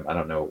Vape Jam, I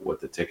don't know what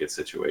the ticket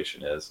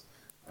situation is.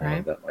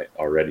 Right. That might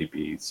already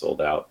be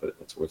sold out, but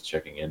it's worth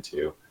checking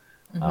into.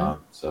 So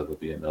there'll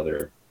be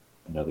another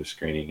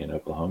screening in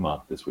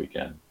Oklahoma this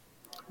weekend.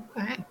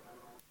 Okay.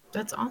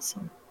 That's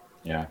awesome.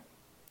 Yeah.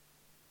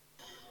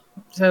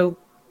 So,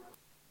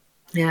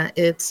 yeah,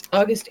 it's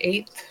August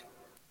 8th.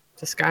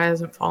 The sky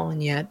hasn't fallen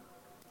yet.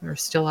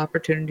 There's still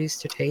opportunities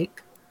to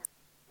take.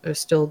 There's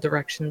still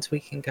directions we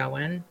can go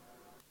in.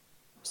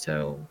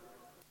 So,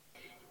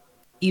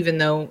 even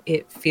though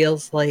it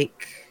feels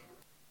like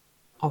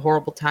a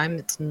horrible time,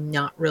 it's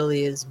not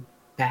really as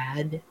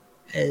bad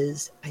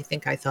as I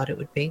think I thought it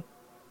would be.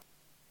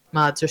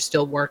 Mods are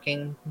still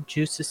working.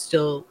 Juice is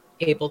still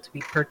able to be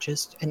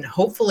purchased. And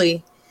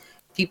hopefully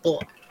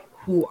people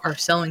who are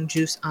selling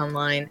juice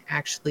online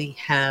actually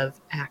have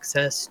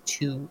access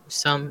to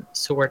some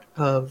sort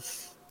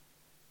of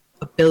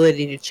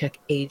ability to check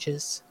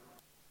ages.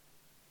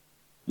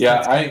 Yeah,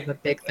 That's kind of a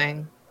big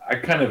thing. I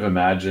kind of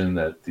imagine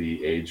that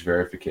the age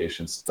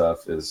verification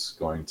stuff is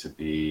going to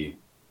be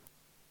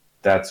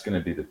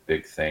the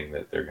big thing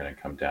that they're going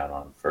to come down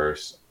on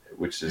first,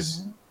 which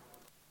is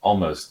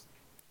almost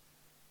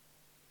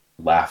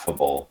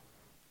laughable.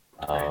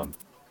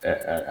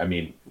 I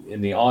mean,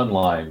 in the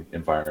online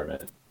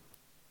environment,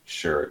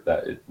 sure,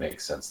 that it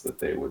makes sense that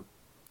they would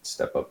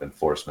step up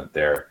enforcement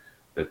there,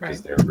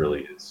 because there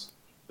really is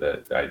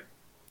that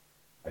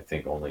I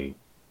think only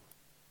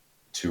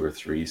 2 or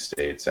 3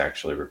 states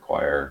actually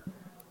require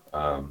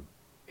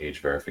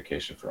age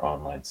verification for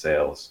online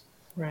sales.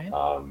 Right.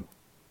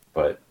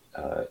 But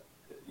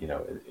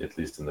at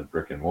least in the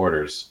brick and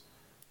mortars,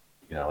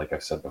 like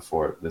I've said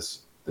before,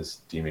 this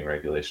deeming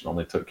regulation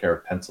only took care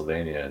of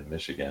Pennsylvania and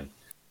Michigan.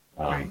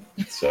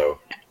 So,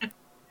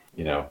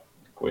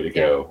 way to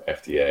go,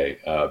 FDA.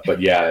 But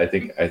yeah,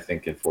 I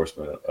think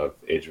enforcement of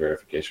age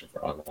verification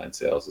for online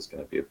sales is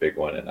going to be a big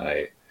one. And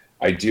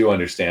I do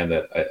understand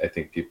that I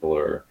think people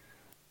are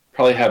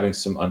probably having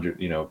some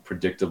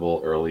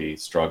predictable early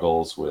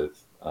struggles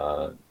with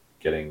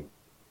getting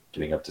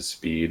up to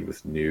speed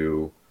with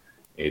new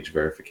age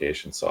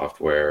verification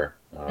software.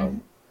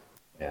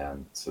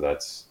 And so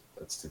that's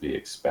to be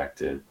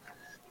expected.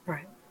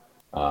 Right.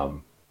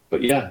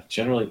 But yeah,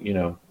 generally,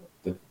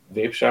 the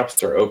vape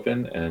shops are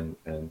open,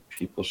 and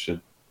people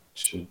should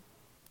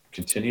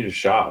continue to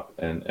shop.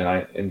 And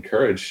I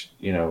encourage,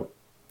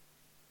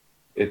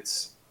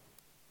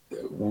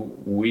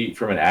 we,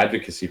 from an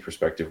advocacy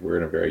perspective, we're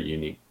in a very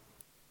unique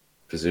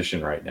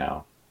position right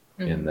now,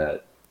 in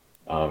that,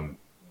 for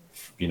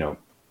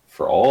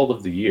all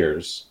of the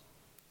years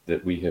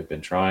that we have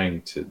been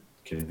trying to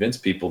convince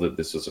people that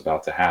this was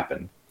about to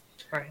happen,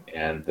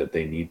 and that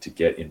they need to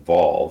get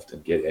involved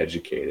and get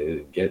educated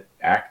and get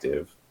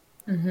active.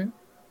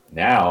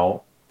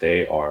 Now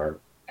they are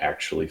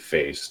actually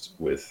faced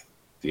with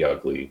the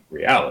ugly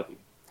reality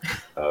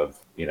of,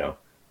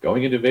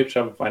 going into a vape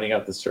shop and finding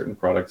out that certain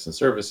products and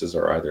services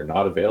are either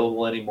not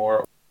available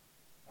anymore or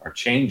are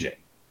changing.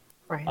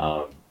 Right.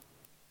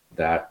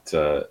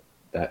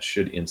 that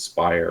should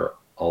inspire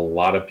a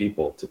lot of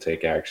people to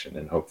take action,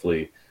 and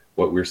hopefully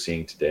what we're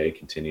seeing today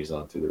continues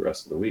on through the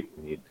rest of the week.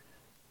 We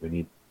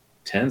need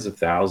tens of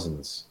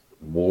thousands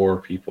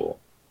more people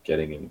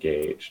getting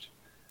engaged.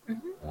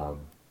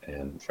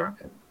 And, Sure.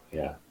 and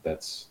yeah,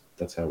 that's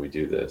how we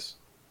do this.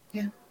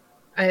 Yeah.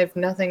 I have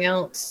nothing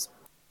else.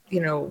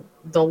 The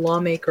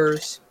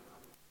lawmakers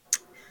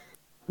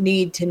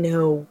need to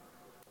know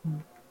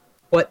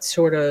what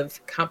sort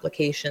of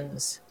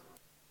complications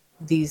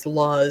these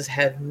laws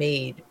have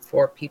made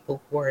for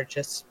people who are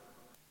just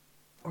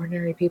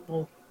ordinary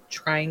people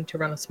trying to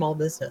run a small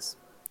business,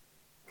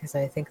 because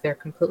I think they're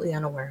completely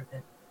unaware of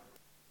it.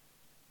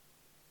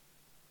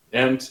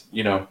 And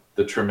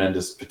the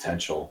tremendous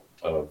potential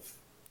of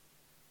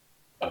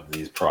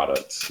these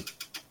products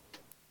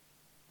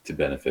to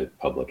benefit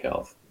public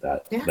health.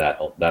 That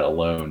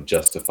alone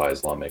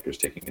justifies lawmakers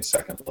taking a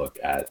second look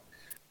at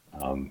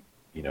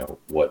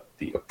what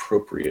the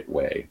appropriate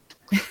way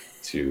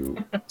to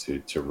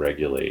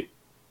regulate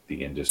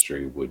the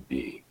industry would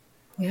be.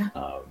 Yeah.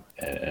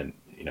 And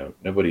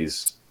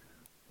nobody's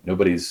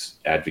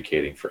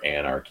advocating for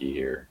anarchy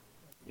here.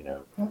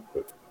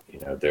 But,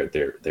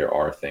 there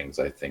are things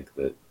I think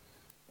that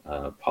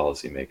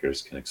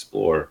policymakers can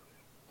explore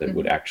that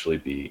would actually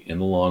be, in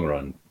the long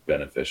run,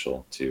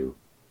 beneficial to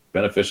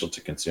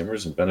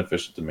consumers and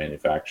beneficial to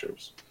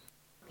manufacturers.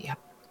 Yeah,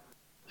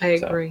 I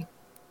agree.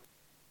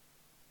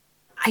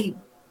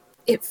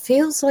 It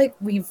feels like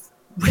we've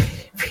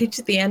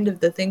reached the end of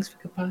the things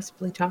we could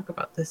possibly talk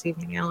about this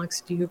evening,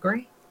 Alex. Do you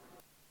agree?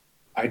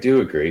 I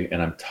do agree,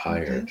 and I'm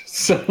tired. Okay.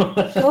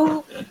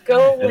 So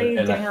go lay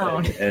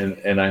down.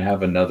 And I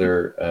have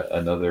another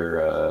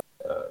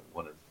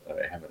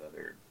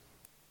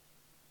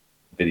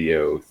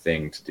video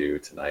thing to do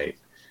tonight.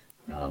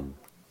 I'll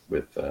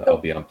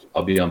be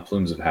on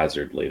Plumes of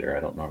Hazard later. I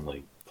don't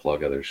normally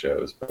plug other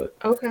shows, but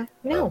okay,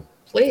 no,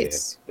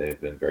 please. They've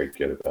been very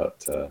good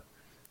about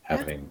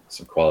having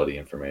some quality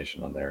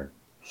information on there.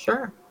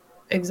 Sure,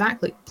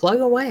 exactly. Plug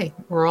away.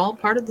 We're all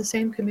part of the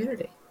same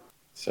community.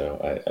 So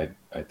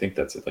I think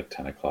that's at like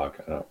 10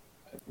 o'clock.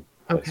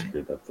 I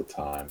screwed up the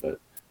time, but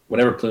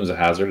whenever Plumes of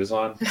Hazard is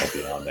on, I'll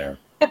be on there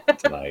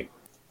tonight.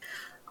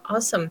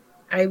 Awesome.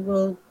 I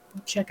will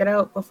check it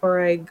out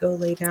before I go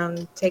lay down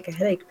and take a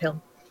headache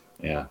pill.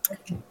 Yeah.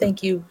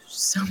 Thank you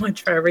so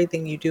much for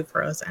everything you do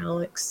for us,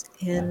 Alex.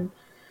 And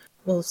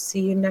we'll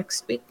see you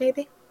next week,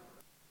 maybe?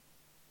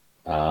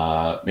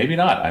 Maybe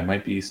not. I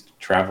might be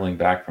traveling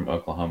back from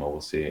Oklahoma.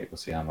 We'll see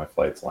how my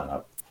flights line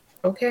up.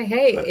 Okay.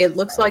 Hey, but it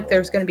looks like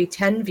there's going to be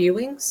 10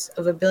 viewings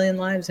of A Billion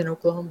Lives in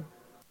Oklahoma.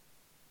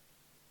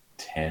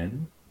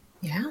 10?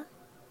 Yeah.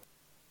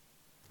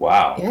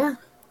 Wow. Yeah.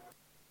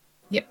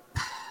 Yep.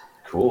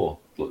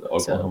 Cool.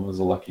 Oklahoma's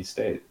a lucky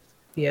state.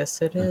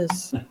 Yes, it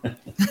is.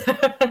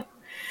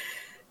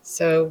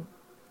 So,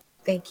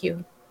 thank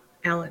you,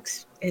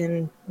 Alex.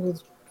 And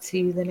we'll see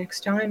you the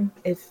next time.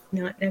 If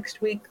not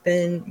next week,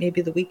 then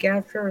maybe the week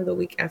after or the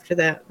week after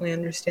that. We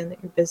understand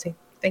that you're busy.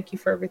 Thank you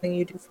for everything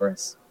you do for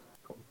us.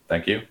 Cool.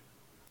 Thank you.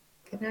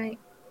 Good night.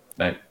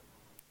 Night.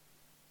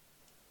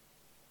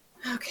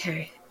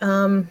 Okay.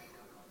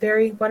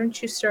 Barry, why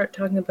don't you start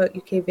talking about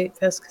UK Vape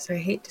Fest? Because I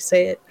hate to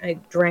say it, I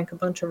drank a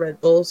bunch of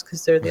Red Bulls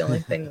because they're the only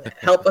thing that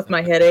help with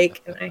my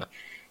headache, and I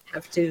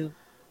have to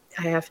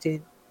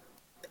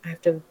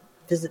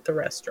visit the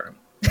restroom.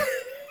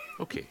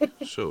 Okay,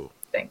 so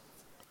Thanks.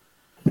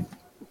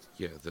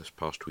 Yeah, this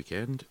past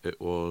weekend it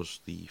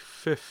was the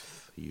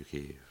 5th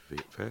UK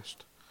Vape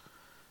Fest,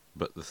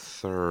 but the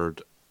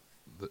 3rd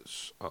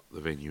that's at the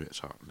venue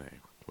it's at now,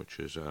 which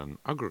is an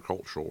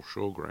agricultural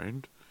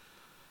showground,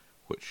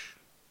 which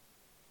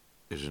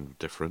isn't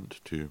different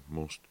to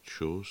most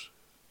shows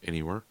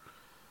anywhere.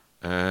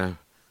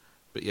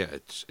 But yeah,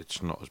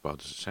 it's not as bad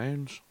as it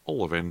sounds.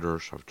 All the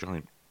vendors have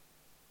giant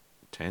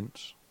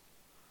tents,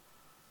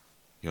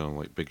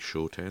 like big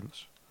show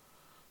tents.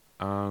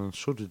 And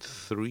so did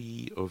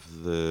 3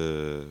 of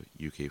the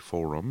UK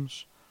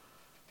forums.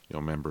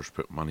 Members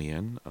put money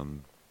in,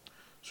 and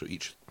so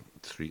each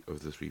 3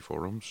 of the 3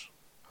 forums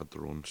had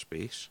their own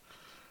space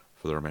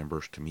for their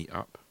members to meet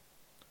up.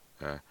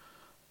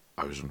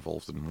 I was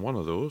involved in one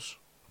of those,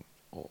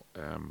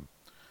 and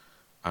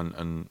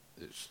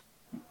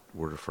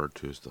we're referred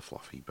to as the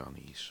fluffy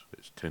bunnies.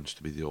 It tends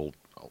to be the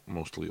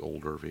mostly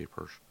older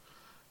vapors.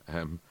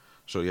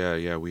 So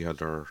yeah, we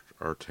had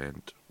our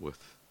tent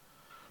with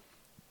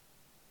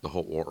the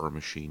hot water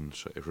machine,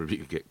 so everybody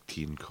could get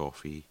tea and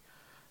coffee.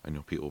 I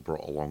know people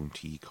brought along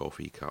tea,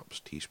 coffee cups,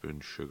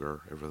 teaspoons,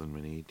 sugar, everything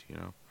we need,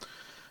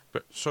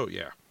 But so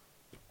yeah.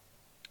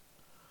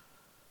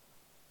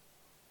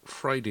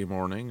 Friday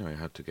morning, I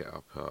had to get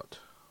up at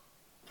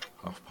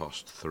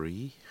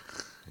 3:30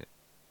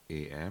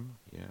 a.m.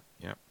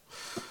 Yeah.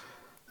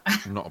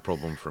 Not a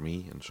problem for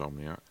me,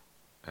 insomniac.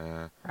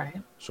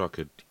 Right. So I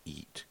could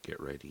eat, get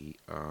ready,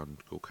 and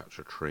go catch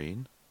a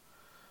train.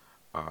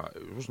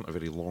 It wasn't a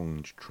very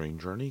long train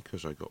journey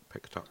because I got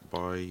picked up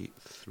by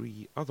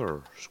 3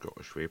 other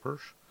Scottish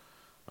vapors,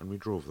 and we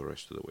drove the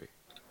rest of the way.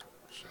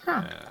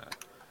 So,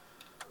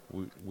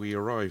 we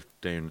arrived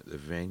down at the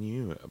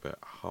venue at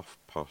about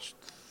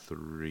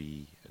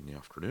 3:30 in the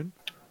afternoon.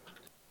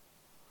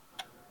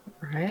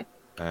 Right.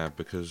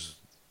 Because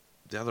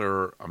the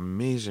other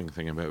amazing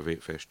thing about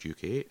VapeFest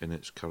UK in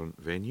its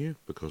current venue,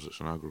 because it's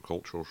an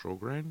agricultural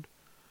showground,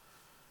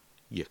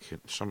 you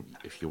can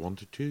if you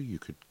wanted to, you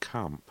could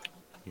camp.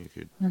 You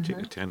could take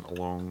a tent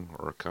along,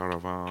 or a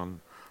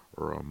caravan,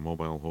 or a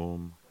mobile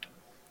home.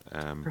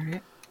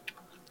 Right.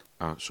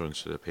 So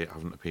instead of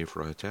having to pay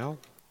for a hotel,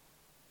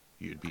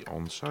 you'd be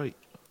on site.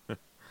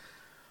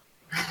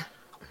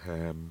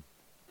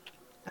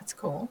 That's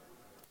cool.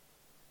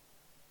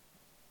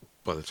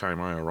 By the time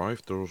I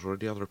arrived, there was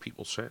already other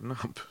people setting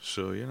up.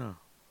 So,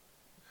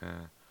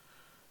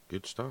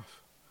 good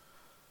stuff.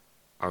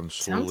 And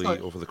slowly,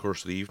 over the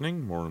course of the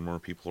evening, more and more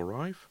people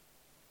arrive.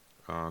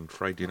 And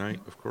Friday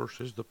night, of course,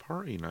 is the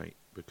party night,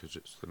 because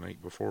it's the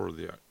night before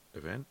the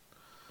event.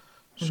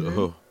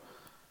 So,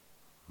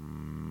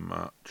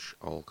 much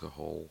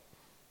alcohol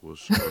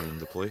was around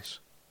the place.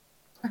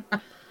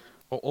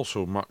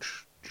 Also,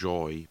 much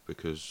joy,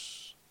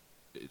 because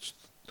it's,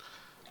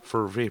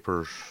 for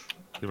vapors,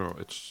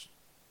 it's,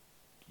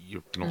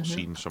 you've not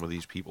seen some of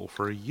these people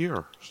for a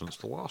year since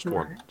the last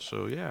one.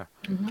 So,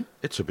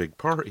 it's a big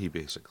party,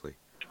 basically.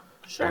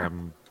 Sure.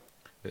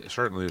 It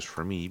certainly is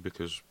for me,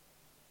 because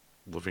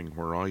living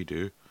where I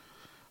do,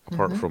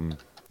 apart from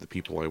the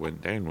people I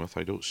went down with,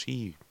 I don't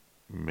see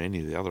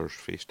many of the others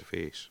face to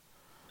face.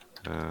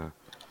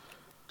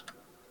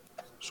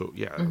 So,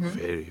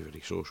 very,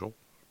 very social.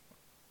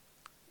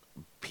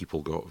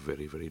 People got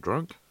very, very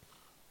drunk.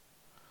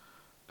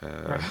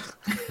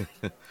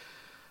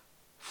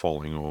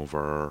 Falling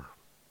over,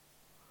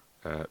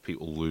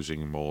 people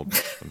losing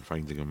mods and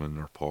finding them in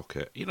their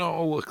pocket.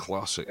 All the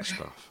classic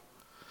stuff.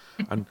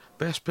 And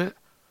best bit,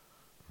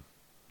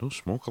 no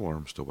smoke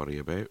alarms to worry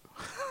about.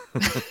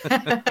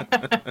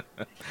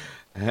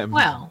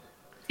 Well,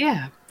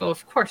 yeah. Well,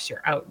 of course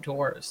you're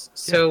outdoors.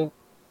 So...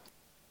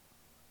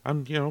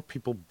 And,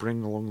 people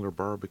bring along their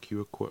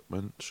barbecue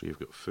equipment, so you've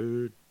got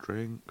food,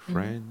 drink,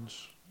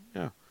 friends.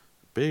 Yeah,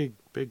 big,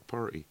 big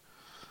party.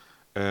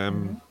 I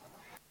mean,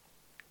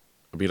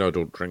 I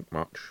don't drink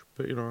much,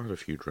 but, I had a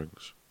few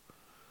drinks.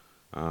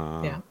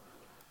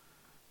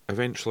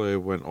 Eventually I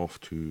went off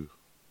to,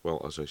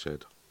 well, as I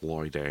said,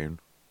 lie down,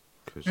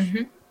 because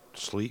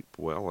sleep,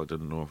 well, I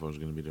didn't know if I was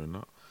going to be doing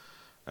that.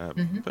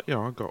 But,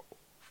 I got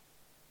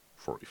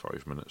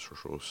 45 minutes or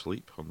so of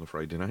sleep on the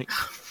Friday night.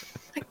 Oh,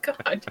 my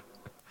God.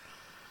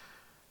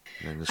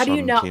 How do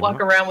you not walk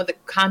around with a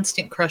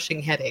constant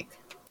crushing headache?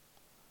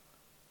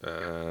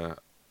 I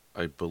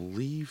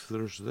believe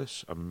there's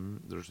these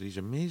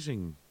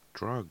amazing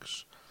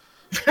drugs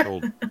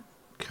called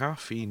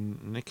caffeine,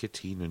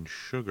 nicotine, and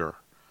sugar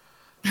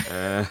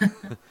that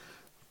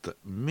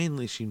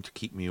mainly seem to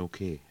keep me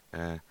okay.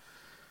 But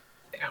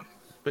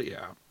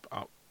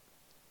I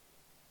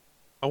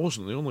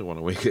wasn't the only one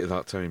awake at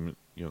that time.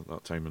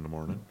 That time in the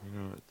morning.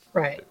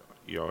 Right.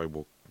 I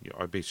woke.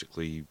 I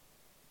basically.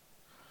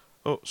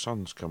 Oh,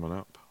 sun's coming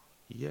up.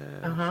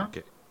 Yeah.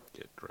 Get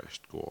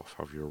dressed, go off,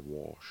 have your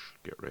wash,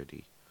 get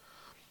ready.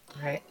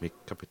 Right. Make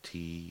a cup of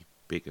tea,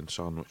 bacon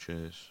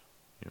sandwiches.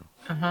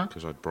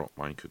 Because I'd brought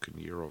my cooking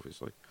gear,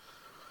 obviously.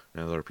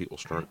 And other people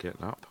start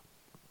getting up.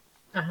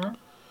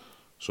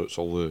 So it's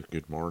all the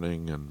good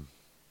morning and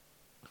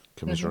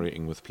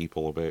commiserating with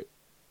people about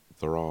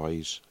their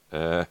eyes,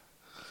 their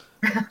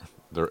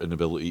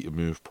inability to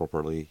move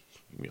properly,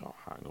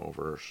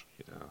 hangovers,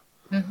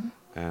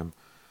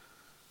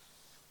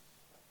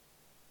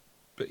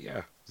 But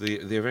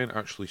the event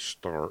actually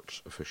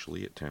starts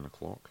officially at 10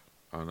 o'clock,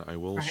 and I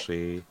will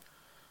say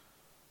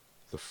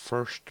the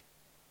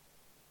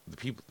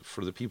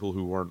people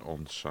who weren't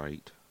on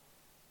site,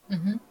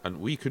 and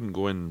we couldn't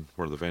go in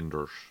where the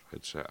vendors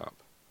had set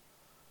up,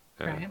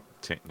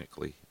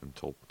 technically,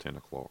 until 10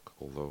 o'clock,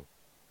 although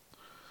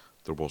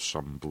there was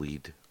some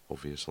bleed,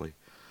 obviously.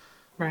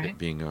 It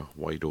being a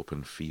wide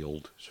open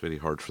field, it's very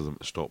hard for them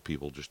to stop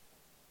people just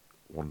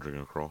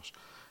wandering across.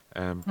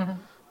 But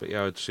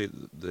I'd say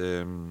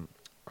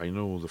I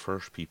know the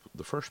first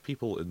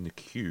people in the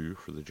queue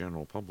for the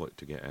general public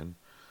to get in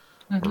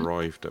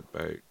arrived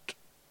about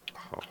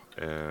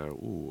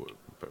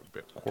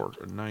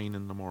 9:15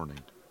 in the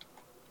morning.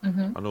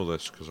 I know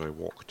this because I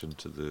walked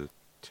into the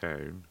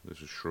town.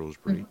 This is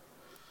Shrewsbury.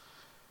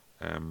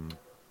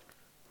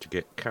 To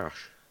get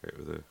cash out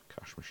of the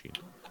cash machine.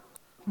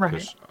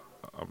 Because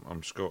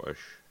I'm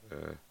Scottish.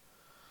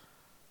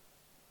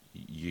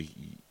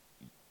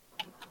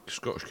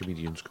 Scottish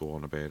comedians go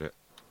on about it,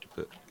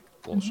 that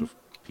lots of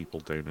people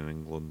down in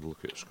England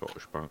look at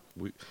Scottish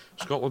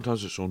Scotland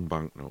has its own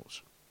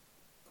banknotes.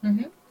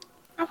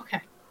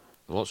 Okay.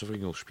 Lots of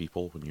English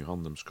people, when you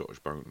hand them Scottish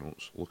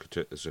banknotes, look at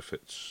it as if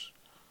it's,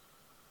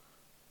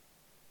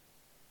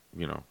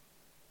 An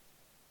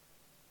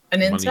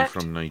money insect?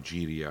 from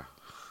Nigeria.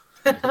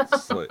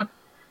 It's like,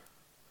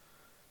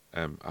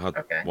 I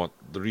had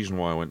the reason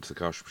why I went to the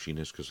cash machine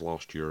is because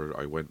last year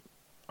I went.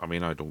 I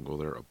mean, I don't go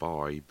there to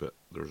buy, but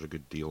there's a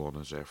good deal on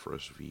a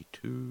Zephyrus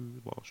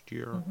V2 last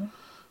year.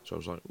 So I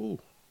was like, oh,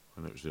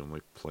 and it was the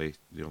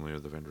only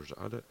other vendors that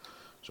had it.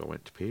 So I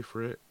went to pay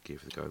for it,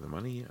 gave the guy the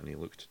money, and he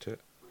looked at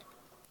it.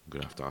 I'm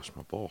going to have to ask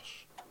my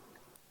boss.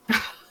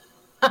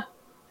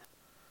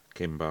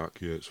 Came back,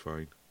 yeah, it's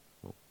fine.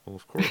 Well,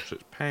 of course,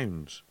 it's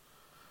pounds.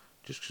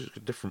 Just 'cause it's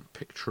got different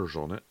pictures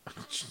on it.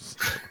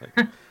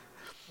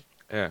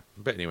 Yeah,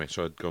 but anyway,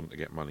 so I'd gone to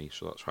get money,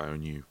 so that's how I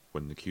knew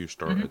when the queue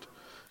started.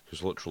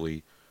 Because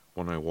literally,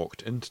 when I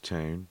walked into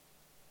town,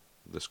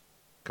 this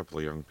couple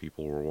of young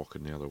people were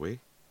walking the other way.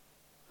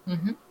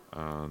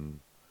 And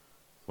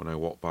when I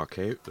walked back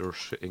out, they were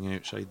sitting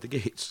outside the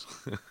gates.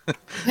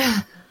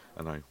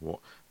 And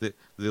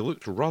they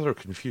looked rather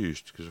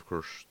confused, because of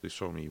course they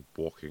saw me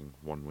walking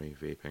one way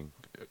vaping,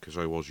 because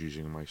I was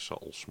using my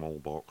subtle small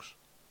box.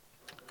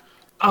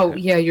 Oh,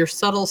 yeah, your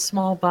subtle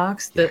small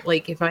box that,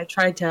 like, if I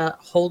tried to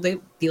hold it,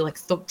 be like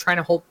trying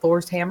to hold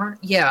Thor's hammer.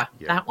 Yeah,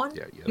 that one?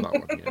 Yeah, that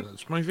one. Yeah,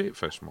 that's my Vape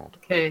Fest mod.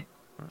 Okay.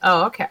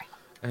 Oh, okay.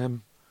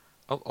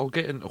 I'll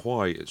get into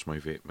why it's my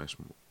Vape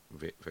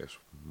Fest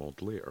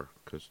mod later,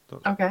 because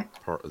that's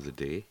part of the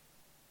day.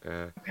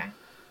 Okay.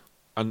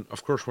 And,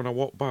 of course, when I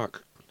walked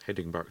back,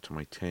 heading back to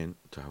my tent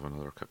to have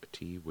another cup of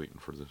tea, waiting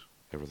for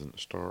everything to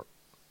start,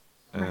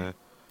 of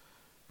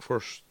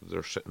course,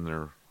 they're sitting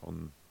there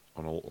on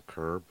a little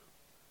curb,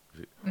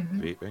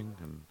 vaping,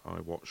 and I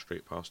walked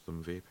straight past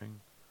them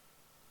vaping.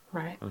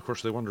 Right. And of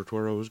course they wondered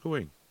where I was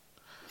going.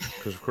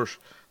 Because of course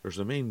there's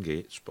the main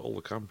gates, but all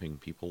the camping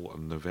people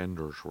and the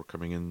vendors were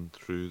coming in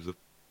through the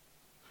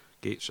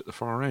gates at the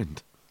far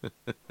end.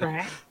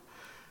 Right.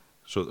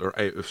 So they're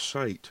out of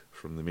sight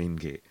from the main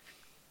gate.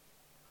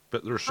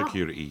 But there's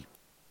security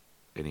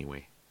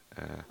anyway.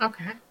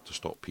 To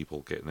stop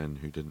people getting in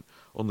who didn't.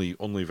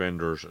 Only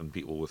vendors and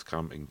people with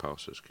camping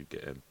passes could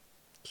get in.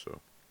 So,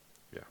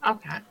 yeah.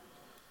 Okay.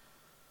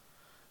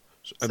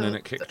 And then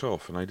it kicked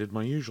off, and I did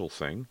my usual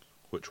thing,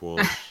 which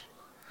was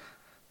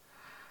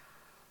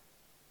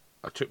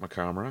I took my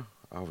camera.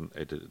 I haven't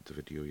edited the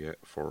video yet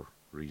for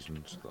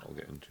reasons that I'll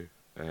get into.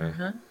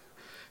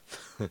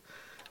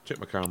 Took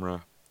my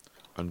camera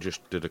and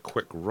just did a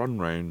quick run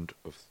round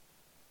of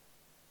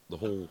the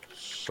whole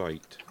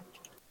site,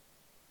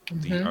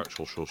 the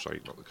actual show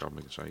site, not the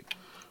camping site,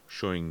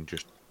 showing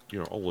just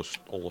all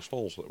the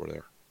stalls that were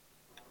there,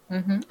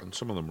 and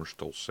some of them were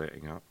still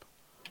setting up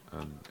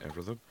and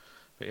everything.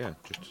 But yeah,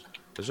 just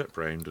a zip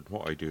round, and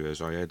what I do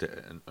is I edit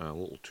it in a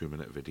little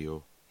 2-minute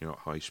video, at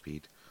high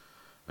speed,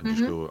 and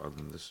just go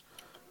and this,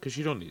 because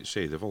you don't need to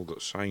say they've all got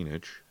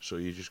signage, so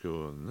you just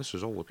go, and this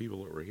is all the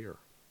people that were here.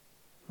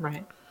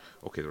 Right.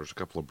 Okay, there's a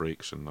couple of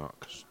breaks in that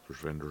because there's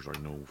vendors I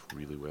know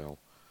really well,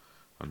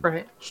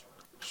 and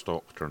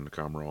stop, turn the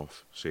camera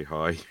off, say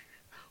hi,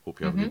 hope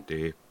you have a good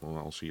day. Well,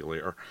 I'll see you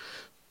later.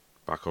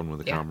 Back on with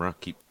the camera,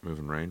 keep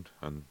moving around,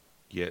 and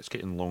yeah, it's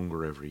getting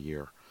longer every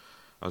year.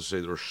 As I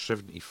say, there were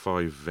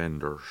 75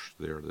 vendors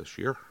there this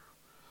year,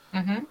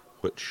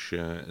 which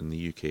in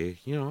the UK,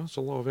 that's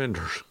a lot of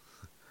vendors.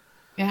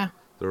 Yeah.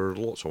 There are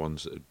lots of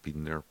ones that had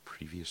been there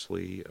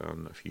previously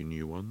and a few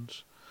new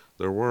ones.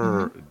 There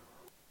were,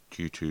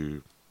 due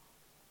to,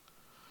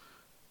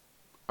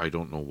 I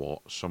don't know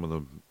what, some of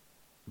the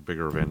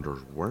bigger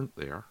vendors weren't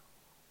there.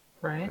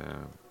 Right.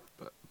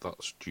 But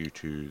that's due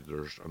to,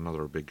 there's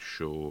another big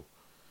show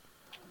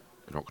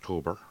in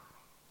October.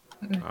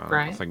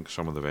 I think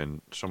some of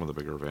the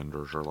bigger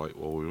vendors are like,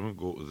 well, we won't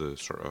go to the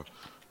sort of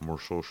more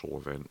social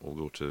event. We'll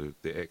go to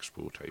the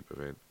expo type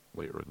event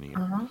later in the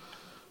year.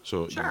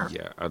 So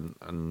yeah,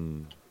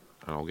 and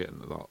I'll get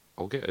into that.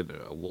 I'll get into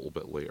it a little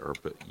bit later.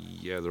 But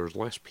yeah, there's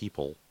less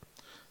people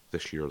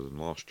this year than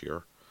last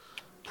year,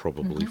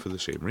 probably for the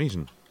same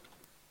reason.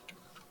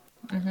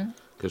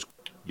 Because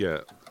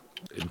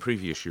in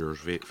previous years,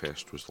 Vape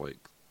Fest was like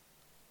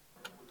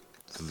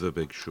the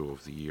big show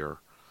of the year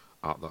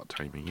at that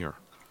time of year.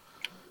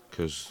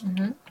 Because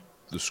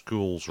the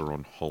schools are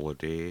on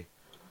holiday,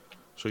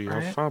 so you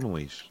have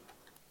families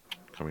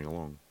coming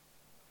along.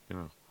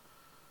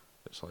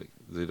 It's like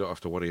they don't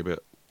have to worry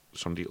about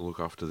somebody to look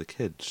after the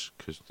kids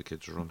because the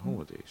kids are on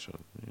holiday. So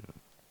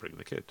bring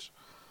the kids,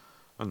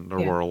 and there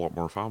were a lot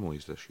more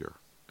families this year.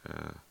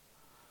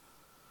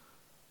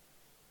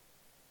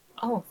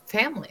 Oh,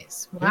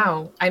 families!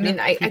 Wow. I mean,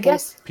 I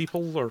guess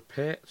people or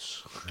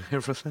pets,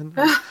 everything.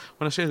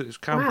 When I say that it's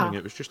camping,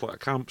 it was just like a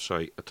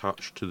campsite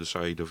attached to the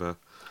side of an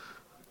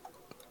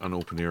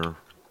open air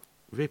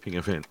vaping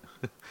event.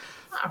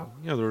 Wow.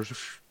 Yeah, there's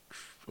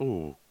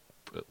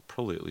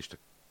probably at least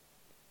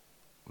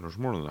there's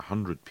more than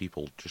 100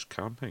 people just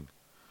camping.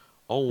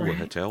 All the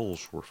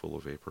hotels were full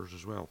of vapors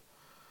as well.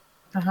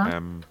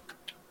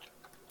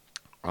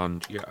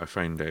 And yeah, I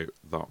found out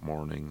that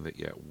morning that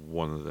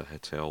one of the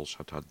hotels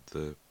had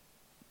the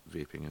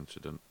vaping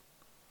incident.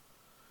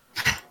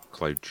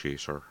 Cloud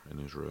chaser in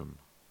his room.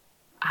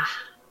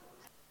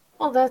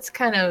 Well, that's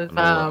kind of and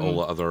all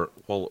the other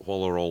while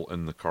they're all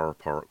in the car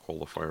park while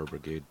the fire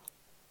brigade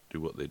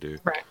do what they do.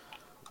 Right.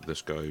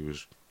 This guy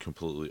was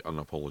completely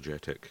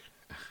unapologetic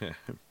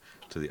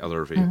to the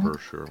other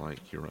vapors who are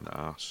like, "You're an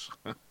ass."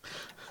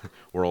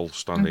 We're all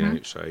standing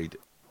outside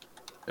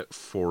at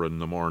 4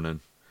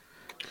 a.m,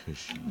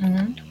 because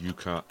you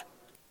can't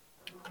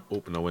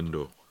open a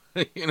window.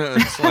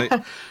 It's like.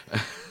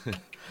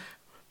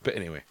 But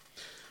anyway,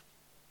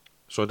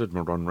 so I did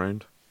my run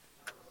round,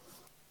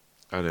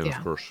 and then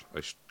of course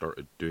I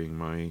started doing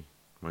my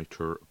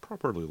tour,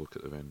 properly look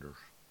at the vendors,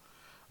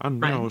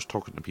 and I was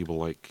talking to people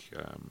like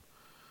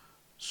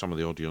some of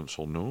the audience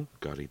will know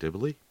Gary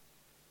Dibley.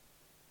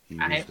 He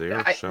was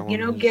there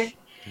selling his...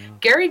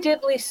 Gary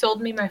Dibley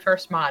sold me my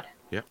first mod.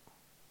 Yep.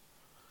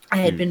 I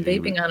had been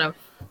vaping on a...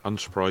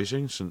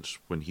 Unsurprising, since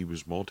when he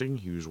was modding,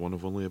 he was one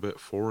of only about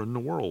 4 in the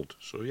world.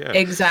 So, yeah.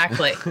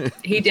 Exactly.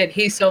 He did.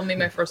 He sold me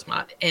my first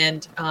mod.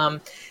 And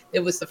it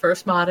was the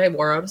first mod I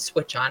wore out a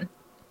switch on.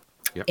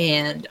 Yep.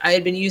 And I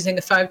had been using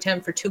a 510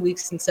 for 2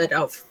 weeks and said,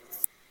 oh,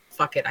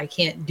 fuck it. I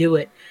can't do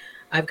it.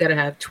 I've got to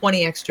have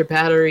 20 extra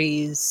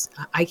batteries.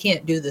 I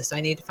can't do this. I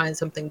need to find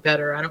something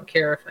better. I don't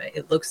care if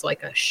it looks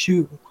like a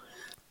shoe.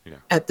 Yeah.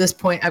 At this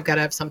point, I've got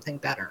to have something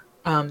better.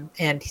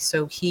 And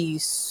so he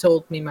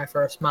sold me my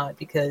first mod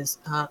because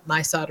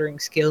my soldering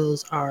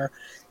skills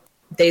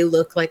they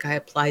look like I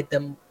applied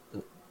them.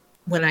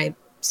 When I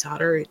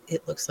solder,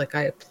 it looks like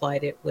I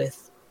applied it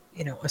with,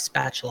 a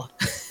spatula.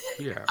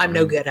 Yeah. I'm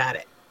no good at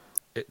it.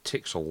 It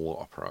takes a lot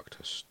of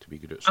practice to be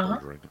good at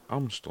soldering.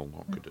 I'm still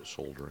not good at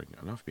soldering,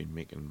 and I've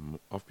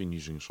been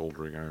using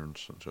soldering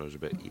irons since I was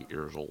about 8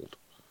 years old.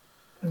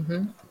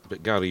 Mm-hmm.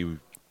 But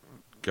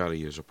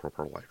Gary is a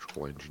proper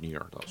electrical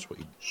engineer. That's what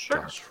he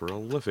does for a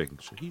living.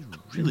 So he's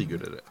really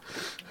good at it.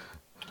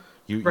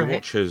 You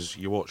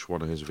watch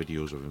one of his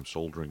videos of him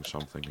soldering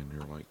something, and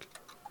you're like,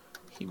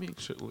 he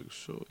makes it look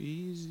so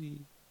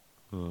easy.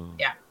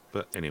 Yeah.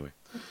 But anyway,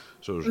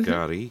 so there's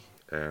Gary.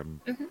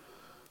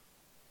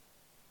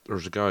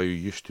 There's a guy who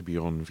used to be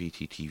on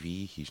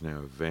VTTV. He's now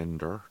a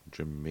vendor,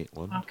 Jim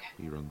Maitland. Okay.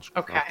 He runs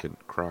Okay.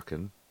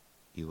 Kraken.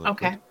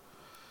 Okay.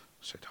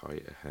 Said hi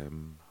to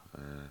him.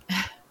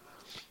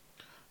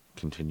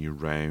 Continue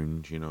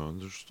round,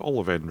 and there's all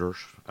the vendors.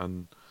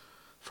 And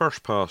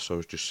first pass, I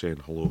was just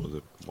saying hello to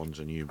the ones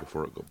I knew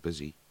before it got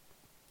busy.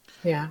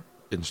 Yeah.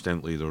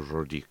 Instantly,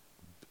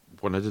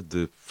 when I did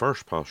the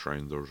first pass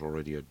round, there was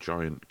already a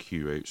giant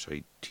queue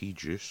outside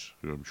T-Juice,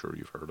 who I'm sure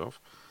you've heard of.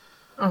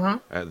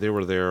 Uh-huh. They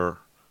were there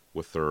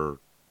with their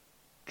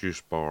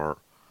juice bar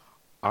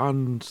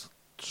and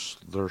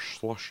their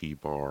slushy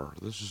bar.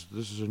 This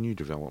is a new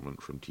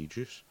development from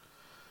T-Juice.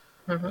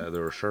 They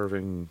were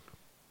serving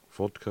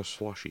vodka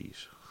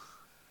slushies.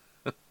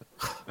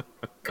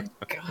 Good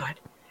God.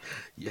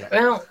 Yeah.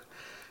 Well,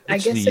 I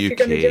guess if you're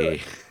going to do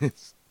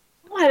it.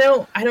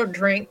 Well, I don't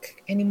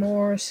drink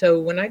anymore,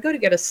 so when I go to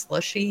get a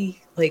slushie,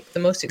 like the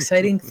most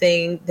exciting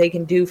thing they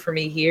can do for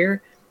me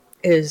here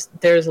is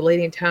there's a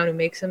lady in town who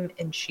makes them,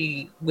 and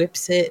she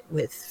whips it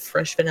with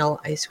fresh vanilla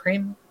ice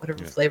cream,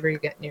 whatever flavor you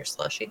get in your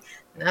slushie,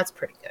 and that's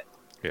pretty good.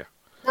 Yeah.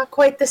 Not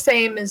quite the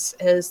same as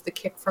the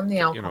kick from the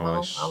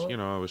alcohol.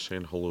 I was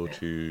saying hello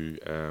to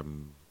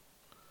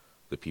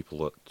the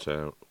people at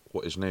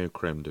what is now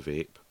Creme de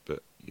Vape,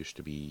 but used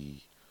to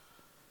be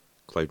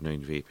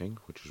Cloud9 Vaping,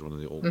 which is one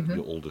of the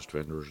oldest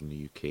vendors in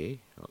the UK.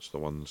 That's the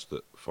ones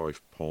that Five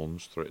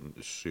Ponds threatened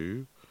to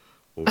sue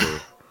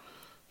over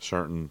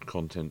certain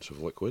contents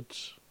of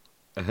liquids.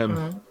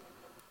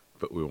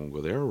 But we won't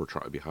go there. We're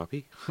trying to be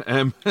happy.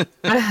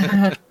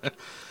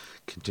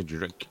 Continue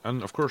drink.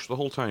 And of course, the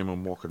whole time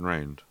I'm walking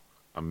around,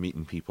 I'm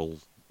meeting people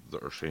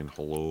that are saying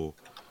hello,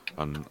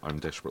 and I'm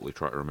desperately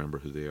trying to remember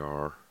who they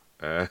are.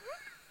 But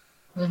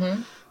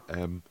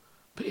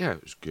yeah,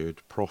 it was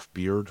good. Prof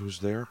Beard was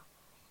there.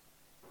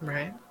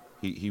 Right.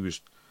 He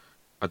was.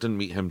 I didn't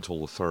meet him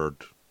till the third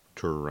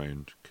tour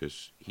round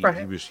because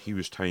he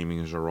was timing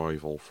his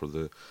arrival for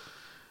the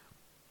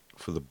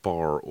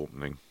bar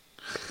opening.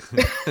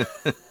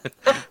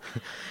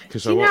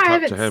 Because I walked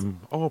up to him.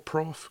 Oh,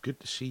 Prof,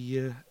 good to see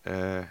you.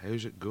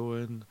 How's it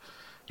going?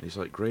 And he's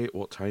like, great.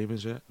 What time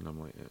is it? And I'm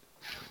like,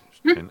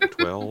 it's 10 to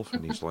 12.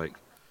 And he's like,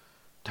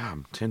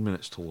 damn, 10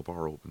 minutes till the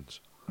bar opens.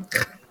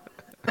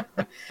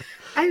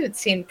 I haven't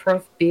seen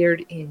Prof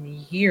Beard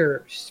in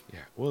years.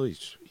 Yeah, well,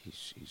 he's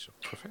a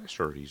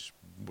professor. He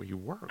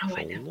works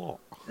a lot.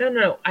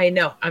 No, I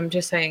know. I'm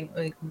just saying,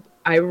 like,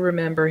 I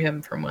remember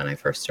him from when I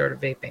first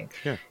started vaping.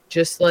 Yeah.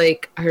 Just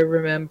like I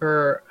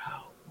remember,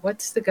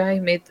 what's the guy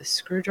who made the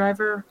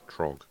screwdriver?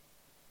 Trog.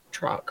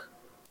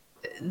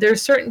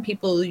 There's certain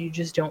people you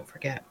just don't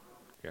forget.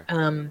 Yeah.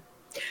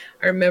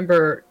 I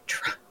remember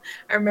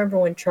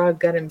when Trog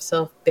got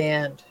himself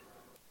banned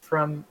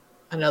from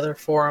another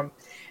forum.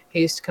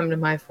 He used to come to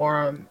my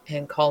forum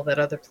and call that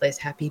other place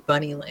Happy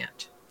Bunny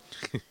Land.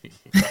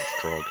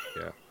 That's Trog,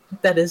 yeah.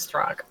 That is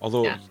Trog.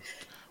 Although, yeah.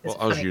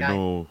 well, as you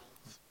know,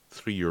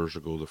 3 years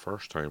ago, the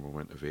first time I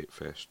went to Vape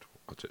Fest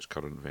at its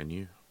current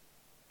venue,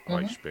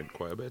 I spent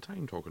quite a bit of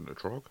time talking to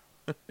Trog.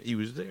 He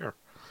was there.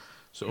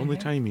 It's the only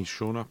time he's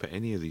shown up at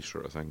any of these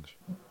sort of things.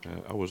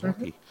 I was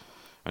lucky.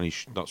 And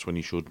that's when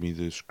he showed me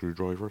the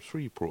Screwdriver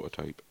 3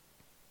 prototype.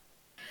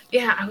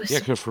 Yeah, I was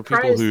because for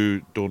people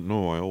who don't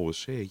know, I always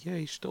say, yeah,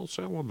 he's still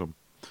selling them.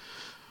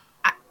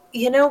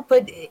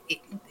 But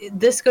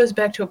this goes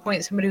back to a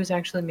point somebody was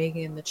actually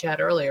making in the chat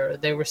earlier.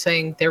 They were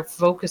saying they're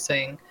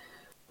focusing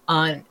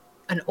on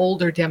an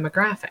older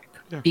demographic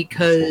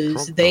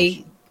because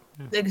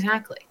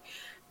exactly,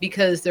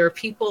 because there are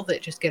people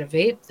that just get a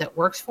vape that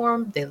works for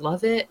them. They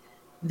love it.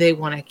 They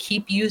want to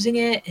keep using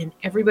it, and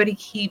everybody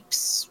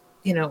keeps,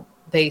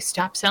 they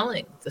stop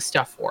selling the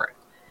stuff for it.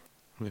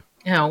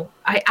 Yeah.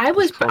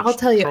 I'll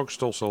tell you. Trog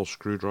still sells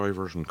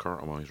screwdrivers and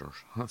cartomizers.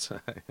 That's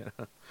it.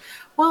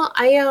 Well,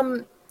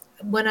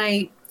 when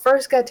I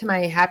first got to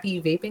my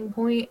happy vaping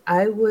point,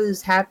 I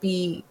was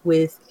happy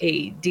with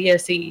a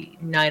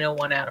DSE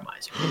 901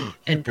 atomizer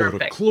and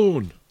bought a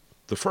clone,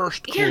 the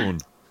first clone.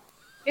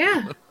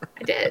 Yeah,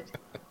 I did.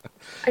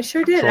 I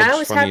sure did. Trog's I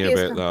was funny happy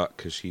about that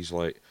because he's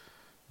like,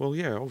 well,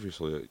 yeah,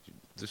 obviously,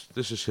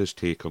 this is his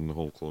take on the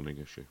whole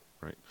cloning issue,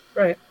 right?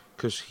 Right.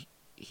 Because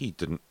he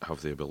didn't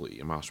have the ability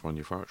to mass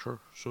manufacture,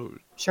 so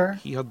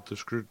he had the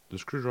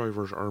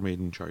screwdrivers are made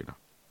in China.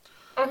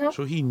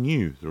 So he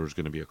knew there was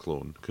going to be a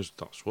clone because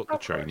that's what the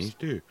Chinese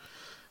do.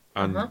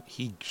 And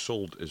he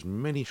sold as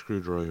many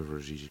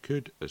screwdrivers as he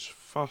could, as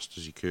fast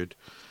as he could,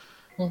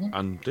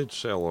 and did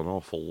sell an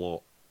awful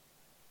lot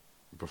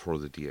before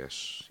the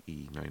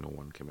DSE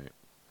 901 came out.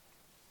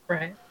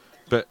 Right.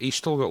 But he's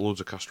still got loads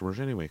of customers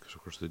anyway, because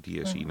of course the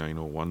DSE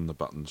 901, the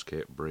buttons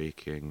kept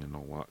breaking and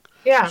all that.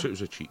 Yeah. So it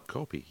was a cheap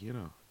copy,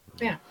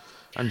 Yeah.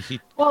 And he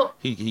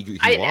laughs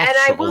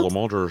at all the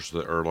modders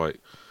that are like,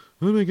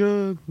 oh my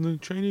god, the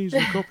Chinese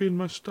are copying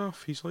my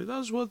stuff. He's like,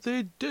 that's what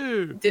they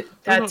do.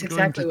 That's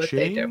exactly what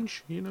they do.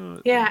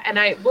 Yeah, and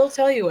I will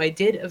tell you, I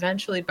did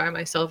eventually buy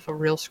myself a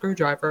real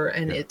screwdriver,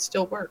 and it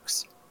still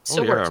works.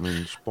 Works. I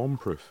mean, it's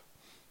bomb-proof.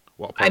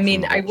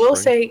 I will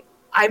say,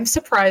 I'm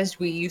surprised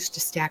we used to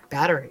stack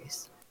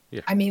batteries. Yeah.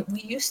 I mean,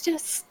 we used to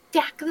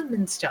stack them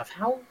and stuff.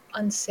 How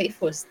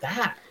unsafe was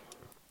that?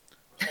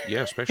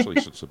 Yeah, especially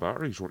since the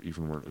batteries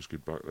weren't as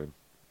good back then.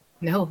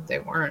 No, they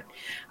weren't.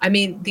 I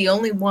mean, the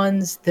only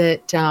ones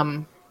that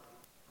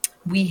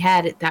we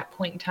had at that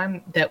point in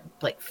time that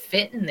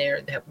fit in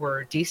there that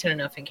were decent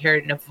enough and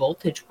carried enough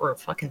voltage were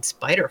fucking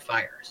spider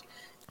fires.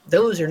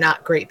 Those are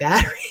not great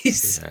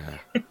batteries. Yeah.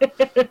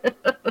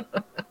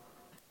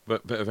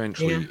 but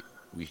eventually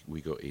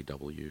we got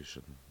AWs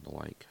and the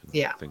like. And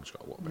things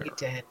got a lot better. We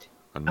did.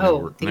 And the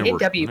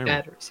AW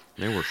batteries.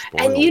 They were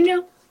spoiled.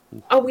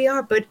 And we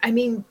are. But I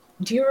mean,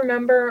 do you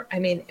remember? I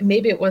mean,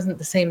 maybe it wasn't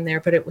the same there,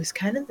 but it was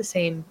kind of the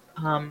same.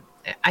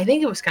 I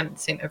think it was kind of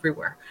the same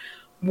everywhere,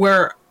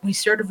 where we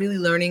started really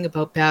learning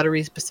about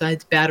batteries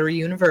besides Battery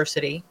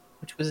University,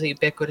 which was a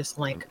ubiquitous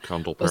link.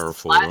 Candle Power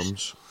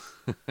forums.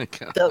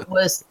 That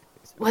was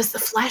the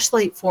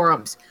flashlight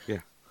forums. Yeah.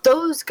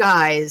 Those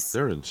guys,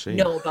 they're insane.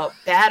 Know about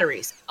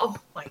batteries. Oh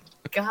my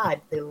God,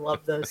 they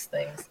love those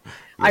things. Yeah.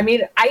 I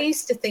mean, I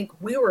used to think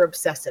we were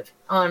obsessive.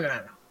 Oh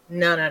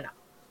no.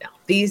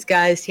 These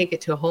guys take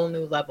it to a whole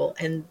new level,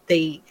 and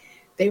they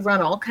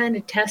run all kind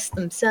of tests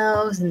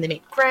themselves, and they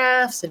make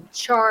graphs and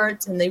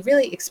charts, and they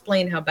really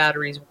explain how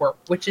batteries work,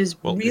 which is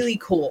really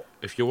cool.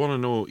 If you want to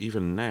know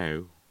even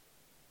now,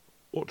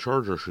 what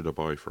charger should I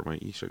buy for my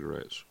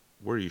e-cigarettes?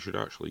 Where you should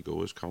actually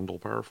go is Candle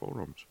Power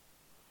forums.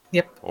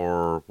 Yep.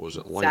 Or was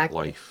it Light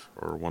Life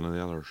or one of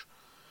the others?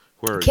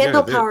 Where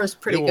Candle Power is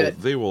pretty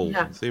good. They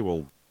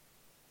will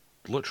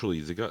literally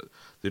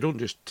they don't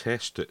just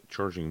test it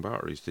charging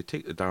batteries. They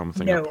take the damn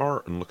thing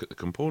apart and look at the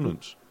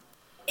components.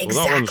 Exactly.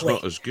 Well, that one's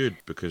not as good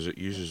because it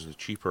uses the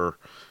cheaper,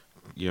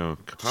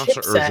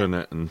 capacitors chipset in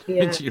it,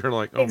 and you're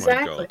like, oh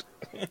my god.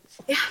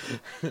 Yeah,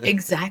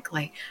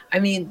 exactly. I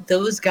mean,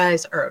 those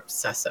guys are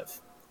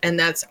obsessive. And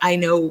I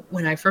know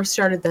when I first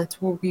started,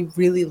 that's where we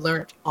really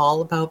learned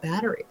all about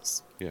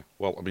batteries. Yeah,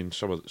 well, I mean,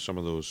 some of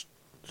those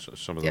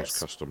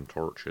custom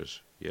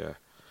torches. Yeah,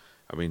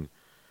 I mean,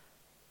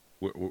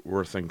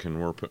 we're thinking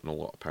we're putting a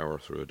lot of power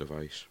through a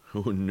device.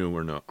 Oh no,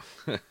 we're not.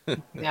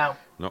 No,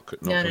 not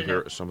compared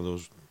to some of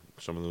those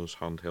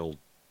handheld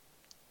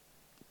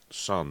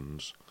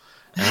suns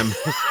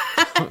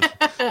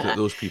that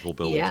those people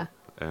build. Yeah,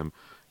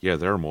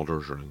 their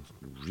modders are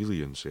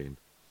really insane.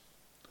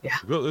 Yeah.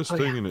 We've got this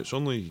thing and it's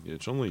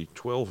only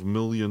 12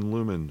 million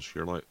lumens.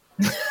 You're like,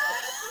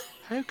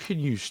 how can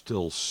you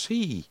still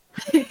see?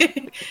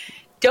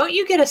 Don't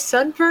you get a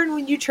sunburn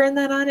when you turn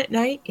that on at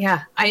night?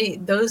 Yeah,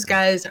 those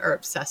guys are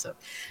obsessive.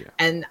 Yeah.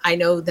 And I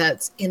know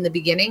that's in the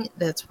beginning,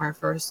 that's where I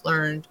first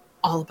learned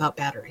all about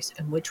batteries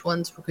and which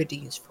ones were good to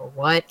use for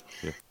what.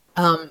 Yeah.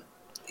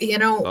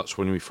 That's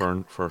when we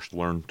first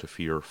learned to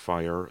fear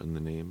fire in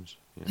the names.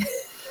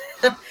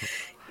 Yeah.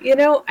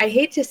 I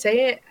hate to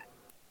say it,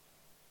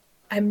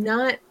 I'm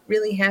not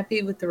really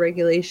happy with the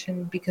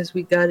regulation because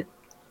we got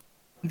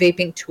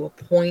vaping to a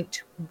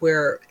point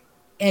where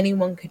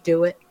anyone could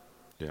do it.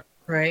 Yeah.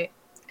 Right?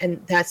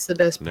 And that's the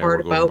best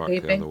part about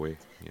vaping. The other way.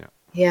 Yeah.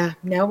 Yeah.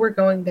 Now we're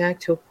going back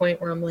to a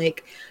point where I'm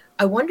like,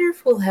 I wonder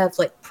if we'll have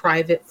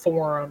private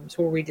forums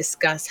where we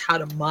discuss how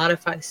to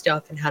modify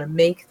stuff and how to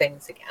make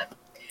things again.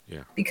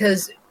 Yeah.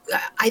 Because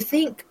I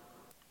think,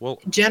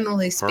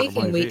 generally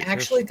speaking, we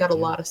actually got a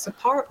lot of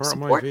support. Part of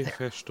my Vape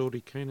Fest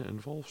story kind of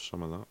involves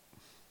some of that.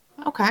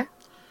 Okay.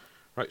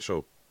 Right,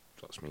 so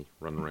that's me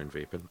running around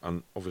vaping,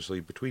 and obviously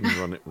between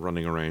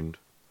running around,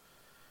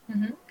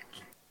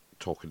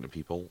 talking to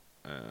people,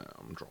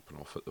 I'm dropping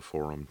off at the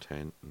forum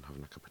tent and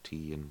having a cup of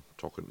tea and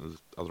talking to the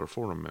other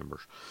forum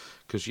members.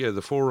 Because, yeah,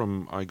 the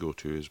forum I go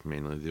to is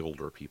mainly the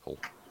older people.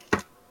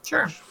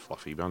 Sure.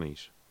 Fluffy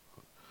bunnies.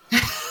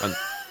 And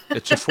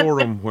it's a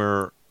forum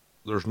where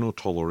there's no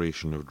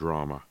toleration of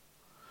drama.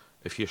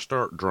 If you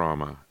start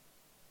drama,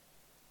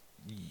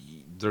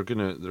 they're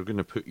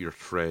gonna put your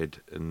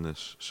thread in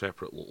this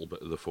separate little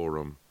bit of the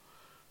forum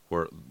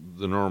where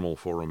the normal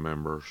forum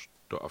members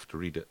don't have to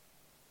read it.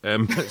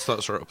 It's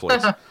that sort of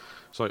place.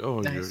 It's like, oh,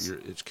 Nice.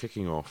 it's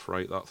kicking off,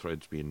 right? That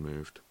thread's being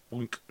moved.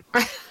 Boink.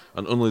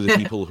 And only the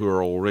people who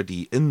are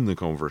already in the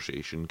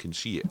conversation can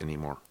see it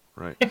anymore,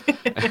 right?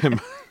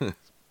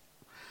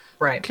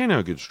 Right. Kind of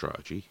a good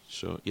strategy.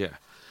 So yeah,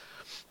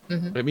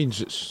 it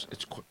means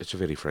it's a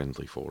very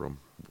friendly forum.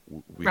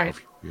 We Right.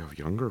 have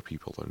younger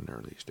people in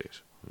there these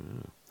days.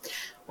 Yeah.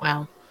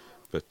 Wow.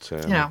 But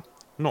Yeah.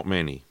 not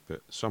many,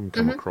 but some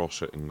come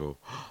across it and go,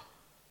 oh,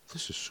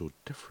 this is so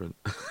different.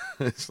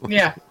 It's like,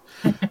 Yeah.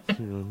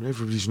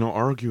 everybody's not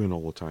arguing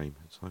all the time.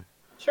 It's like,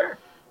 Sure.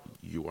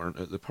 you weren't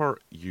at the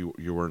part. You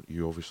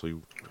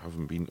obviously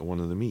haven't been to one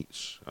of the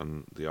meets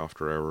and the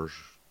after hours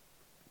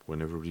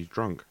when everybody's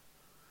drunk.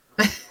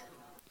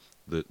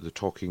 the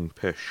talking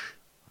pish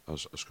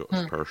as a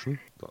Scottish person.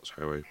 That's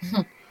how I.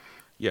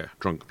 Yeah,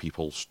 drunk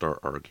people start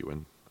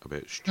arguing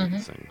about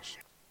stupid things.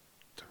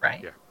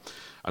 Right. Yeah,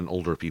 and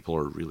older people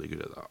are really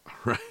good at that,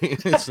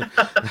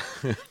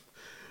 right?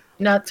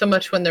 Not so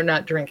much when they're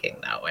not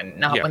drinking, though, and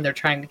not when they're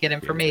trying to get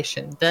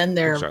information. Then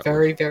they're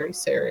very, very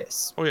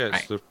serious. Oh yeah,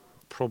 it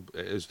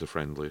is the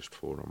friendliest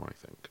forum, I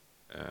think.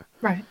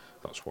 Right.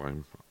 That's why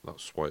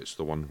it's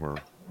the one where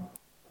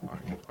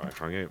I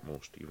hang out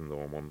most, even though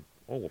I'm on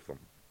all of them.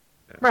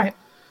 Right.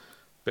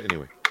 But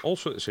anyway,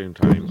 also at the same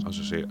time, as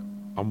I say,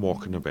 I'm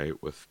walking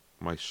about with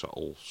my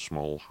subtle,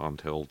 small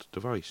handheld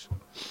device.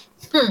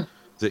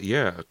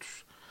 That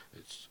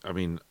it's. I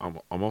mean, I'm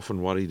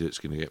often worried it's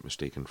going to get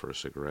mistaken for a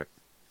cigarette.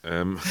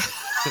 No,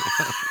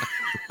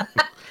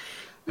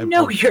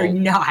 you're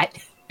not.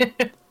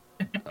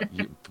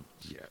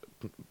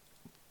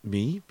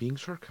 Me being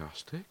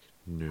sarcastic?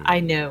 No. I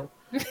know.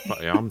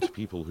 But I am to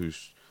people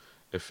who's,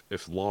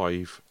 if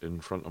live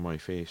in front of my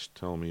face,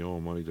 tell me, oh,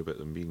 I'm worried about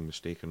them being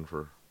mistaken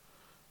for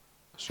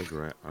a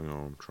cigarette. I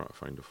know, I'm trying to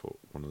find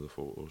one of the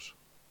photos.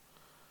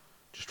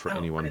 Just for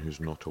anyone who's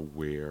not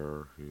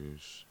aware,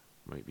 who's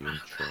might be in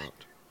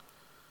chat.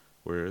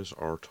 Where is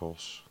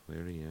Artos?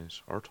 There he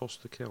is.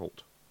 Artos the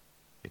Celt.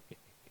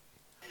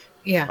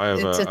 Yeah,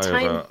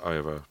 I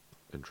have a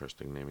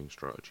interesting naming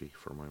strategy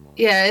for my mod.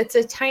 Yeah, it's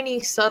a tiny,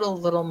 subtle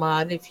little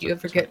mod. If you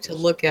ever get to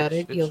look at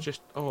it, it's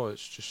just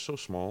so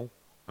small.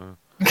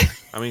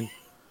 I mean,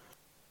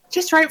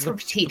 just right for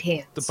petite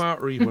hands. The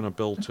battery when I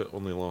built it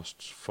only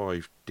lasts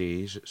 5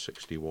 days at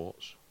 60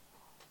 watts.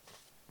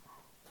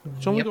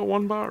 It's only got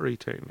one battery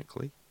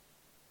technically.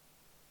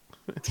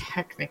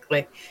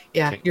 Technically,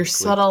 yeah, your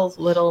subtle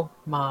little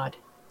mod.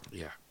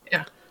 Yeah.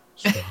 Yeah.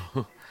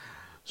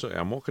 So yeah,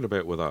 I'm walking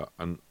about with that,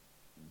 and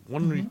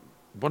one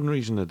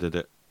reason I did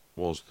it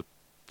was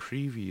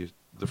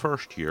the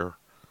first year,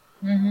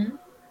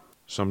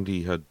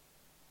 somebody had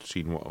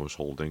seen what I was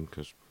holding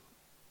because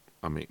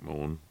I make my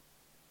own,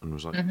 and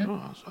was like,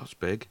 "Oh, that's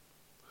big."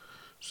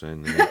 So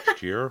then the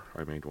next year,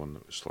 I made one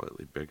that was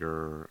slightly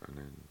bigger, and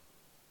then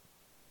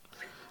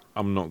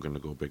I'm not going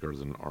to go bigger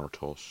than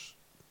Artos.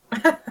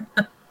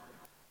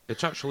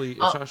 It's actually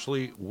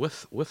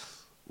with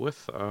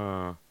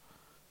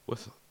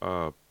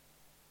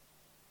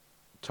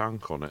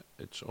tank on it.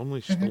 It's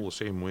only still the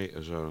same weight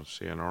as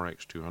say an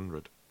RX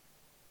 200.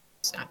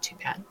 It's not too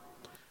bad.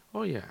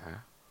 Oh yeah,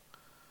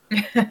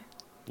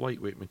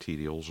 lightweight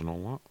materials and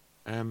all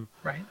that.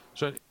 Right.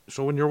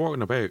 So when you're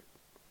walking about,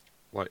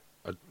 like,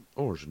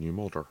 there's a new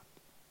modder.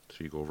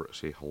 So you go over to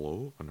say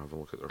hello and have a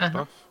look at their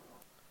stuff,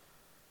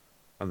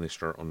 and they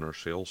start on their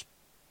sales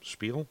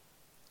spiel.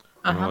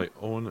 And they're like,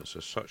 oh, and it's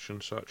a such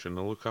and such, and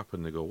they look up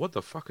and they go, what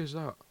the fuck is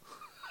that?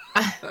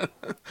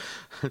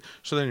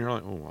 So then you're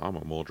like, oh, I'm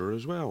a modder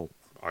as well.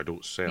 I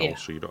don't sell,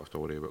 so you don't have to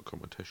worry about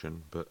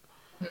competition. But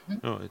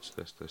no, it's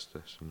this,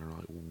 and they're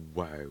like,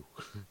 wow.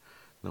 And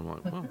I'm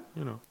like, well,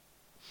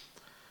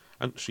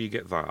 And so you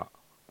get that,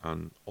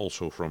 and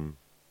also from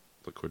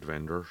liquid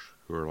vendors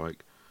who are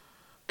like,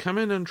 come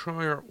in and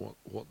try our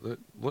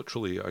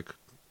literally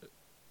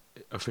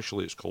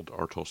officially it's called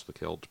Artos the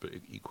Celt, but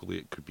equally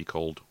it could be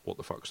called what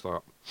the fuck's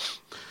that?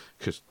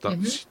 Because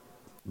that's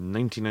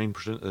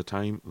 99% of the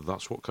time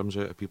that's what comes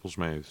out of people's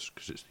mouths,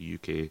 because it's the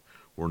UK.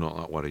 We're not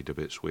that worried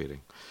about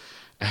swearing.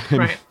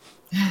 Right.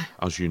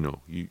 As you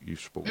know,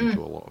 you've spoken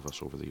to a lot of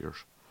us over the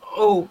years.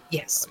 Oh,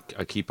 yes.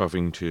 I keep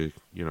having to,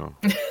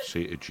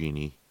 say to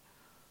Jeannie,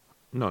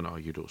 no,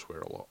 you don't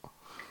swear a lot.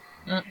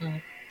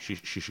 She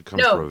should come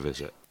for a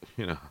visit,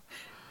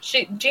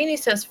 Jeannie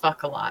says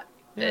fuck a lot.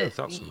 Yeah,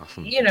 that's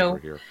nothing.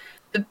 Here.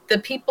 The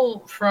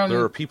people from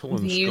there are people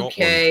in the Scotland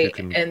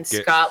UK and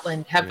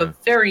Scotland have a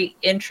very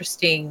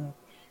interesting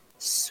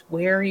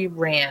sweary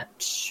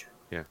rant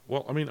Yeah.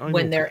 Well, I mean,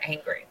 when they're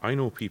angry. I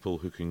know people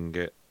who can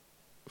get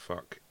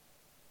fuck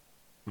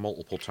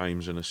multiple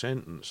times in a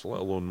sentence, let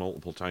alone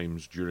multiple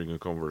times during a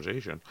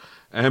conversation.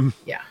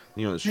 Yeah.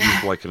 It's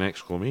used like an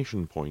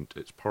exclamation point.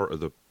 It's part of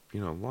the,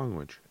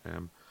 language.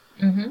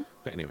 Mm-hmm.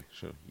 But anyway,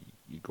 so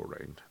you go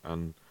round.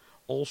 And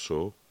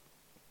also,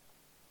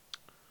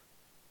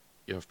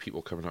 you have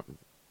people coming up and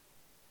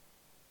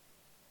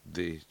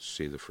they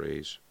say the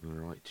phrase, and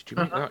they're like, "Did you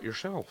make that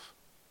yourself?"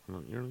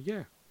 And you're like,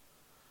 "Yeah."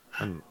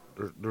 And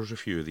there's a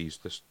few of these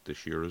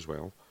this year as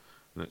well,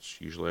 and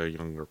it's usually a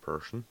younger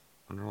person,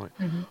 and they're like,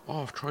 Mm-hmm.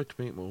 "Oh, I've tried to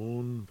make my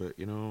own, but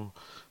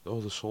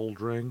the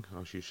soldering,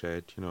 as you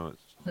said,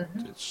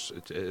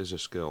 it is a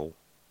skill."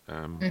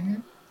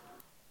 Mm-hmm.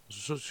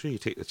 So you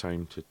take the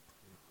time to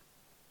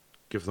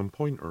give them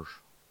pointers.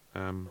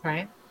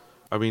 Right.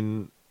 I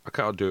mean, I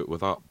can't do it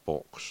with that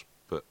box,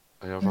 but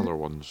I have Mm-hmm. other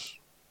ones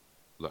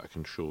that I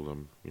can show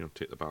them.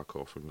 Take the back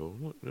off and go,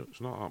 "Look,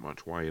 it's not that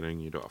much wiring.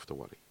 You don't have to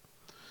worry."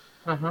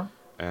 Uh-huh.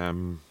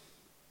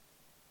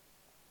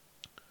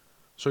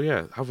 So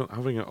yeah,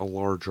 having a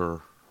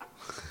larger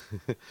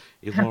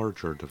a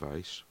larger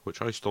device,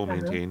 which I still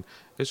maintain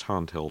is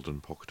handheld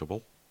and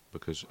pocketable,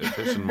 because it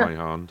fits in my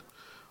hand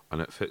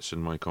and it fits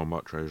in my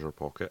combat trouser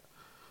pocket.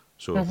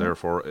 So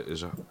therefore,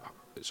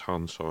 it's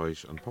hand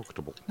size and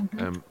pocketable.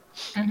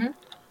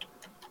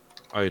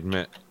 I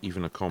admit,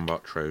 even a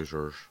combat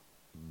trousers,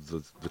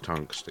 the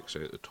tank sticks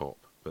out the top,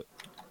 but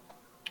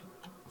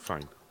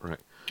fine, right?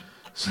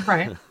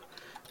 Right.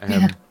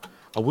 Yeah.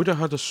 I would have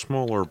had a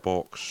smaller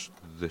box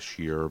this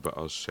year, but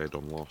as said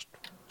on last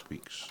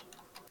week's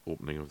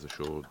opening of the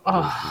show, there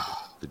was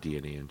the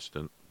DNA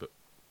incident, but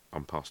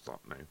I'm past that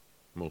now,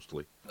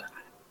 mostly.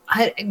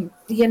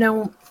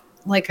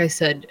 Like I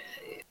said,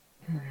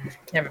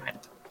 never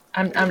mind.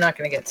 I'm not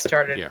going to get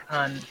started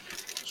on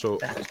So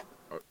that.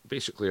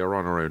 basically, I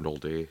ran around all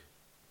day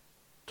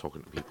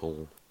talking to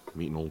people,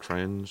 meeting old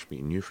friends,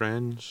 meeting new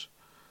friends,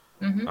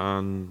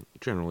 and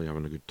generally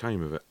having a good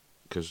time of it.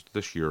 Because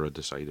this year I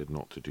decided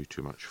not to do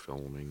too much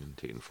filming and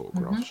taking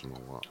photographs and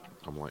all that.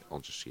 I'm like, I'll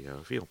just see how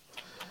I feel.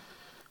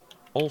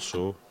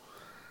 Also,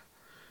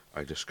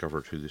 I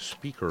discovered who the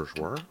speakers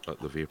were at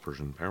the Vapors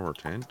and Power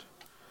tent.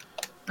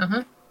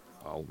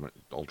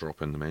 I'll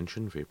drop in the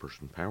mention. Vapors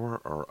and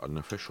Power are an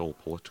official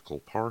political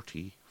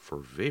party for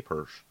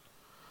vapors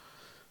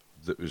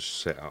that was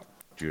set up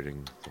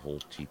during the whole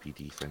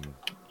TPD thing,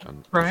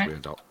 and because we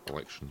had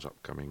elections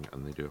upcoming,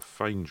 and they do a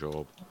fine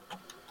job.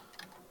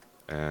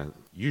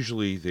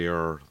 Usually they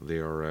are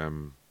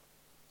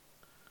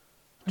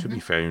to be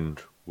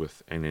found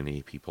with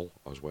NNA people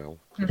as well,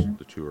 because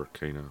the two are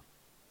kind of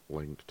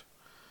linked.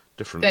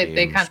 Different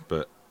names,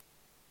 but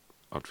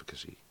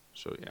advocacy.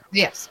 So yeah.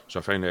 Yes. So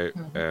I found out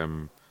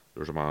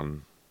there's a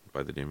man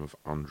by the name of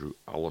Andrew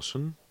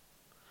Allison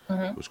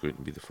who was going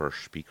to be the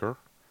first speaker.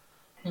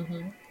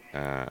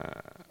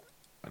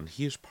 And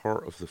he is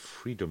part of the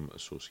Freedom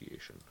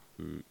Association,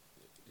 who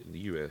in the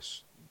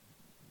US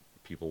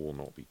people will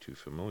not be too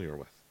familiar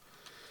with.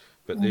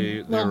 But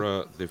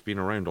they've been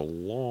around a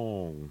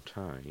long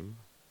time,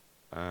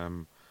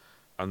 and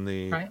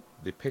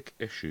they pick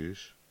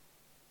issues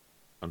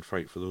and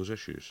fight for those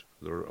issues.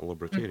 They're a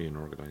libertarian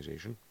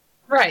organisation.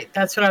 Right,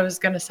 that's what I was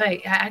going to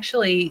say.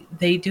 Actually,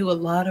 they do a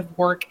lot of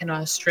work in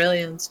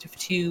Australia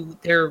to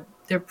they're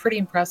pretty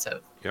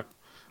impressive. Yep.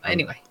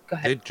 Anyway, go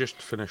ahead. They'd just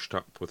finished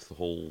up with the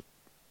whole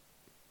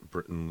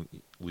Britain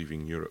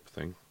leaving Europe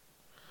thing.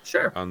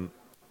 Sure. And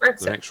Brexit.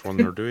 The next one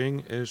they're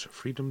doing is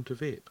freedom to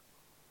vape.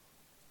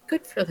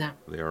 Good for them.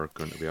 They are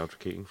going to be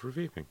advocating for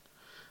vaping.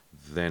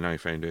 Then I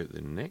found out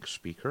the next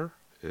speaker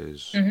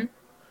is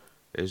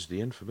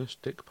the infamous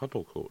Dick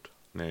Puddlecoat.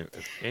 Now,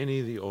 if any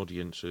of the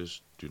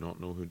audiences do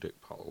not know who Dick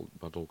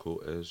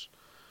Puddlecoat is,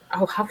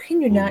 oh, how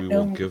can you not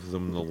know? We will give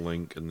them the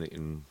link and they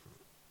can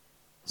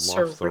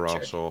Sir laugh their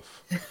Richard. ass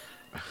off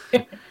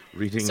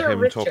reading Sir him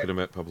Richard. talking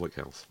about public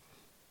health.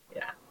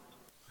 Yeah.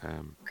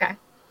 Okay.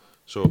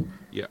 So,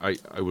 yeah,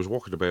 I was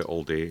walking about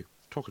all day,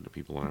 talking to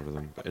people and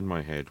everything, but in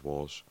my head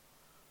was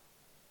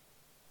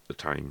the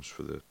times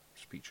for the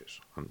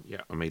speeches. And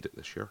yeah, I made it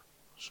this year.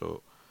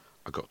 So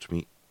I got to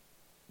meet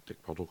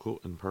Dick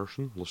Puddlecoat in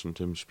person, listen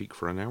to him speak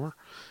for an hour.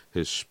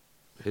 His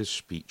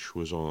speech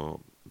was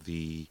on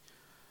the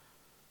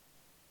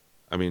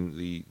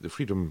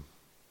Freedom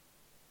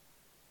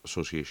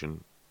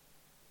Association.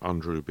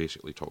 Andrew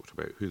basically talked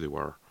about who they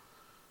were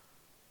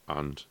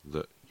and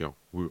that,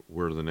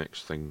 we're the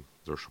next thing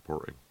they're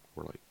supporting.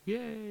 We're like,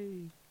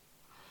 yay!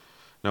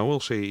 Now I will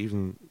say,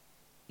 even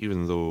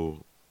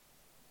though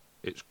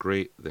it's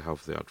great they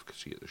have the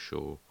advocacy at the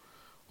show,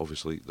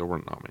 obviously there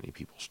weren't that many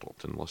people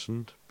stopped and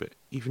listened, but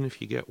even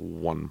if you get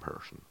one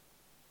person,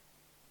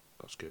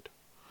 that's good.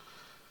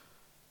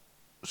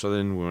 So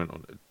then we went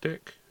on to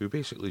Dick, who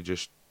basically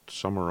just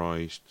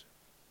summarised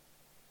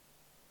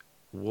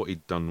what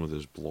he'd done with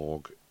his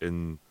blog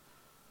in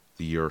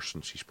the year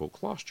since he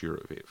spoke last year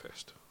at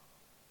VapeFest.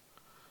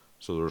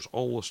 So there's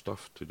all the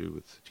stuff to do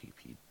with the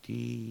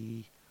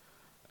TPD,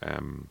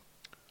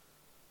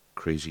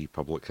 crazy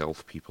public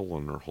health people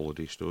on their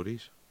holiday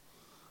stories.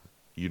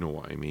 You know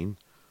what I mean.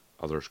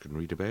 Others can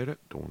read about it.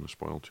 Don't want to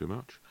spoil too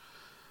much.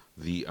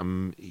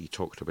 He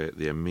talked about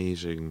the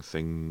amazing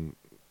thing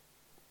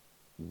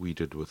we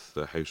did with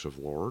the House of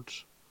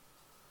Lords,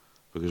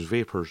 because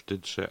vapers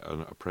did set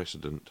a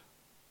precedent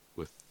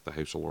with the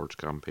House of Lords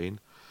campaign.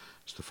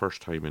 It's the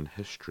first time in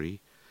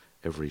history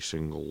every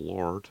single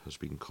lord has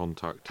been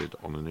contacted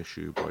on an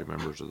issue by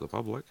members of the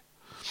public.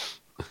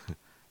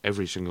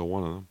 Every single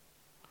one of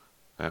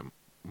them.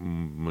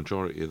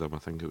 Majority of them, I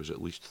think it was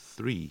at least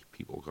 3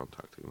 people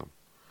contacting them.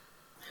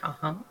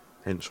 Uh-huh.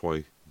 Hence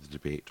why the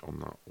debate on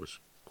that was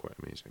quite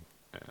amazing.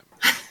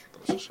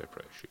 That's a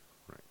separate issue.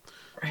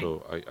 Right.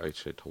 So I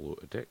said hello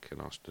to Dick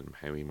and asked him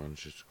how he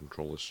manages to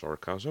control his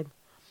sarcasm.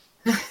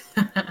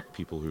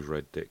 People who've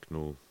read Dick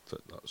know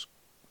that that's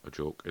a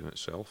joke in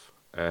itself.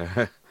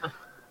 But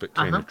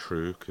kind of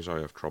true, because I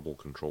have trouble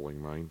controlling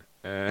mine.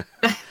 I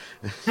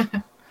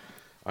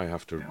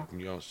have to,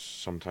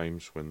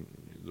 sometimes when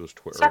those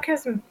Twitter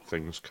Sarcasm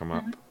things come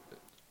up,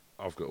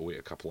 I've got to wait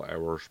a couple of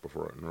hours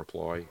before I can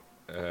reply.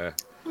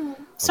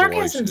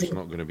 Otherwise, it's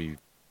not going to be.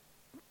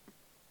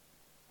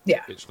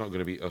 Yeah. It's not going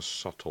to be as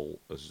subtle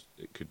as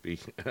it could be.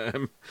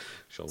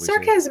 Shall we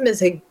Sarcasm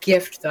is a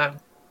gift, though.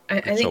 I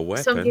It's a think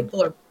weapon. some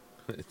people are.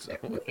 It's a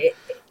weapon.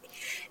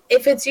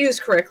 If it's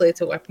used correctly,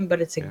 it's a weapon,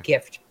 but it's a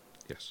gift.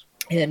 Yes.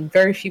 And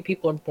very few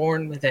people are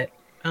born with it.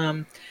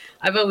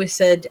 I've always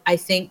said, I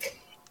think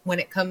when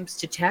it comes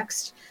to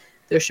text,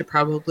 there should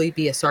probably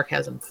be a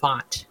sarcasm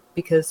font,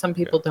 because some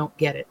people don't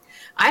get it.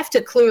 I have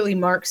to clearly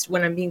mark,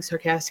 when I'm being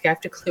sarcastic, I have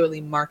to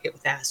clearly mark it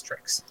with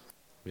asterisks.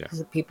 Yeah. So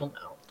that people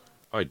know.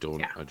 I don't.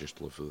 Yeah. I just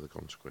live with the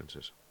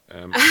consequences.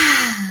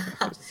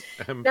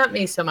 Not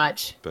me so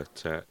much.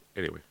 But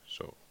anyway,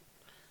 so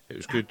it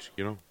was good,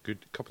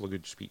 good couple of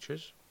good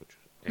speeches, which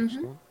was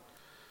excellent.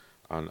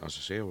 And as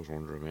I say, I was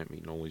wondering about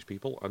meeting all these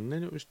people, and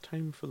then it was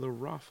time for the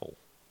raffle.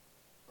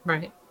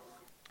 Right.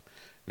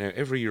 Now,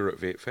 every year at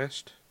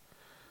VapeFest,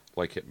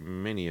 like at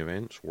many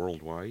events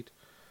worldwide,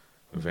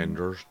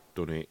 vendors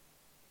donate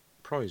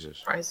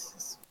prizes.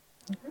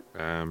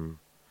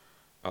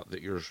 At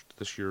this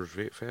year's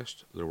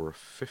VapeFest, there were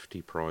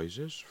 50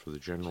 prizes for the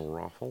general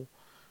raffle,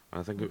 and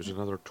I think it was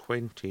another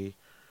 20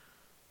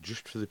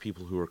 just for the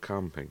people who were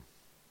camping.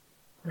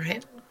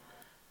 Right.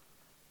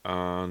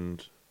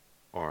 And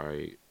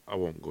I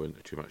won't go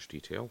into too much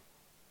detail,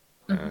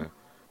 but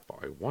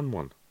I won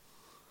one.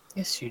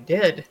 Yes, you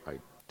did. I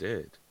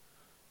did.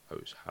 I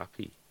was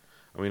happy.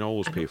 I mean, I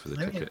always pay for the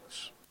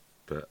tickets,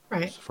 but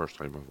it's the first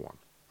time I've won.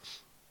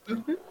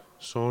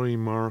 Sorry,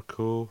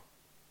 Marco.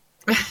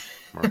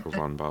 Marco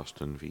Van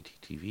Basten,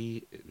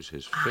 VTTV. It was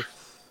his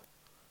 5th,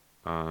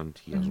 and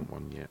he hasn't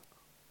won yet.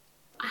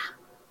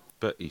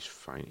 But he's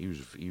fine. He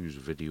was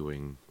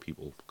videoing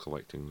people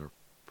collecting their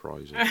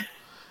prizes.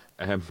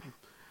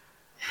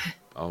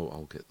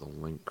 I'll get the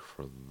link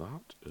for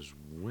that as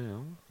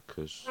well,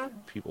 because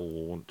people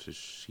will want to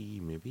see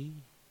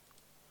maybe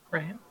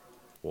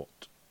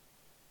what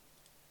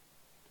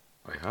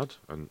I had,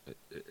 and it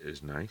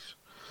is nice.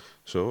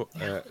 So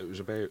it was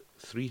about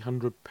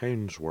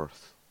 £300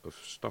 worth of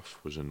stuff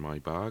was in my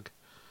bag.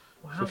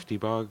 Wow. 50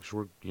 bags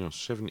were,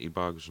 70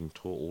 bags in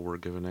total were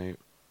given out.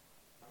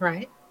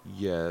 Right.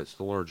 Yeah, it's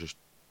the largest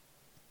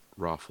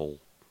raffle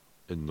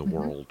in the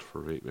world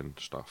for vaping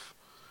stuff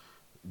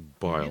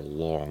by a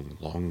long,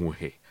 long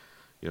way.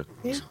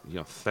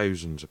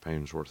 Thousands of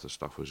pounds worth of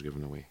stuff was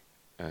given away.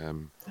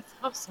 That's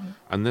awesome.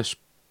 And this,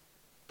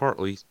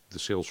 partly the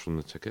sales from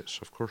the tickets,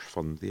 of course,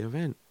 fund the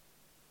event,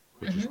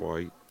 which is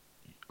why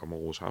I'm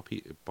always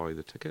happy to buy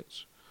the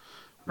tickets,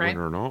 win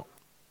or not.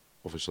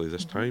 Obviously,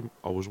 this time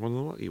I was one of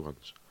the lucky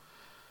ones.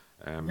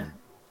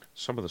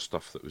 Some of the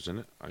stuff that was in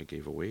it I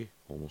gave away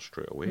almost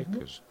straight away,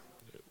 because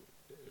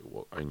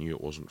I knew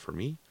it wasn't for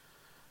me.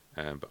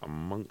 But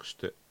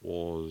amongst it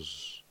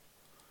was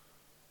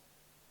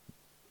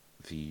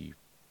the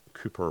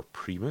Cooper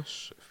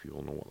Primus, if you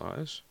all know what that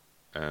is.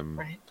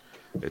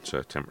 It's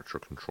a temperature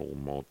control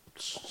mod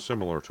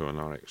similar to an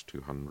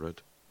RX200.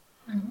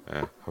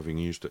 Having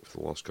used it for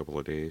the last couple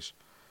of days,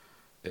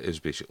 it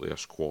is basically a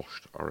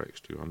squashed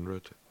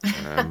RX200.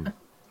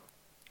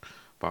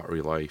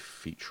 Battery life,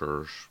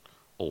 features,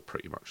 all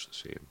pretty much the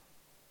same.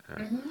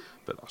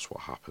 But that's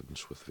what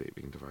happens with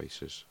vaping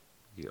devices.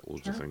 You get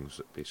loads of things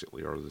that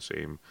basically are the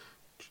same,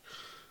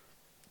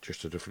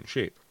 just a different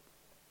shape.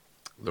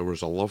 There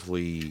was a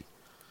lovely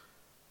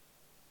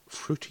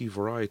fruity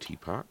variety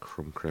pack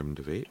from Creme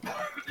de Vape,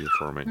 the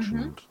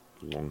aforementioned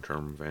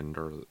long-term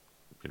vendor that's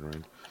been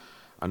around,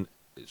 and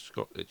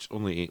it's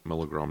only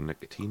 8mg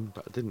nicotine,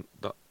 but I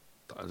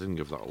didn't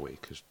give that away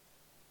because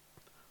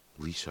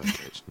Lisa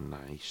gets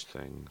nice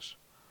things.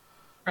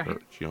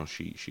 Right. She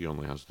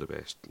only has the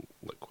best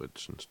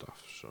liquids and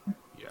stuff, so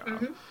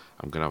yeah,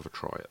 I'm gonna have a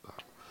try at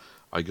that.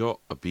 I got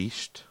a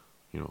beast,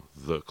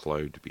 the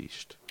Cloud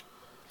Beast.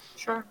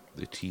 Sure.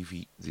 The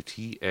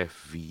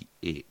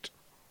TFV8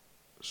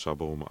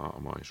 sub-ohm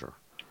atomizer.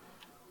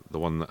 The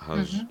one that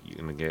has, you're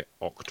gonna get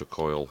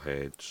octa-coil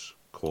heads,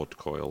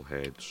 quad-coil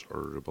heads,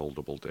 or a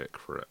rebuildable deck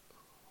for it.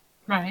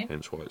 Right.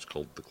 hence why it's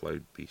called the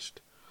Cloud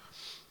Beast.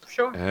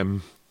 Sure.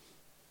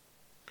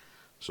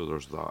 So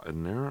there's that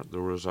in there.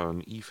 There was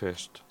an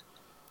eFest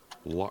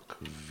Luck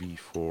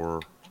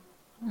V4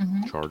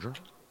 charger,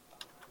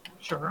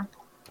 Sure.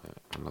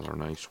 another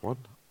nice one.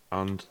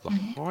 And the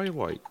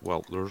highlight,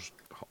 well,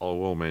 I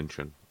will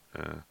mention,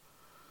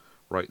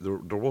 right,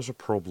 there was a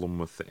problem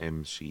with the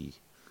MC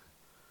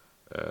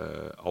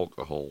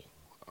alcohol,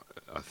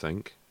 I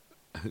think.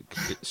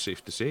 It's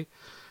safe to say.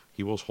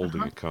 He was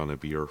holding a can of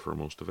beer for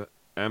most of it.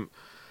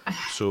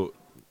 So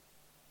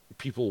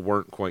people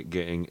weren't quite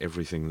getting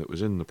everything that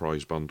was in the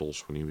prize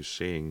bundles when he was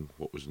saying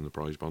what was in the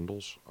prize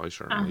bundles. I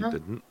certainly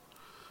didn't.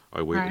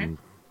 I waited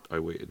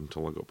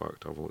until I got back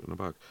to have a look in the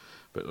bag.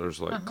 But there's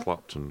like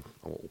Clapton,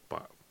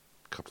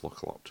 couple of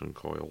Clapton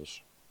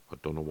coils. I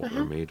don't know what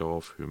they're made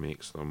of, who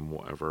makes them,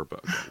 whatever,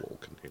 but I got a little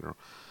container.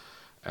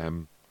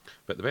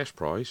 But the best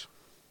prize,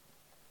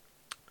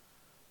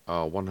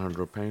 a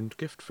 £100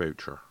 gift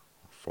voucher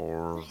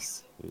for...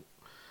 Nice.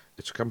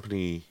 It's a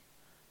company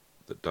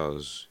that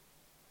does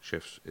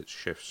Chef's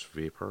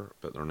Vapor,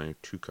 but there are now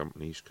two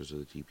companies because of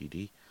the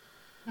TPD.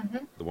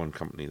 The one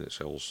company that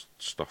sells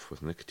stuff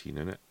with nicotine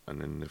in it, and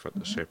then they've had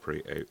to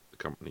separate out the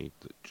company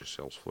that just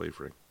sells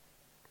flavouring.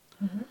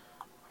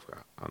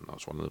 And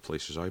that's one of the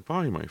places I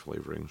buy my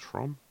flavourings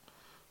from.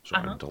 So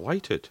I'm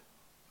delighted.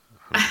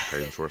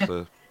 £100 worth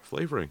of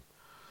flavouring.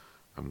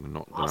 I'm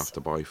not going to have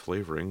to buy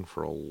flavouring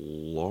for a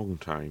long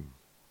time.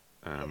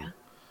 And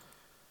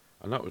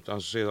that was, as I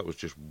say, that was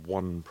just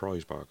one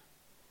prize bag.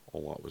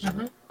 All that was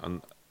in it.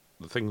 And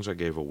the things I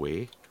gave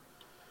away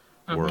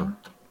were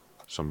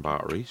some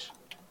batteries.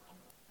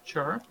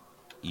 Sure.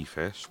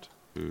 eFest,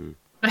 who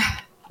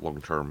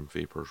long-term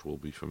vapors will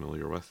be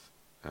familiar with,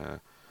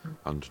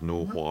 and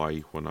know why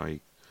when I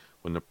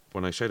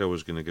said I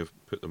was going to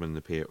put them in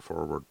the pay it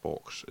forward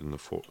box in the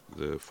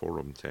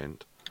forum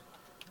tent,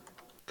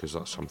 because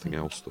that's something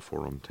else the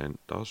forum tent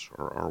does,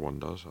 or our one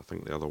does. I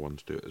think the other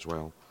ones do it as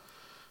well.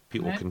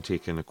 People can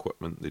take in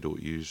equipment they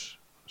don't use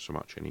so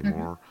much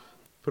anymore,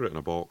 put it in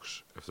a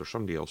box. If there's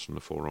somebody else in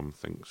the forum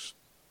thinks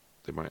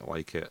they might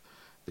like it,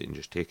 they can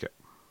just take it.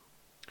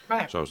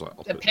 Right. So I was like,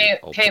 I'll pay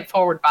it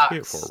forward box. Pay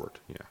it forward,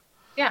 yeah.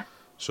 Yeah.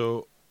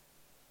 So,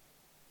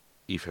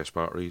 eFest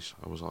batteries,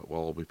 I was like,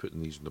 well, I'll be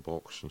putting these in the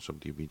box, and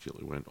somebody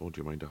immediately went, oh,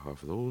 do you mind I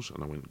have those?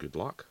 And I went, good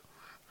luck.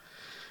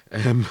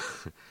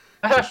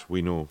 Because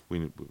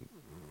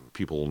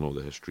people know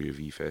the history of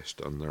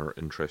eFest, and they're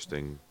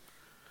interesting.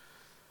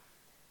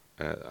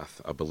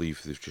 I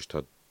believe they've just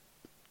had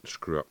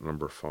Screw Up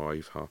number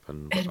 5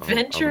 happen.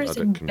 Adventures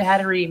in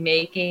battery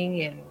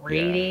making and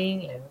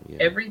rating and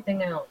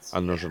everything else.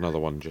 And there's another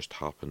one just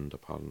happened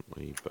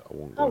apparently, but I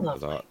won't go into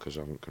that because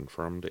I haven't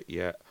confirmed it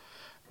yet.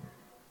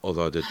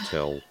 Although I did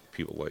tell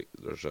people, like,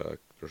 there's a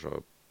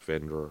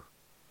vendor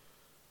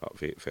at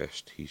Vape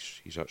Fest.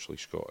 He's actually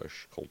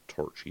Scottish, called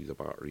Torchy the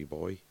Battery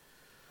Boy.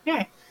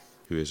 Yeah.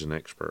 Who is an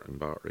expert in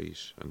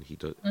batteries, and he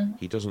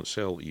doesn't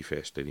sell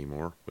eFest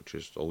anymore, which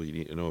is all you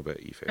need to know about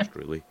eFest,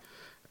 really.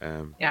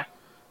 Yeah.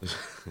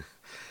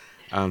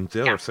 And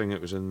the other thing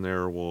that was in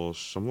there was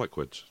some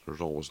liquids.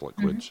 There's always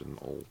liquids in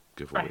all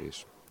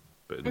giveaways.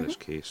 But in this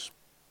case,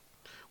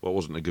 well, it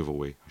wasn't a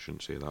giveaway, I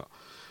shouldn't say that.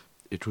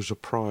 It was a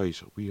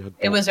prize.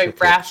 It was a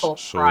raffle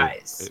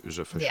prize. It was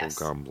official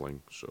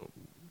gambling, so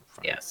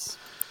fine. Yes.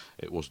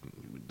 It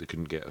wasn't, they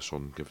couldn't get us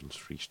on giving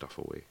free stuff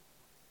away.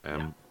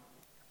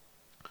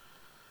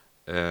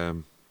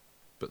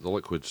 But the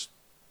liquids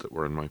that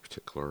were in my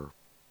particular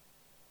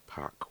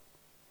pack,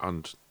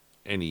 and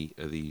any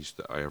of these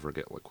that I ever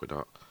get liquid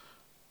at,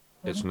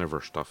 it's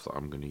never stuff that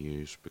I'm going to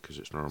use because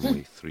it's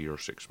normally 3 or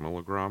 6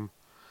 milligram,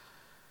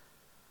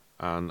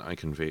 and I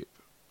can vape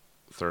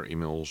 30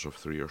 mils of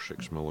 3 or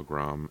 6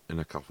 milligram in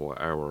a couple of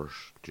hours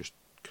just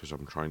because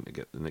I'm trying to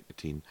get the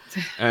nicotine.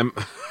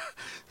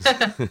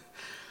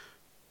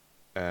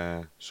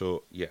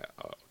 So yeah,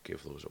 I'll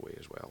give those away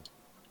as well.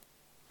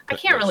 I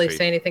can't really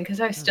say anything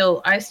because I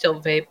still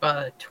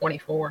vape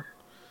 24.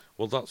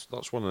 Well,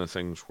 that's one of the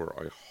things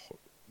where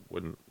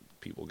when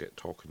people get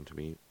talking to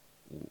me,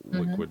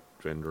 liquid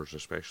vendors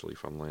especially,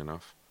 funnily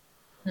enough,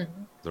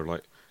 they're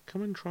like,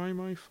 "Come and try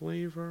my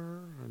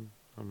flavor," and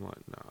I'm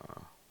like,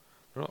 "Nah."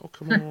 They're like, "Oh,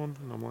 come on,"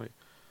 and I'm like,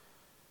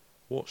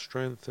 "What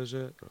strength is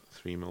it?"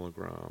 3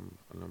 milligram,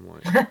 and I'm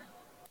like,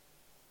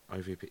 "I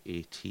vape at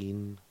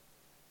 18."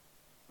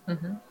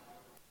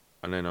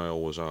 And then I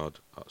always add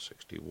at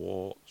 60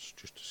 watts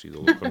just to see the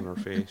look on their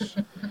face.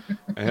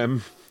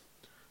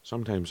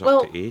 Sometimes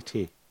up to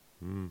 80.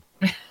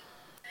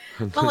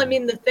 Well, I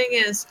mean, the thing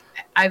is,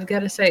 I've got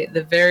to say,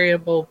 the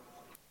variable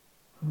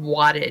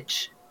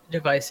wattage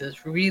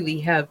devices really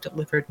have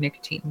delivered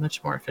nicotine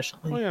much more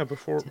efficiently. Oh yeah,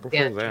 before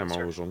them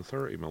I was on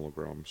 30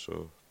 milligrams,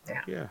 so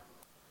yeah.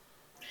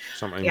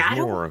 Sometimes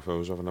more if I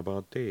was having a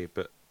bad day,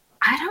 but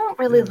I don't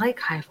really like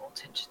high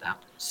voltage though,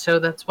 so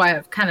that's why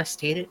I've kind of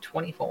stayed at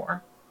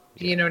 24.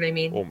 Do you know what I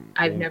mean?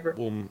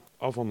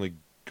 I've only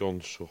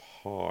gone so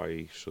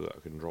high so that I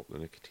can drop the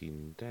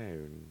nicotine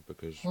down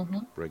because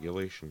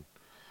regulation,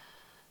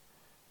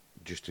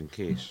 just in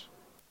case.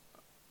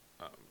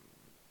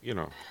 you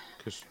know,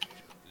 because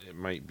it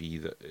might be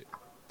that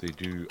they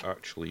do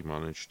actually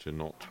manage to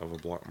not have a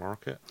black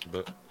market,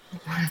 but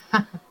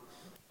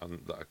and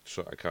that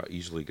so I can't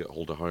easily get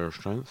hold of higher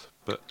strength.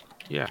 But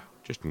yeah,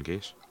 just in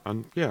case,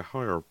 and yeah,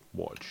 higher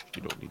wattage.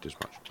 You don't need as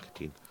much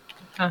nicotine.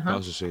 But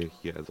as I say,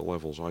 yeah, the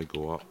levels I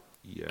go up,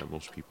 yeah,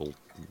 most people,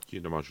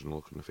 you'd imagine the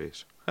look on the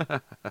face.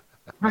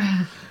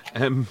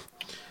 And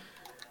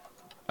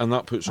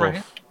that puts Right.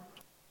 off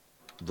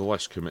the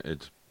less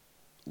committed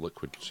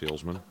liquid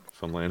salesman,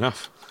 funnily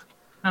enough.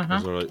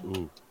 Because they're like,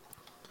 ooh.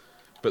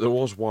 But there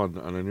was one,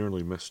 and I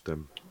nearly missed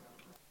him.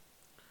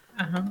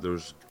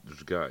 There's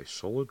a guy,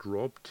 Solid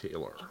Rob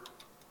Taylor.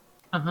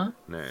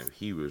 Now,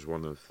 he was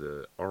one of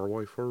the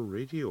RY4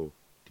 radio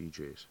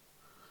DJs,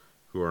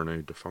 who are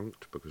now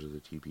defunct because of the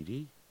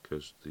TPD,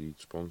 because they need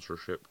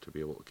sponsorship to be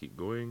able to keep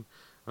going,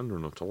 and they're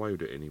not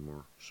allowed it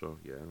anymore. So,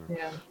 yeah.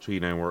 Yeah. So he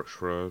now works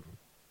for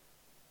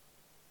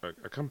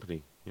a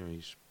company. You know,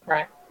 he's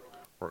Right.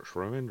 works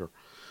for a vendor.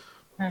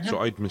 So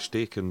I'd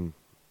mistaken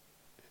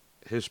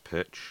his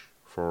pitch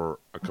for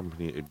a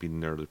company that had been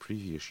there the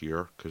previous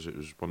year, because it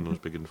was one of those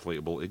big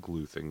inflatable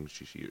igloo things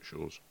you see at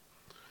shows.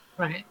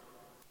 Right.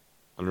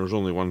 And there was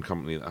only one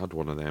company that had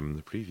one of them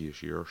the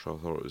previous year, so I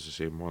thought it was the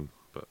same one,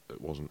 but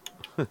it wasn't.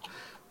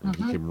 And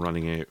he came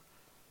running out.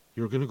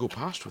 "You're going to go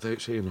past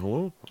without saying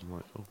hello?" I'm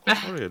like, "Oh,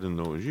 sorry, I didn't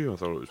know it was you. I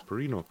thought it was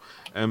Perino."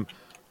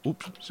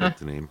 Oops, said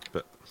the name,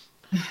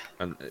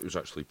 and it was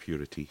actually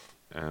Purity.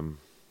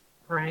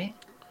 Right.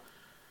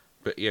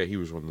 But yeah, he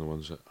was one of the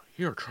ones that,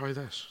 "Here, try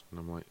this," and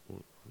I'm like,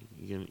 "Well,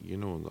 you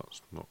know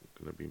that's not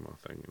going to be my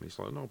thing." And he's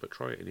like, "No, but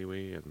try it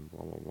anyway," and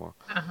blah blah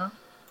blah.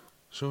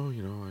 So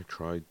I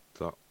tried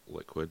that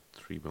liquid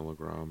 3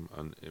 milligram,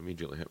 and it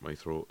immediately hit my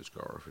throat. It's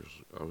got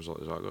artificial. I was like,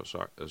 has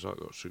that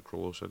got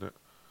sucralose in it?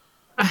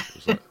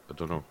 It's like, I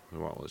don't know.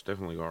 Well, it's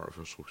definitely got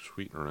artificial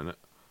sweetener in it.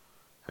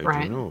 How do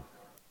you know?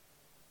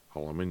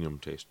 Aluminium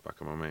taste back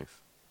in my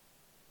mouth.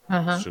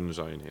 As soon as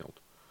I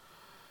inhaled.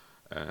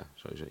 So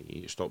I said,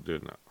 "You stop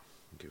doing that."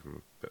 Give him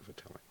a bit of a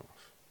telling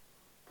off.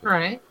 But,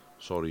 Right.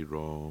 "Sorry,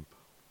 Rob.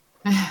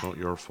 It's not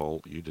your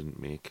fault. You didn't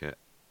make it.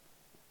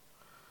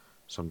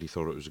 Somebody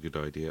thought it was a good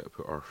idea to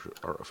put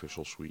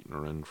artificial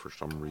sweetener in for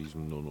some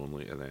reason known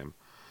only to them.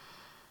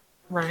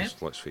 Right.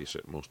 'Cause let's face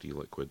it, most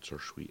e-liquids are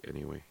sweet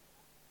anyway.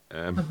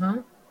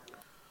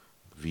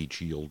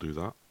 VG will do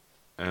that.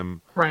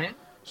 Right.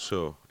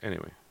 So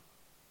anyway,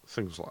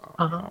 things like that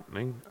are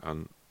happening,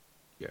 and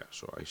yeah,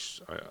 so I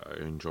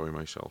enjoy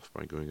myself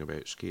by going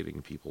about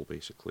scaring people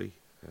basically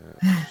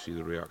to see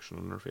the reaction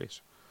on their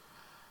face.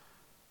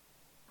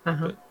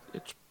 But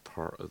it's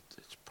part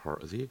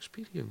of the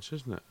experience,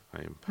 isn't it?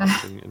 I am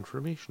passing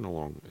information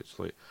along. It's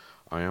like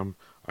I am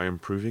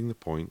proving the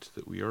point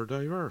that we are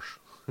diverse.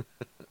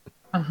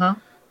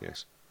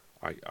 Yes,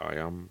 I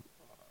am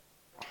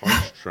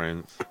high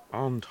strength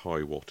and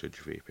high wattage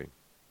vaping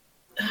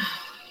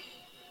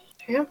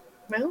Yeah.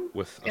 Well,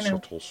 with a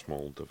subtle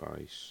small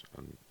device,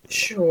 and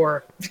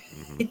sure.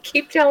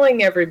 Keep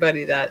telling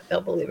everybody that.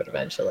 They'll believe it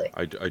eventually.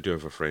 I do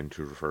have a friend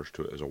who refers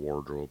to it as a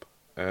wardrobe.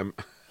 But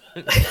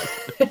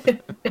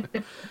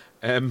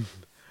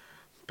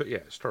yeah,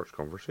 it starts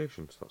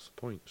conversations. That's the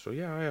point. So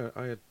yeah,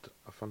 I had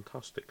a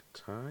fantastic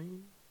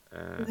time.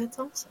 That's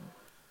awesome.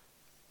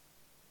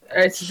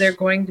 Is there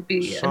going to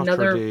be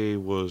another? Saturday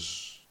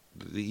was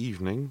the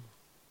evening.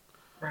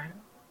 Right.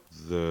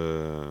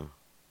 The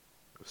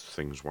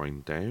things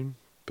wind down,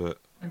 but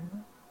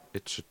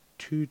it's a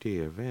 2-day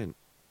event.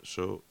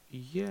 So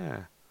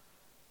yeah,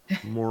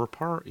 more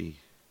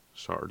party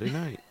Saturday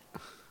night.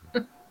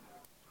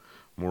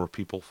 More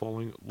people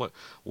falling,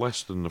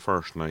 less than the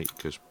first night,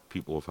 because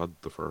people have had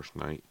the first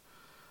night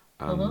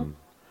and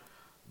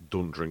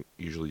don't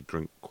usually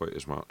drink quite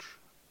as much.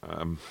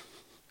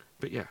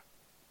 But yeah,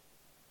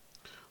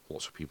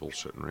 lots of people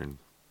sitting around,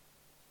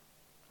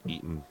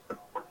 eating,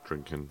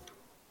 drinking,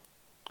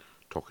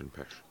 talking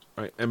pish.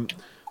 Right,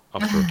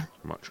 after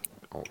much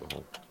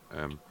alcohol.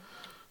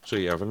 So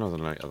yeah, I have another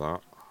night of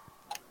that.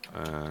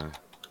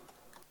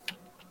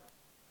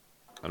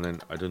 And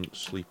then I didn't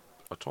sleep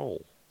at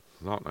all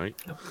that night.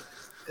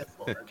 Good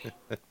Lord.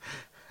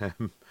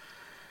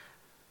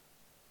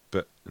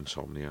 But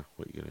insomnia,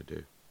 what are you going to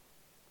do?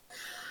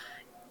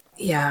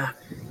 Yeah.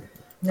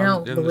 No,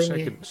 And then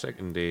the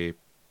second day,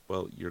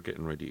 well, you're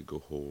getting ready to go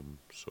home,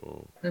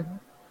 so...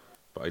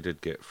 But I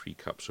did get 3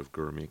 cups of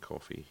gourmet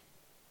coffee.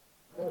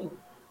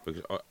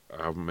 Because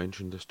I haven't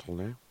mentioned this till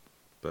now,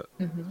 but...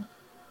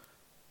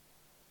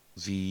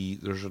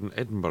 There's an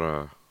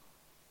Edinburgh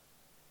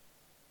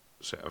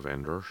set of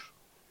vendors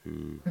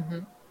who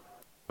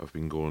have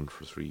been going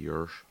for 3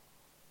 years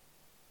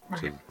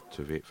to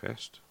Vape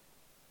Fest.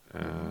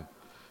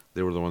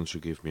 They were the ones who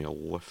gave me a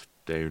lift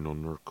down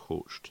on their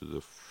coach to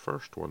the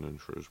first one in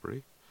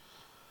Shrewsbury.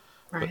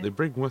 But they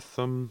bring with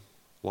them,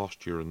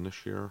 last year and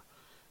this year,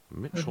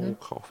 Mitchell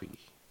Coffee,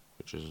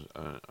 which is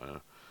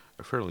a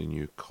fairly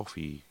new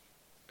coffee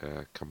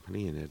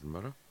company in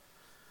Edinburgh.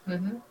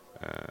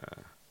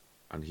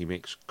 And he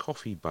makes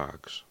coffee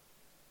bags.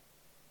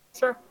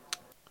 Sure.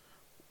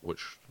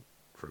 Which,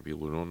 for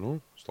people who don't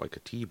know, it's like a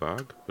tea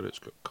bag, but it's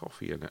got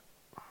coffee in it.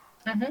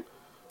 Mm-hmm.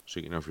 So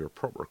you can have your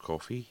proper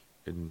coffee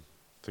in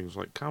things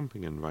like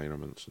camping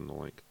environments and the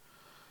like.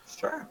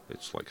 Sure.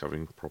 It's like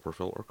having proper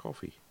filter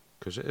coffee,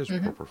 because it is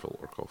Mm-hmm. proper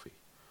filter coffee.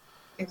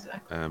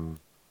 Exactly.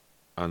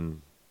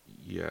 And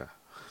yeah,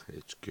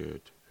 it's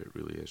good. It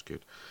really is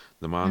good.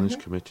 The man is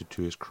Mm-hmm. committed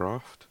to his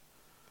craft.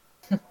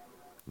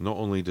 Not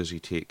only does he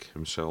take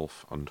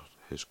himself and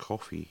his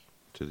coffee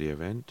to the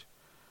event,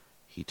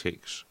 he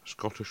takes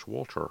Scottish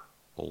water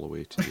all the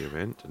way to the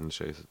event in the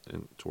south,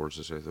 towards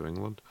the south of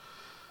England.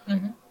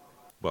 Mm-hmm.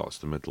 Well, it's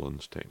the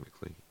Midlands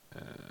technically.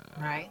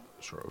 Right.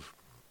 Sort of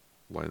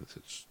length.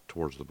 It's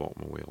towards the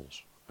bottom of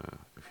Wales.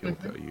 If you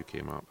look at a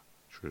UK map,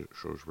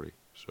 Shrewsbury.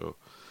 So,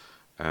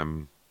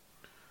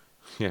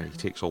 yeah, he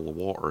takes all the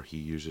water he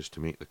uses to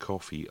make the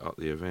coffee at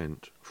the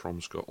event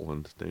from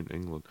Scotland down to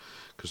England,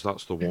 because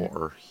that's the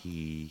water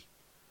he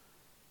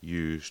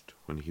used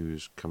when he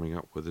was coming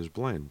up with his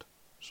blend.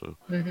 So,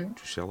 to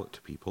sell it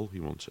to people, he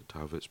wants it to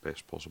have its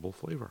best possible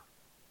flavour.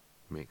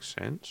 Makes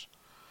sense.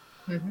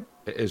 Mm-hmm.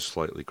 It is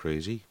slightly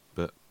crazy,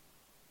 but,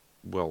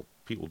 well,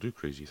 people do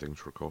crazy things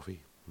for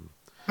coffee.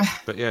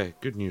 But yeah,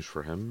 good news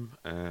for him.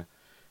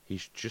 He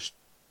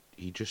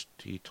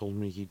told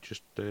me he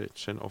just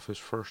sent off his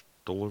first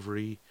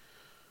delivery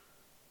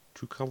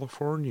to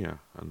California,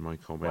 and my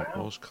comment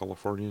was,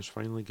 California's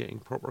finally getting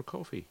proper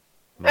coffee.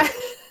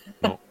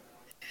 Not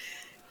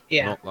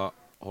Yeah. not that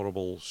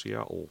horrible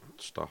Seattle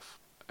stuff.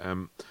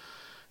 Well,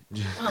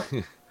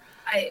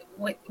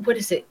 what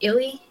is it?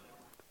 Illy?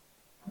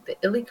 The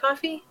Illy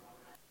coffee?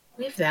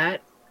 We have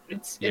that.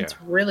 It's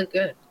really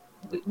good.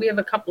 We have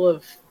a couple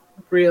of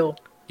real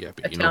Yeah,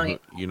 but Italian.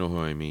 you know who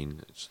I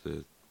mean. It's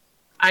the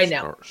I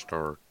know.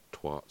 star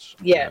twats.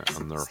 Yeah.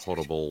 And their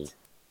horrible,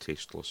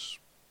 tasteless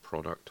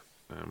product.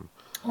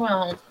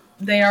 Well,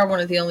 they are one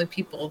of the only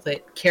people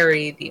that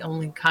carry the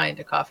only kind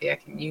of coffee I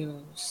can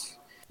use.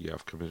 Yeah,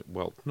 I've committed.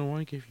 Well, no,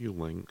 I gave you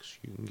links.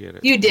 You can get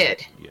it. You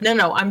did. Yeah.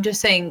 No, I'm just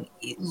saying,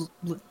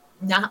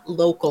 not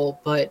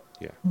local, but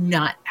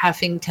not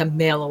having to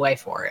mail away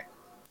for it.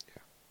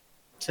 Yeah.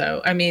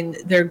 So, I mean,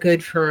 they're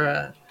good for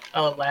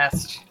a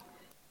last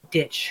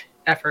ditch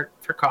effort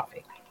for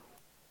coffee.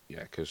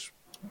 Yeah, because.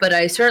 But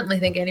I certainly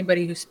think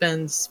anybody who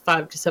spends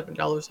 $5 to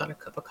 $7 on a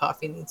cup of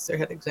coffee needs their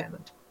head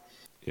examined.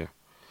 Yeah.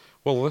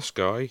 Well, this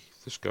guy.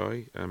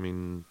 I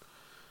mean,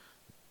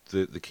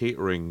 the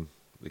catering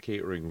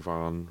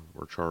van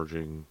were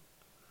charging.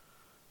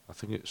 I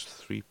think it's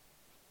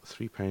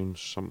 £3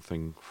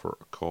 something for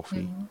a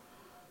coffee,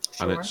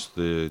 Sure. and it's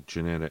the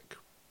generic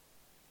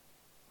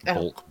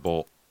bulk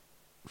bought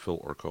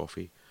filter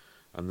coffee,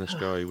 and this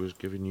guy was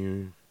giving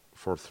you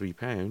for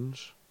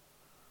 £3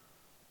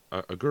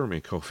 a gourmet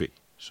coffee.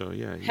 So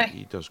yeah,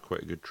 he does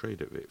quite a good trade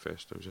at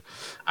Vatefest.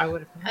 I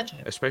would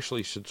imagine.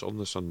 Especially since on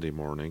the Sunday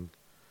morning,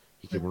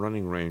 he came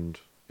running round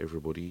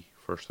everybody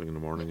first thing in the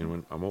morning and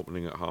went, "I'm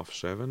opening at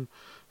 7:30.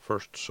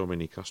 First, so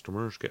many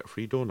customers get a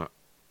free donut."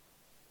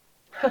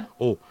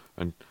 Oh,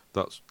 and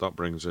that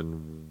brings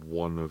in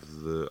one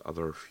of the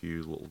other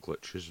few little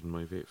glitches in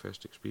my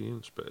Vatefest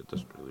experience, but it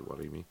doesn't really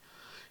worry me.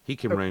 He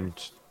came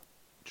round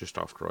just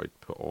after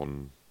I'd put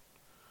on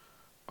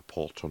a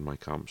pot on my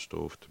camp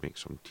stove to make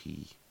some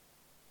tea.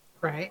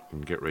 Right.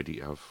 And get ready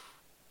to have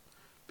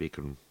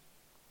bacon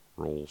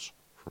rolls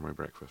for my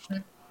breakfast.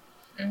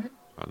 Mm-hmm.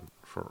 And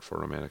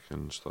for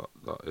Americans,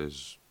 that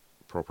is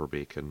proper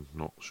bacon,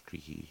 not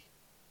streaky.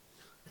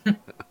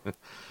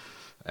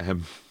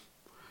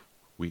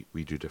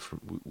 We do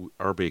different.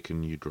 Our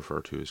bacon you'd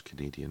refer to as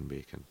Canadian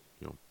bacon.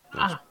 You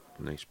know,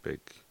 nice big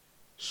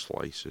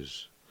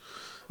slices.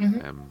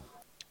 And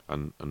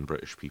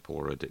British people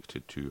are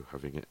addicted to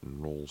having it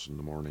in rolls in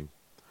the morning.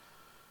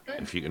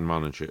 If you can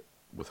manage it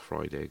with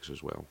fried eggs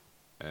as well.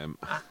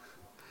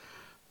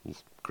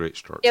 Great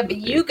start. Yeah, but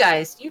you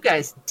guys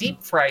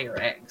deep fry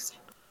your eggs,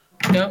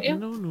 don't you?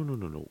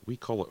 No. We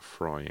call it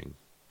frying.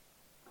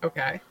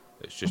 Okay.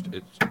 It's just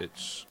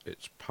it's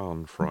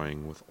pan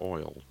frying with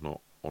oil, not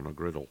on a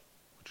griddle,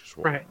 which is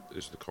what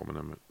is the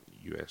common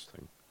US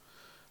thing.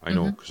 I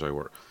know because I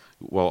work.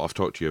 Well, I've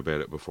talked to you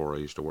about it before. I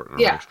used to work in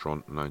a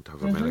restaurant, and I'd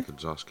have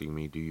Americans asking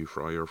me, "Do you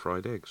fry your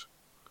fried eggs?"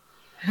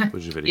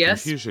 Which is very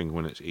confusing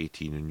when it's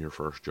 18 in your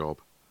first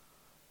job,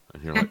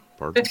 and you're like,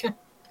 "Pardon?"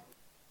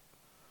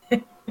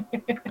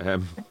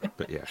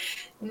 But yeah.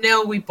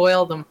 No, we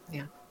boil them.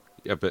 Yeah.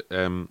 Yeah, but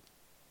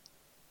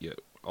yeah,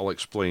 I'll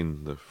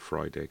explain the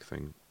fried egg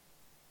thing.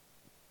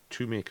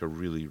 To make a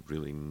really,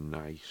 really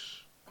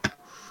nice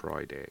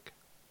fried egg,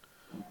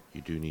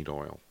 you do need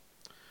oil.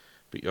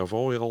 But you have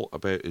oil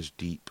about as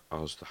deep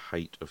as the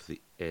height of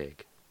the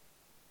egg.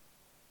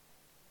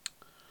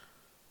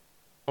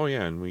 Oh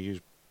yeah, and we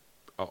use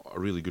a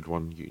really good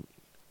one.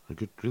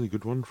 Really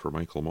good one for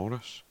Michael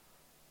Morris.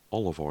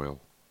 Olive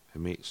oil.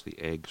 It makes the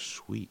egg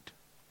sweet.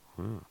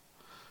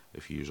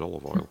 If you use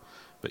olive oil.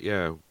 But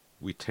yeah,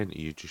 we tend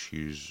to just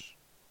use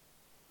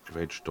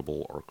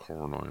vegetable or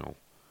corn oil.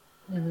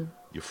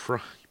 You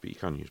fry, but you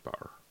can use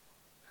butter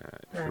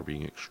if you're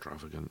being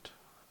extravagant.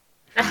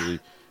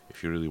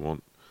 If you really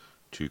want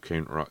to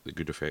counteract the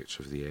good effects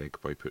of the egg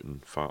by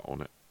putting fat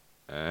on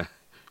it,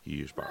 you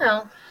use butter.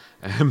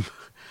 Well,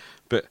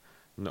 But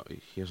no,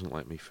 he hasn't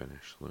let me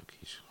finish. Look,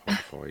 he's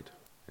horrified.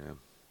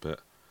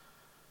 But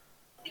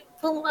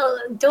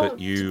don't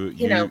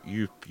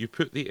you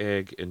put the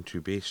egg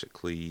into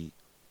basically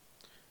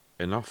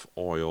enough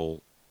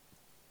oil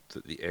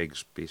that the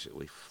egg's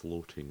basically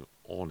floating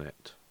on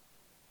it,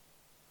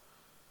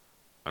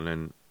 and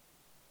then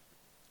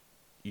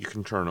you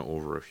can turn it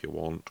over if you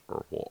want,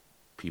 or what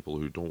people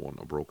who don't want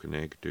a broken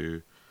egg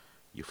do,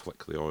 you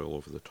flick the oil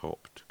over the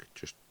top to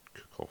just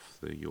cook off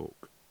the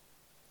yolk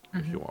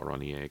if you want a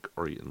runny egg,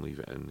 or you can leave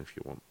it in if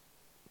you want.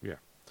 Yeah.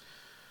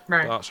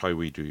 Right. That's how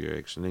we do your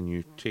eggs, and then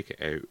you take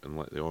it out and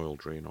let the oil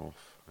drain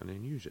off, and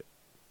then use it.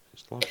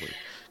 It's lovely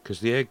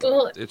because the egg,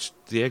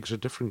 the egg's a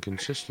different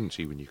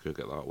consistency when you cook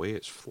it that way.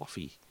 It's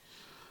fluffy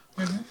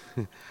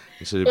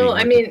instead of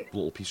being a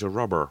little piece of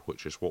rubber,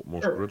 which is what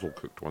most griddle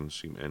cooked ones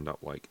seem to end up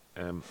like.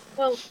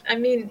 Well, I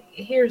mean,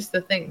 here's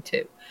the thing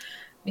too.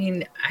 I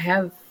mean, I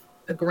have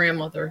a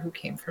grandmother who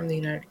came from the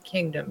United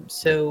Kingdom,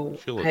 so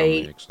she'll have done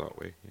the eggs that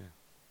way. Yeah.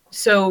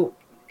 So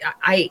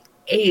I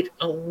ate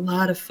a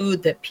lot of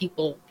food that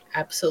people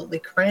absolutely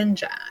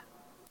cringe at.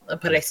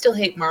 But I still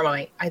hate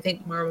Marmite. I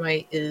think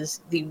Marmite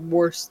is the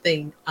worst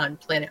thing on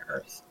planet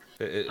Earth.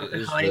 I don't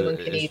know how anyone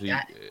can eat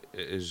that.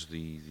 It is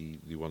the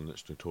one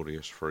that's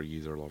notorious for you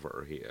either love it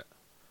or hate it.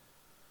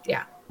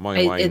 Yeah. My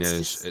line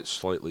is, it's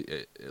slightly,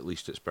 at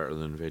least it's better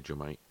than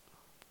Vegemite.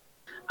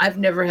 I've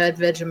never had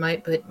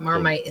Vegemite, but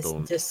Marmite is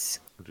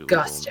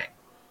disgusting.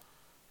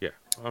 Yeah,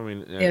 I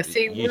mean,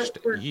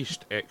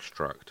 yeast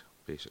extract,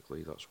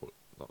 basically, that's what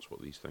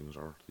these things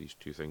are. These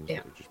two things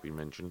that have just been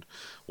mentioned.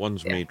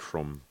 One's made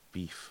from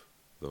beef,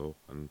 though,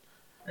 and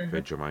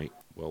Vegemite,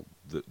 well,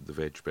 the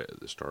veg bit at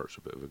the start's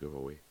a bit of a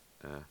giveaway.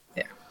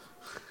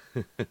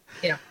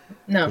 Yeah.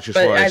 No, which is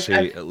why I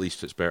say at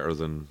least it's better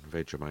than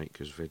Vegemite,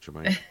 because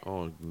Vegemite,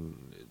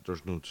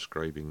 there's no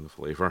describing the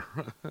flavour.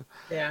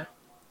 Yeah.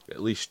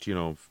 At least,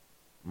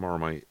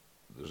 Marmite,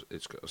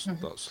 it's got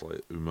that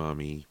slight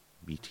umami,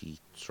 meaty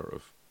sort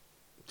of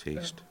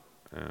taste.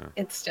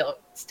 It's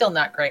still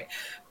not great.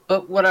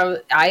 But what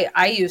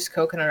I use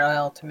coconut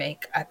oil to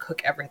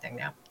cook everything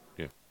now.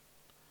 Yeah.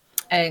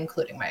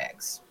 Including my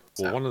eggs.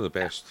 Well, one of the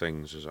best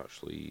things is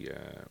actually,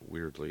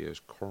 weirdly, is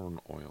corn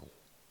oil.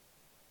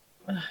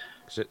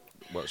 Because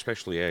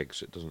especially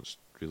eggs, it doesn't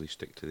really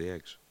stick to the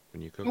eggs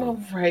when you cook them.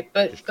 Well, right,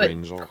 but it just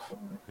drains off.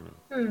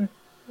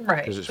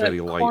 Right, because it's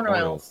very light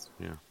oil.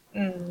 Yeah.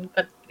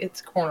 But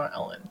it's corn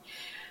oil, and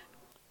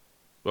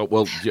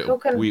well, yeah,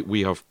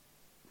 we have.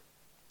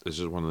 This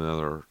is one of the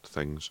other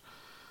things.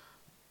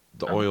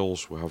 The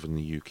oils we have in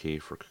the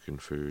UK for cooking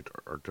food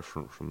are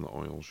different from the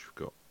oils you've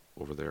got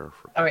over there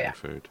for cooking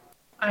food.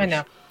 I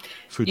know.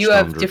 Food you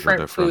have standards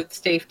different food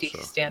safety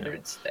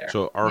standards there.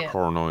 So our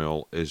corn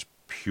oil is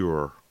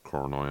pure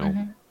corn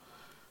oil.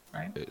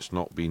 Right. It's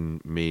not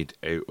been made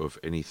out of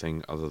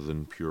anything other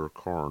than pure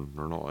corn.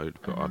 They're not out to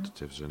put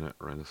additives in it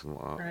or anything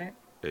like that. Right.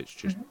 It's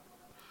just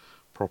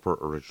proper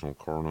original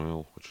corn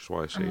oil, which is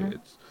why I say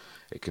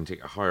it can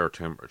take a higher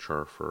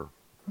temperature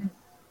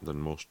than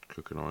most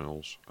cooking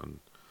oils, and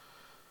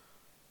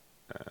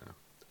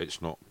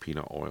it's not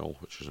peanut oil,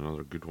 which is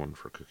another good one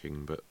for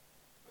cooking, but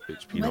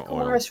it's peanut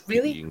oil. Morris,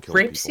 really?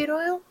 Rapeseed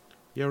oil?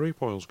 Yeah,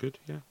 rape oil's good,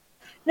 yeah.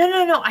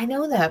 No, I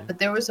know that, but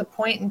there was a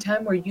point in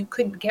time where you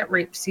couldn't get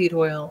rapeseed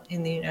oil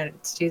in the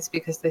United States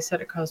because they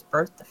said it caused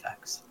birth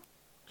defects.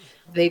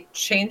 They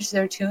changed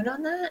their tune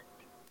on that?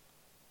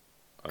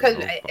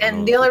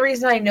 And the only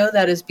reason I know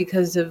that is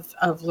because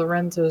of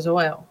Lorenzo's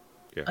oil.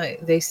 Yeah.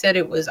 They said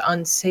it was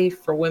unsafe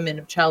for women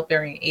of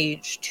childbearing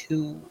age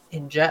to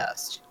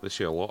ingest. They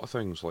say a lot of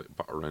things like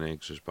butter and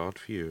eggs is bad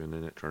for you, and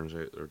then it turns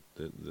out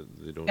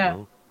they don't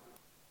know.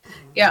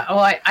 Yeah,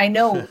 well, I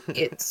know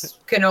it's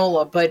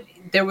canola, but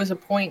there was a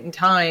point in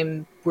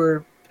time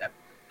where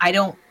I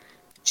don't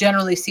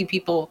generally see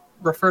people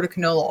refer to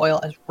canola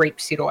oil as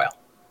rapeseed oil.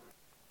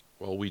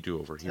 Well, we do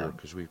over here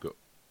because we've got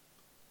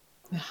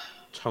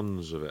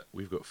tons of it.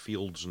 We've got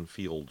fields and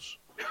fields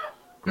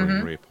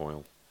growing rape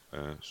oil.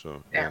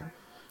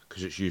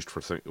 Because it's used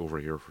for over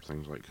here for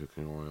things like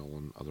cooking oil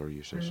and other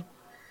uses.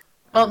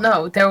 Well,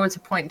 no, there was a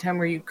point in time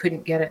where you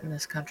couldn't get it in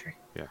this country.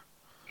 Yeah.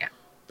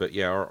 But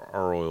yeah, our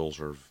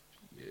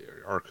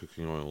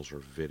cooking oils are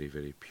very,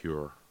 very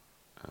pure.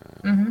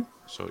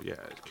 So yeah,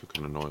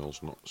 cooking in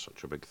oil's not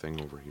such a big thing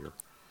over here.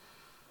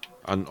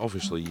 And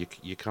obviously,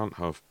 you can't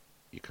have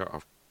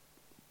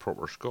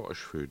proper Scottish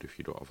food if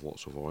you don't have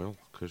lots of oil,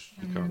 because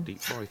you can't deep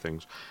fry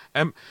things.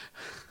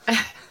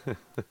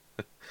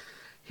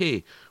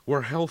 Hey,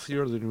 we're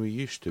healthier than we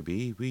used to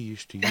be. We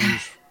used to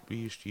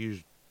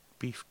use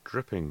beef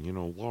dripping,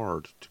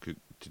 lard to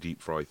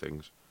deep fry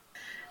things.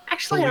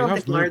 Actually, I don't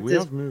think lard. We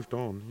have moved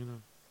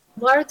on,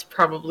 Lard's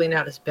probably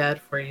not as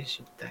bad for you as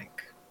you'd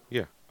think.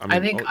 Yeah, I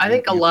think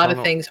a lot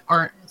of things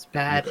aren't as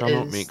bad. You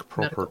cannot as make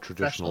proper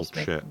traditional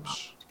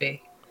chips. To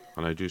be.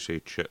 And I do say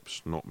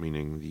chips, not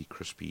meaning the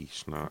crispy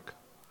snack.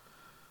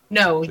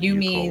 No, you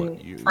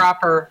mean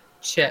proper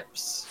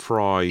chips.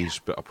 Fries,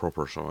 but a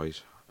proper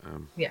size.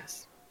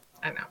 Yes,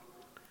 I know.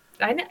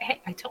 I know.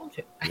 Hey, I told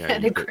you. I Yeah,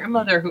 had a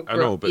grandmother who I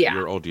grew know, up. but Yeah,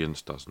 your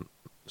audience doesn't.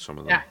 Some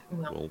of them yeah.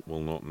 Well,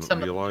 will not some of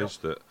them realise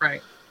don't. that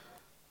Right.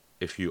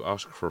 if you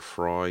ask for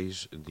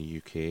fries in the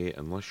UK,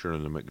 unless you're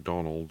in a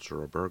McDonald's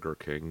or a Burger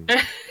King,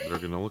 they're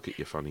going to look at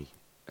you funny.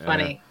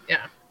 Funny.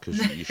 Yeah.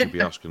 Because you should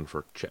be asking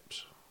for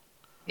chips,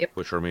 Yep.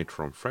 which are made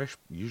from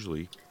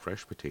usually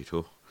fresh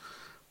potato,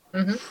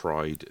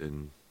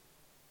 Mm-hmm.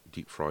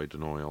 deep fried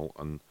in oil,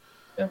 and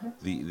Mm-hmm.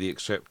 the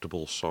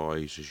acceptable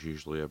size is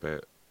usually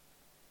about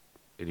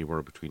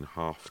anywhere between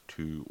half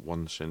to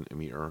 1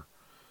 centimetre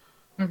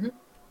Mm-hmm.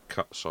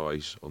 cut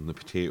size on the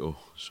potato,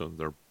 so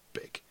they're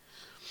big.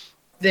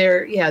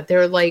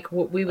 They're like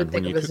what we would And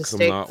when think you of as a cook them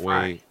steak that fry.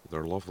 way,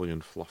 they're lovely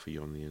and fluffy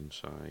on the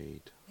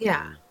inside,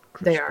 Yeah, and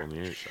they crisp are. on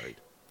the outside.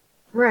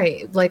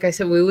 Right. Like I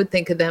said, we would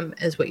think of them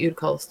as what you'd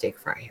call a steak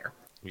fry here.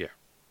 Yeah.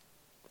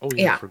 Oh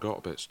yeah, I Yeah. forgot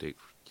about steak.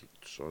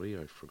 Sorry,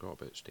 I forgot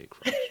about steak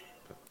fries.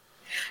 But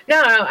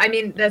No, I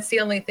mean that's the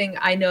only thing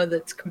I know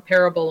that's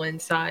comparable in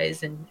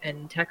size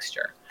and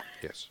texture.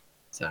 yes,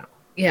 So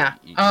yeah.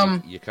 you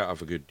can't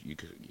have a good you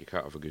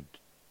can't have a good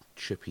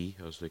chippy,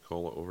 as they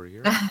call it over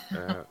here,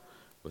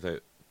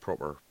 without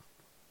proper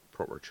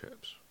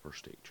chips, or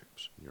steak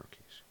chips in your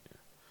case.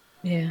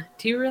 Yeah.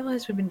 Do you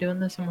realize we've been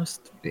doing this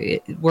almost?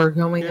 We're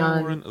going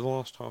Yeah, we're on. into the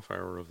last half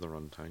hour of the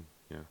runtime.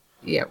 Yeah,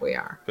 Yeah, we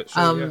are. but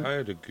so yeah, I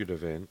had a good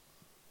event,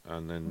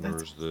 and then That's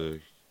there's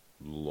the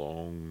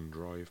long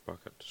drive back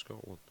up to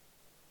Scotland.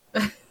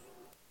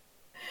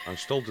 I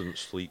still didn't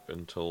sleep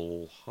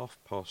until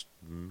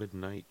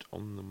midnight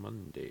on the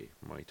Monday,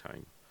 my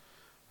time.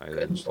 I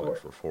then good slept lord.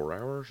 for 4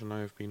 hours, and I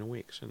have been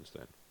awake since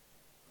then.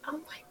 Oh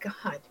my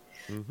god.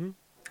 Mm-hmm.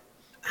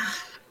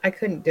 I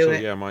couldn't do So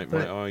it. yeah, my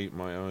but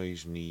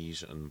eyes,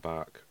 knees, and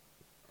back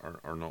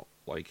are not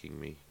liking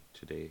me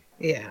today.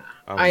 yeah.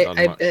 I haven't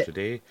done much bet.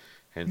 today,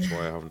 hence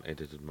why I haven't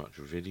edited much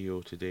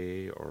video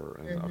today,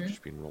 and I've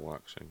just been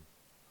relaxing.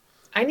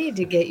 I need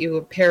to get you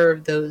a pair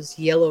of those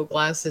yellow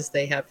glasses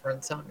they have for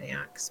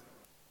insomniacs.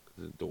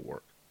 They don't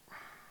work.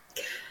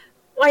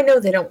 Well, I know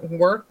they don't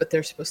work, but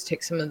they're supposed to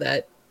take some of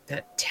that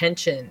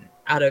tension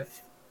out of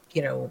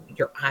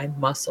your eye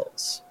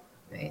muscles.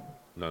 I mean,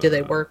 No, do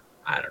they work?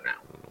 I don't know.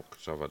 No,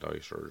 because I've had eye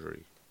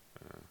surgery.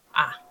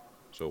 Ah.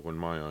 So when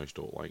my eyes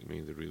don't like me,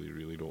 they really,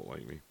 really don't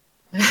like me.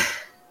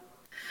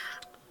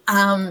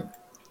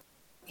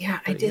 Yeah,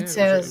 But I did yeah,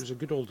 say it was a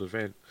good old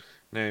event.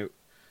 Now,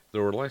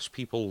 there were less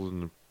people than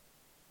the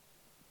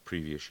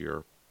previous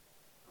year,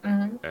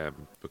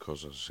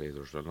 because, as I say,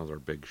 there's another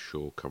big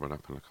show coming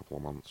up in a couple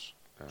of months.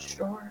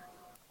 sure.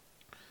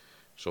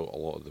 So a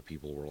lot of the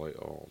people were like,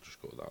 "Oh, I'll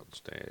just go to that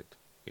instead,"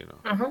 you know.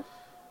 Uh-huh.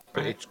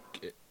 But Right.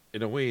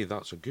 in a way,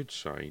 that's a good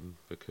sign,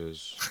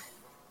 because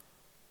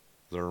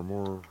there are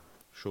more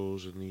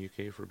shows in the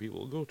UK for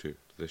people to go to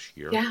this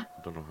year. Yeah.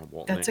 Don't know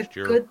what That's a next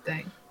year. good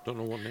thing. Don't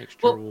know what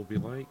next year Well, will be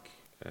like.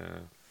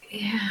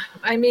 yeah.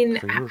 I mean,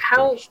 Fingers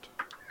how crossed.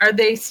 are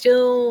they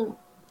still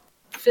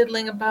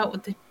fiddling about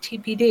with the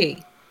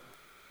TPD?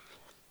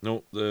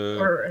 No,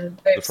 Or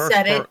they've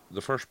set it?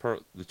 the first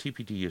part, the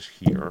TPD is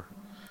here.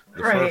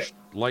 The Right. first,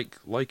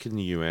 like in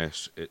the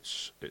US,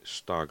 it's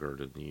staggered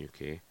in the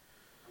UK.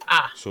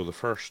 Ah. So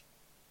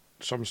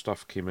some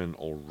stuff came in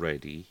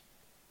already.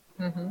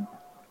 Mm-hmm.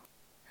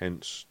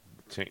 Hence,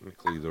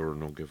 technically, there were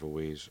no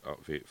giveaways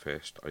at Vape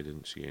Fest. I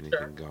didn't see anything,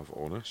 Sure. Gav,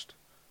 honest.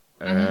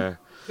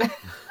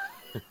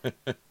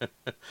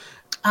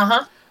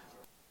 Uh-huh.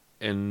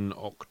 In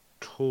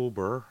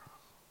October,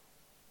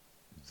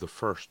 the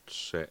first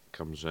set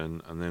comes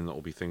in, and then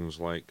it'll be things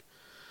like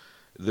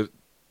the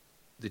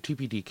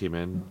TPD came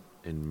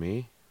in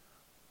May.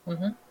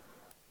 Mm-hmm.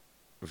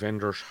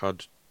 Vendors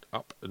had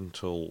up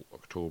until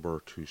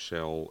October to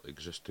sell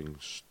existing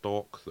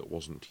stock that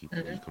wasn't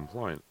TPD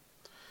compliant.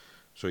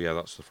 So yeah,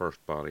 that's the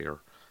first barrier.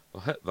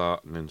 They'll hit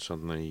that, and then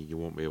suddenly you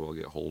won't be able to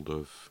get hold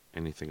of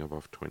anything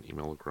above 20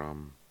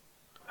 milligram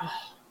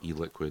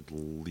e-liquid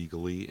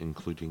legally,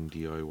 including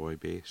DIY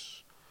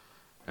base,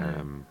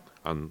 and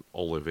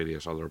all the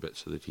various other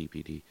bits of the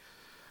TPD.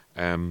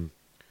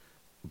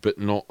 But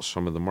not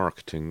some of the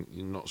marketing,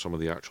 not some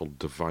of the actual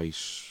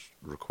device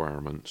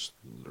requirements.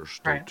 There's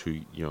still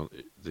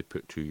Right. they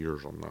put 2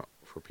 years on that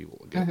for people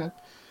to get.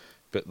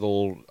 But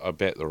I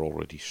bet they're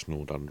already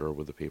snowed under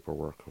with the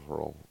paperwork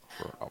for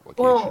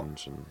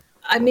applications and.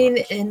 I mean,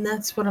 products. and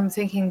that's what I'm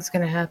thinking is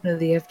going to happen to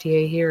the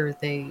FDA here.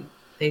 They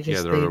they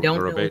Yeah, don't they're know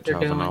what about to they're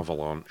have an doing.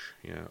 avalanche,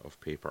 of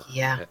paper.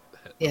 Yeah. hit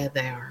Yeah, them.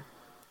 they are.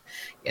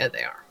 Yeah,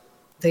 they are.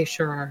 They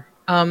sure are.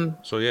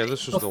 So yeah,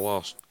 this was the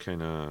last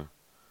kind of.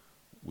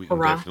 We can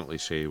Hurrah. definitely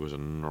say was a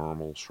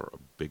normal sort of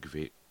big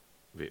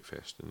vape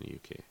fest in the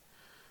UK.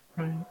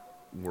 Right.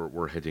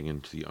 We're heading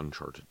into the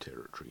uncharted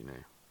territory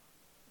now.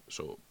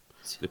 So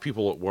the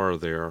people that were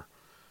there,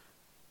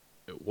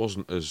 it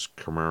wasn't as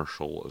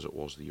commercial as it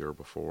was the year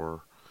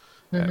before.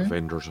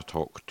 Vendors I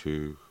talked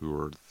to who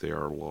were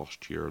there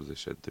last year, they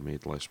said they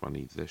made less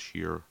money this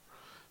year.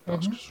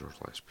 That's because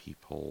there's less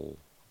people.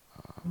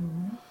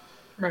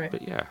 Right.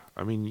 But yeah,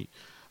 I mean,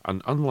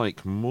 and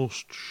unlike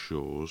most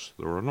shows,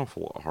 there were an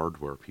awful lot of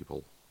hardware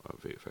people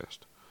at VapeFest.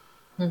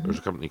 Mm-hmm. There's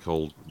a company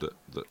called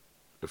that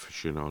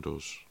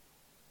aficionados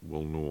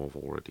will know of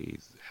already.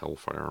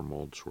 Hellfire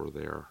Mods were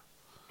there,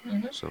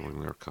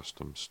 selling their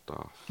custom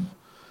stuff.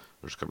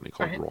 There's a company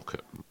called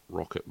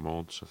Rocket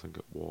Mods, I think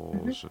it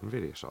was, and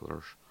various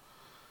others.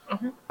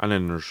 And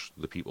then there's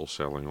the people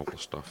selling all the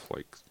stuff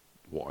like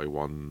what I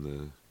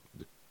won,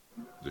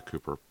 the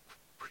Cooper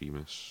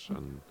Primus,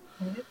 and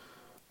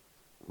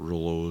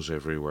Rollos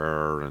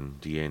everywhere, and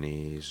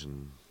DNAs,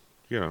 and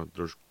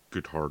there's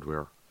good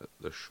hardware at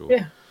this show.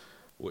 Yeah.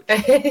 Which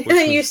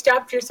You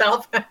stopped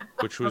yourself.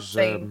 Which was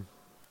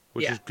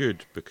which is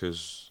good,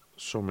 because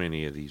so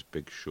many of these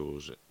big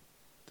shows,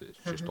 it's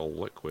just all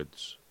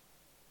liquids.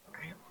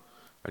 Right.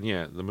 And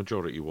yeah, the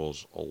majority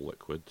was all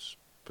liquids,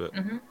 but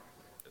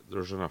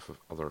there's enough of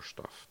other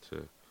stuff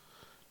to,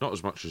 not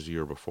as much as the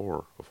year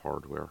before of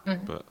hardware,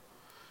 but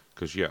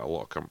because a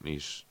lot of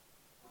companies,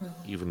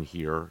 even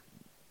here,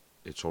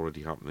 it's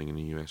already happening in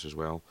the US as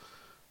well.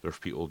 There's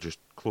people just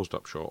closed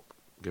up shop,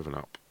 given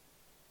up,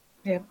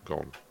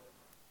 gone.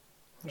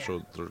 Yeah.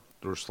 So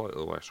there's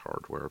slightly less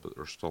hardware, but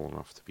there's still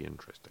enough to be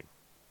interesting.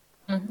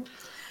 And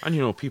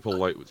people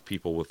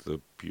with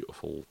the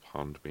beautiful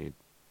handmade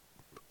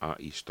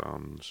ATI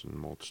stands and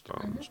mod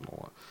stands and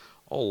all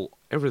that.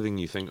 Everything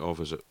you think of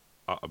as at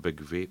a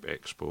big vape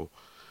expo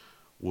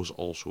was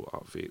also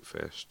at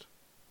VapeFest,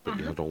 but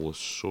you had all this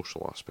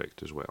social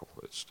aspect as well.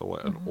 It's still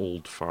like an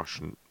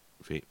old-fashioned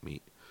vape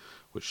meet,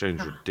 which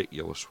sounds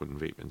ridiculous when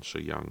vaping's so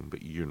young,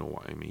 but you know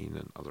what I mean,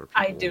 and other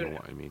people know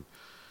what I mean.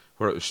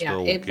 Where it was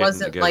still it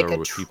wasn't like a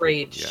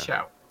trade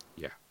show.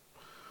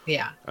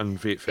 Yeah. And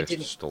VapeFest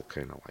is still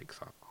kind of like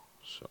that.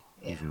 So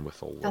even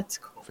with all the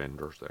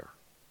vendors there,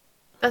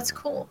 that's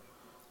cool.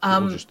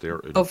 People just there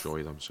to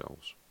enjoy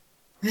themselves.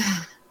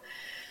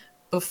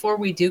 Before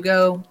we do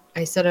go,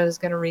 I said I was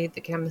going to read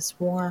The Chemist's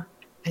War.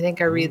 I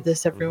think I read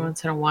this every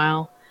once in a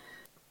while,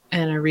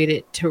 and I read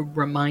it to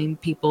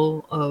remind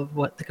people of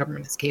what the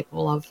government is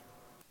capable of.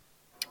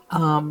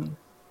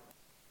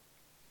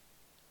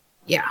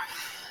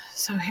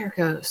 So here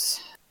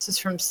goes. This is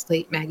from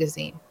Slate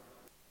magazine.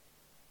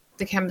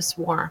 The Chemist's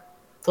War.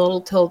 The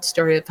little-told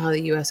story of how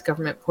the U.S.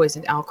 government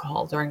poisoned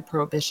alcohol during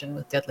Prohibition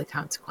with deadly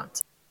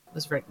consequences. It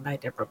was written by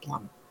Deborah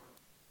Blum.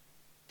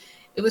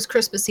 It was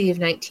Christmas Eve,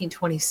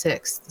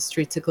 1926, the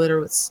streets aglitter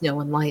with snow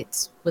and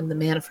lights, when the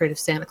man afraid of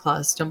Santa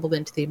Claus stumbled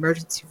into the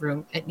emergency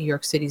room at New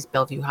York City's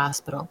Bellevue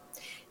Hospital.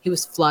 He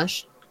was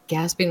flushed,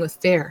 gasping with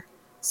fear.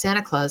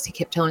 Santa Claus, he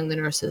kept telling the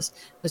nurses,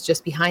 was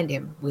just behind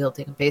him,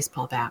 wielding a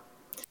baseball bat.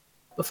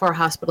 Before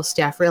hospital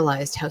staff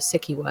realized how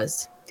sick he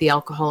was, the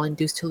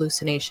alcohol-induced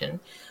hallucination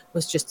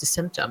was just a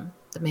symptom.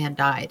 The man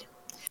died.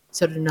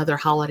 So did another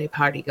holiday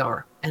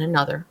partygoer, and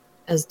another.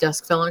 As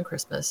dusk fell on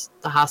Christmas,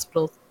 the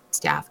hospital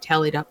staff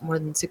tallied up more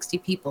than 60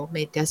 people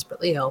made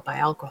desperately ill by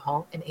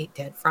alcohol and 8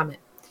 dead from it.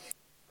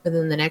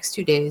 Within the next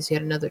 2 days,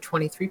 yet another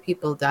 23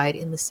 people died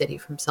in the city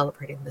from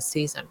celebrating the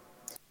season.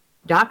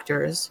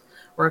 Doctors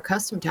were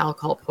accustomed to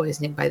alcohol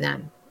poisoning by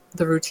then,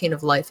 the routine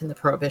of life in the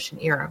Prohibition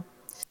era.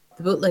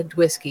 The bootlegged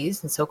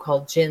whiskeys and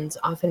so-called gins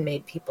often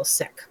made people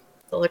sick.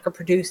 The liquor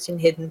produced in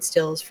hidden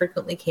stills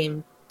frequently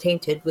came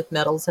tainted with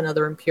metals and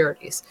other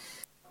impurities.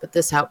 But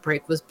this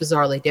outbreak was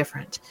bizarrely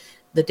different.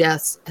 The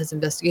deaths, as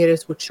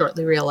investigators would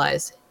shortly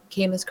realize,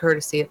 came as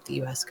courtesy of the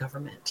U.S.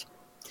 government.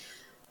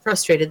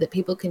 Frustrated that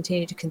people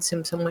continued to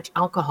consume so much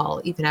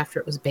alcohol even after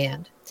it was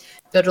banned,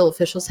 federal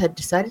officials had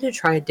decided to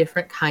try a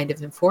different kind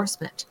of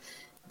enforcement.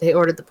 They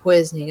ordered the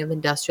poisoning of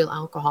industrial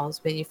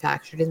alcohols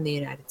manufactured in the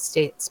United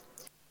States,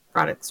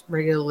 products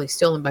regularly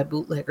stolen by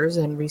bootleggers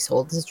and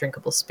resold as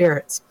drinkable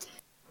spirits.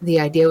 The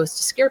idea was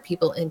to scare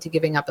people into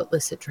giving up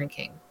illicit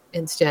drinking.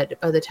 Instead,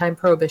 by the time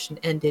Prohibition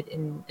ended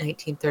in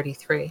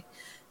 1933,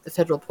 the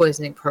federal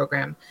poisoning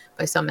program,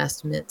 by some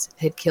estimates,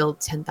 had killed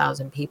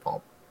 10,000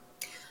 people.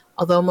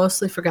 Although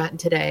mostly forgotten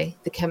today,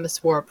 the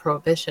Chemist's War of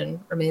Prohibition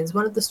remains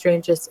one of the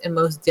strangest and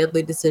most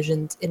deadly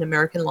decisions in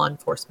American law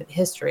enforcement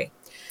history.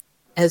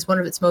 As one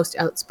of its most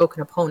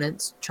outspoken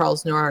opponents,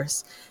 Charles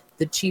Norris,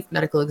 the chief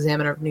medical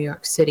examiner of New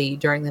York City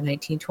during the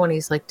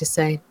 1920s, liked to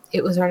say,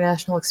 "It was our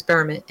national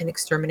experiment in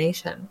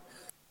extermination."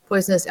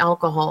 Poisonous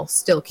alcohol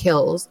still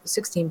kills.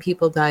 16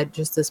 people died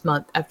just this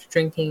month after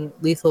drinking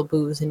lethal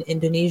booze in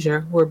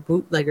Indonesia, where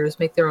bootleggers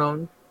make their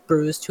own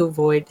brews to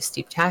avoid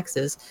steep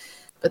taxes,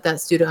 but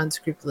that's due to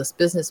unscrupulous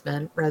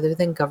businessmen rather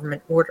than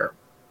government order.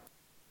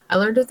 I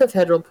learned of the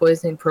federal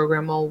poisoning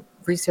program while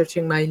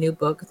researching my new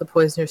book, The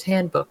Poisoner's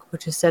Handbook,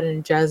 which is set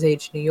in Jazz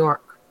Age, New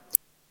York.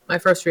 My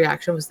first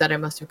reaction was that I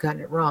must have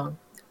gotten it wrong.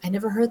 I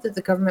never heard that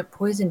the government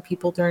poisoned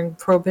people during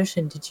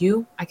Prohibition, did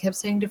you? I kept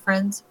saying to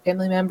friends,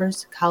 family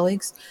members,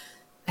 colleagues.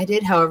 I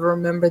did, however,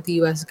 remember the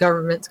U.S.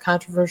 government's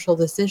controversial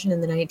decision in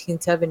the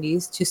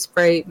 1970s to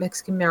spray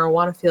Mexican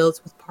marijuana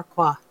fields with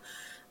parquat,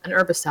 an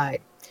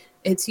herbicide.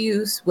 Its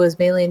use was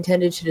mainly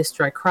intended to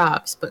destroy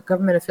crops, but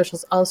government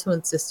officials also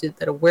insisted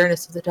that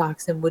awareness of the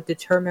toxin would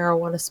deter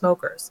marijuana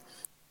smokers.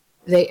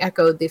 They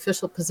echoed the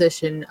official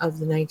position of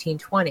the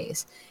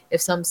 1920s.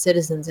 If some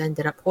citizens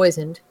ended up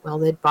poisoned, well,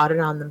 they'd brought it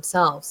on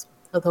themselves.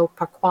 Although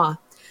parquat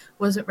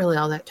wasn't really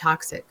all that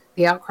toxic.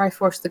 The outcry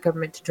forced the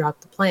government to drop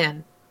the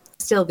plan.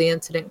 Still, the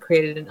incident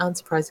created an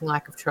unsurprising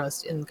lack of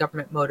trust in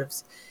government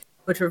motives,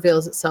 which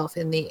reveals itself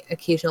in the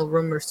occasional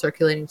rumors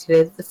circulating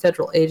today that the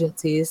federal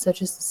agencies,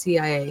 such as the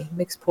CIA,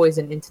 mix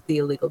poison into the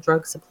illegal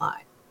drug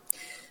supply.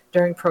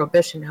 During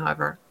Prohibition,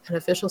 however, an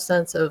official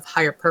sense of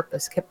higher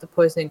purpose kept the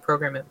poisoning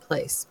program in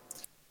place.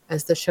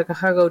 As the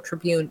Chicago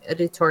Tribune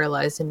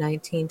editorialized in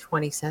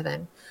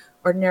 1927,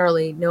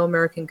 ordinarily no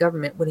American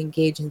government would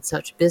engage in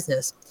such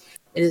business.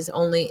 It is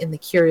only in the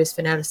curious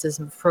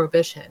fanaticism of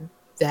Prohibition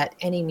that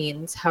any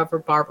means, however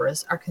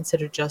barbarous, are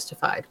considered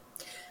justified.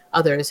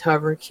 Others,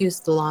 however,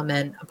 accused the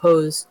lawmen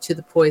opposed to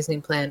the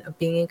poisoning plan of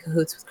being in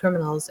cahoots with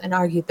criminals and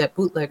argued that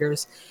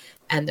bootleggers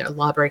and their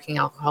law-breaking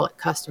alcoholic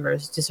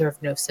customers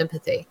deserved no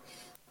sympathy.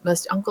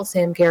 Must Uncle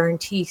Sam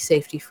guarantee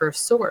safety for a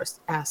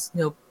source? Asked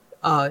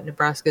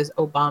Nebraska's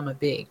Obama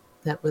B.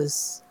 That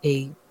was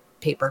a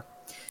paper.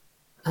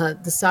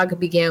 The saga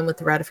began with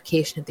the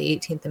ratification of the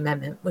 18th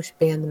Amendment, which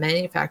banned the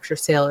manufacture,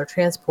 sale, or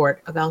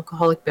transport of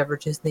alcoholic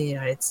beverages in the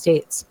United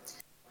States.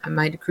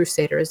 High-minded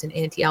crusaders and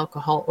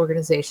anti-alcohol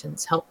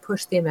organizations helped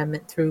push the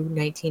amendment through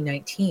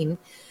 1919,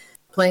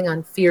 playing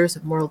on fears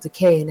of moral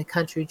decay in a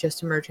country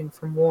just emerging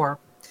from war.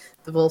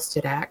 The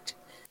Volstead Act,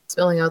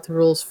 spelling out the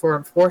rules for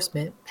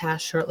enforcement,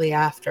 passed shortly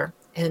after,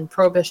 and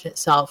Prohibition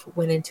itself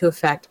went into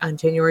effect on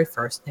January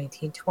 1st,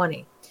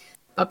 1920.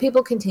 But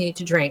people continued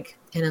to drink,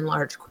 and in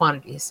large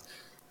quantities.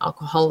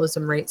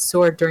 Alcoholism rates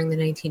soared during the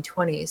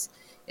 1920s.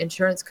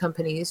 Insurance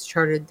companies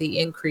charted the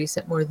increase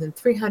at more than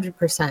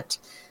 300%.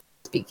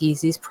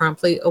 Speakeasies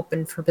promptly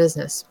opened for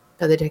business.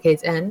 By the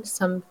decade's end,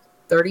 some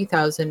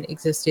 30,000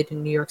 existed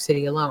in New York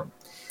City alone.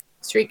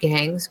 Street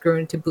gangs grew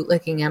into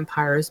bootlicking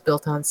empires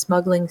built on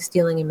smuggling,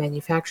 stealing, and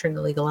manufacturing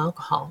illegal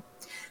alcohol.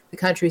 The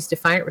country's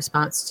defiant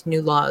response to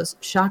new laws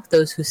shocked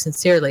those who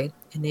sincerely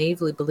and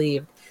naively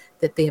believed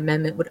that the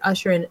amendment would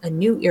usher in a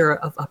new era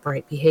of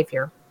upright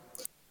behavior.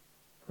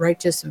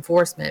 Righteous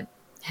enforcement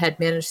had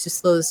managed to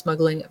slow the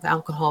smuggling of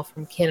alcohol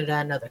from Canada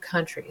and other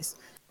countries,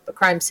 but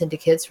crime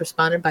syndicates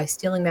responded by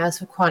stealing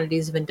massive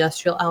quantities of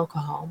industrial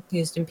alcohol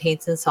used in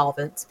paints and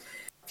solvents,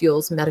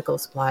 fuels, medical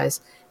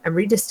supplies, and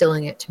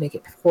redistilling it to make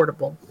it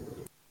portable.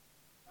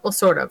 Well,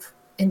 sort of.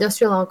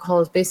 Industrial alcohol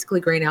is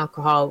basically grain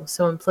alcohol with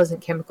some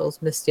unpleasant chemicals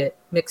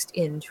mixed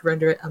in to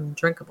render it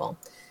undrinkable.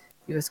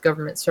 The U.S.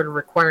 government started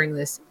requiring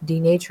this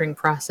denaturing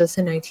process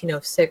in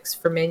 1906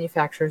 for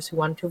manufacturers who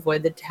wanted to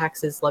avoid the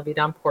taxes levied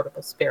on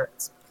portable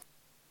spirits.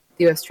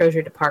 The U.S.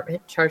 Treasury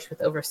Department, charged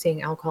with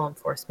overseeing alcohol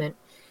enforcement,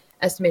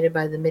 estimated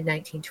by the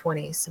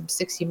mid-1920s some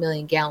 60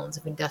 million gallons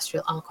of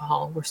industrial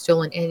alcohol were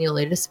stolen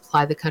annually to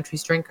supply the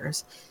country's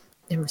drinkers.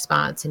 In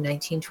response, in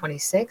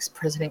 1926,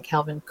 President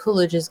Calvin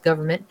Coolidge's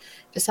government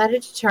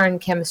decided to turn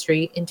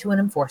chemistry into an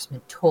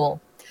enforcement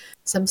tool.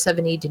 Some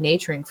 70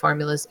 denaturing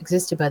formulas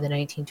existed by the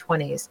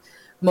 1920s.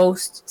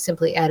 Most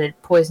simply added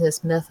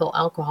poisonous methyl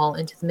alcohol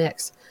into the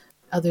mix.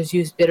 Others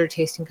used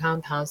bitter-tasting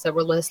compounds that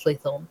were less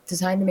lethal,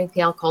 designed to make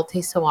the alcohol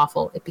taste so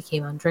awful it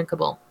became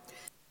undrinkable.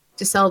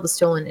 To sell the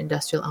stolen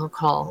industrial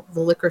alcohol, the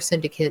liquor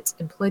syndicates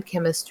employed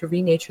chemists to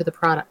renature the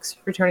products,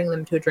 returning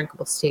them to a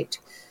drinkable state.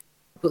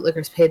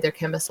 Bootlickers paid their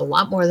chemists a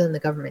lot more than the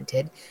government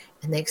did,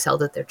 and they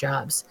excelled at their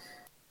jobs.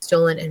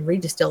 Stolen and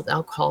redistilled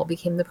alcohol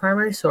became the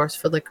primary source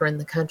for liquor in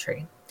the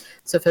country,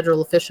 so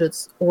federal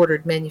officials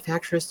ordered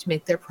manufacturers to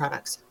make their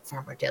products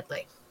far more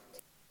deadly.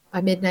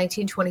 By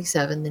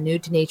mid-1927, the new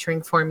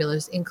denaturing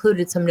formulas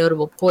included some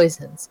notable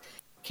poisons: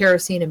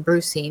 kerosene and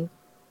brucine,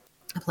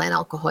 a plant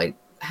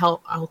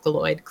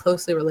alkaloid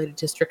closely related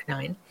to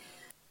strychnine,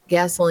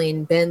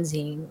 gasoline,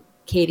 benzene,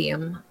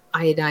 cadmium,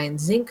 iodine,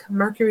 zinc,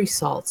 mercury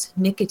salts,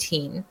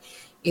 nicotine,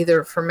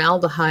 either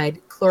formaldehyde,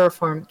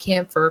 chloroform,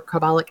 camphor,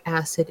 carbolic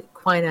acid,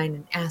 quinine,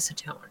 and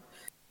acetone.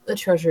 The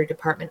Treasury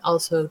Department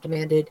also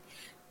demanded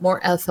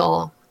more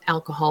ethyl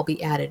alcohol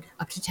be added,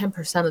 up to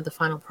 10% of the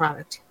final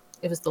product.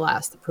 It was the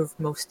last that proved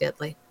most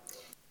deadly.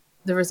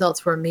 The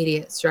results were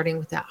immediate, starting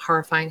with that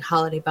horrifying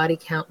holiday body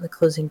count in the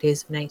closing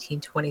days of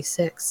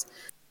 1926.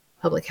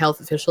 Public health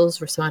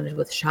officials responded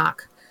with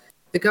shock.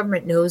 The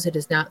government knows it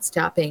is not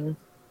stopping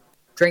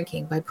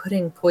drinking by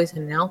putting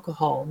poison in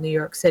alcohol, New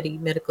York City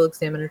Medical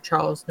Examiner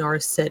Charles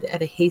Norris said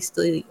at a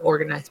hastily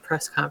organized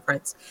press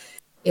conference.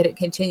 Yet it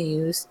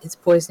continues its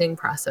poisoning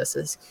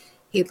processes,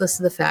 heedless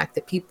of the fact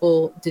that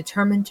people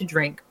determined to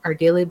drink are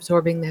daily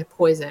absorbing that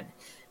poison.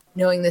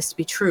 Knowing this to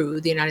be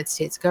true, the United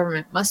States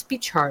government must be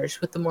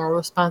charged with the moral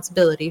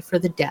responsibility for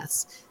the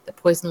deaths that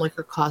poison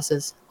liquor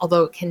causes,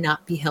 although it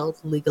cannot be held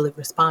legally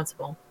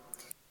responsible.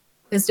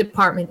 His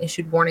department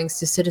issued warnings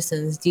to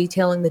citizens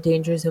detailing the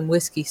dangers in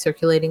whiskey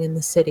circulating in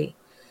the city.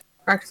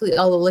 Practically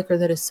all the liquor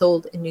that is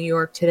sold in New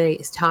York today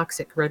is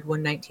toxic, read one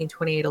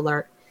 1928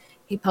 alert.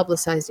 He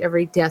publicized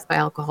every death by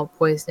alcohol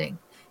poisoning.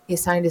 He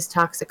assigned his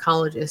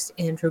toxicologist,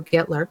 Andrew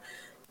Gettler,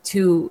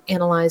 to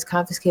analyze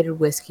confiscated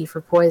whiskey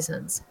for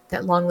poisons.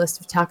 That long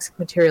list of toxic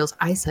materials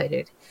I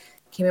cited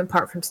came in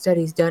part from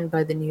studies done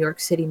by the New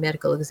York City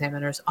Medical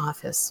Examiner's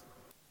Office.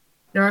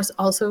 Norris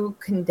also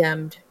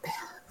condemned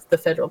the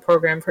federal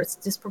program for its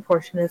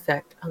disproportionate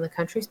effect on the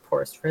country's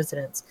poorest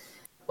residents.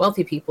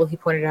 Wealthy people, he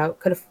pointed out,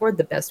 could afford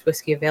the best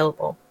whiskey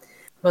available.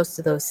 Most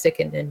of those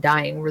sickened and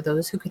dying were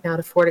those who could not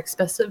afford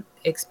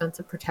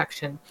expensive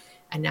protection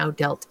and now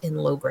dealt in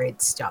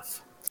low-grade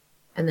stuff.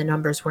 And the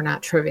numbers were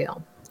not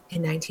trivial.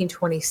 In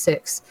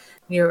 1926,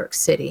 New York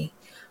City,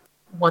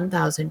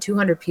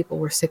 1,200 people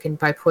were sickened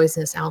by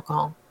poisonous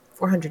alcohol.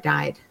 400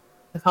 died.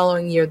 The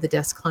following year, the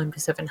deaths climbed to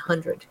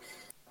 700.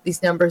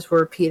 These numbers were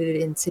repeated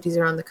in cities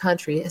around the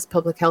country as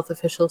public health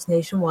officials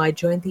nationwide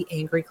joined the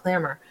angry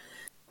clamor.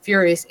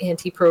 Furious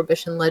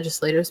anti-prohibition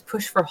legislators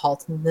pushed for a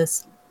halt in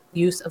this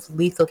use of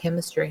lethal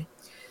chemistry.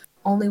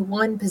 Only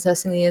one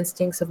possessing the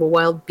instincts of a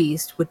wild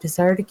beast would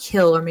desire to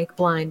kill or make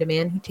blind a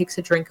man who takes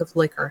a drink of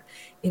liquor,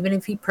 even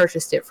if he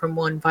purchased it from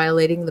one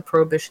violating the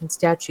prohibition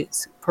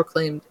statutes,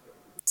 proclaimed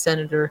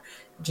Senator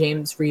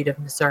James Reed of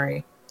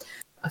Missouri.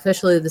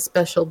 Officially, the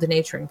special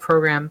denaturing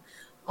program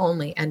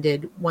only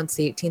ended once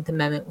the 18th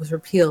Amendment was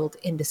repealed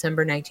in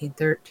December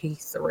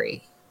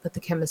 1933, but the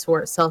chemist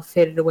war itself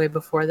faded away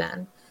before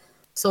then.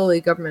 Slowly,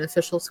 government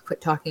officials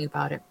quit talking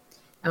about it,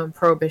 and when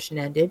Prohibition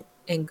ended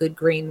and good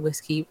grain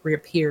whiskey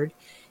reappeared,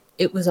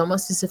 it was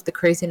almost as if the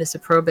craziness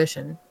of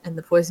Prohibition and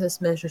the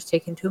poisonous measures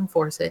taken to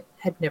enforce it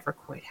had never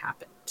quite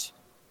happened.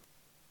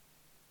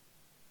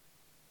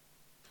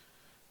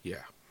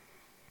 Yeah.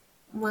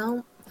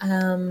 Well,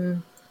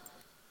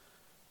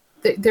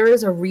 there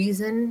is a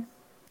reason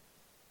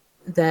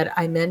that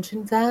I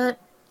mentioned that.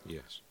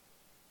 Yes.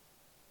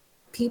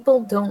 People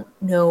don't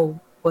know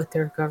what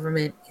their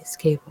government is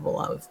capable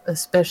of,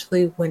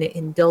 especially when it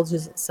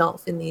indulges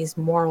itself in these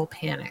moral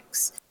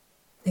panics,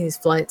 these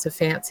flights of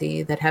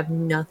fancy that have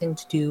nothing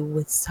to do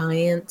with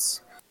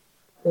science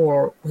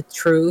or with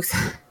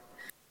truth.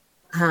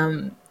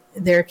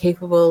 They're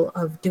capable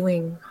of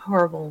doing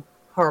horrible,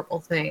 horrible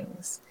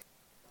things.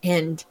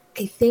 And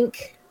I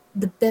think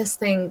the best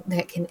thing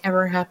that can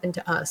ever happen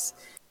to us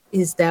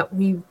is that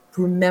we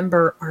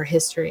remember our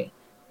history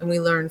and we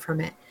learn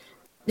from it.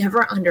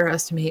 Never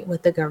underestimate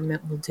what the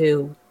government will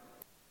do.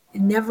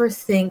 Never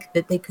think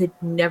that they could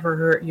never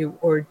hurt you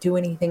or do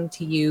anything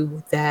to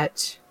you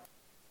that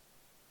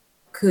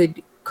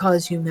could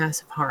cause you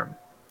massive harm.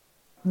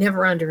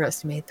 Never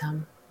underestimate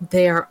them.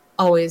 They are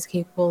always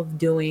capable of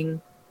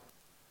doing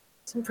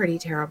some pretty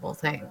terrible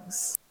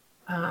things.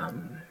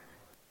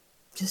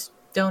 Just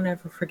don't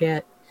ever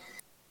forget.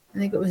 I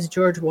think it was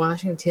George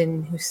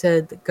Washington who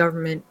said the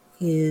government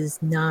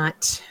is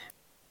not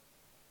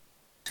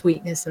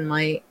sweetness and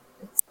light.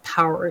 It's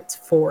power, it's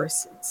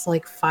force. It's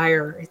like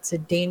fire. It's a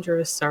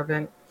dangerous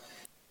servant.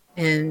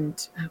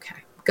 And,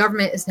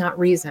 government is not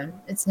reason.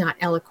 It's not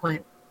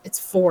eloquent. It's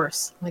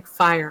force, like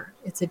fire.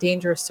 It's a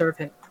dangerous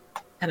servant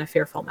and a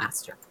fearful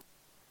master.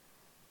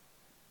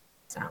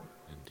 So,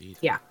 Indeed.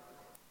 Yeah.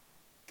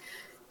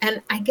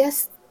 And I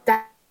guess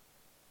that...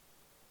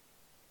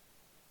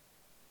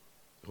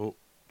 Oh,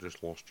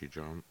 just lost you,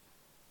 John.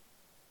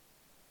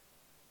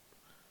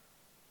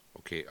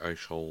 Okay, I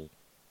shall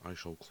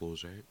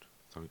close out.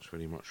 Thanks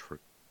very much for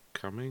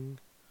coming.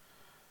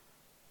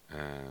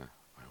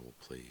 I will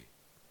play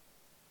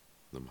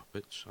the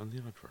Muppets and the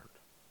advert.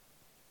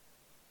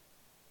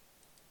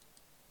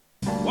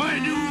 Why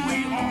do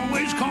we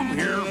always come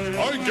here?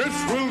 I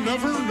guess we'll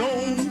never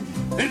know.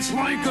 It's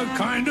like a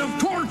kind of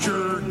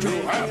torture To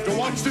have to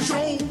watch the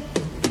show.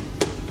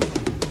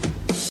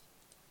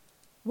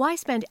 Why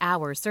spend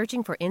hours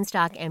searching for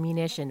in-stock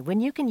ammunition when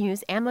you can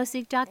use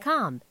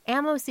AmmoSeek.com?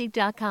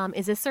 AmmoSeek.com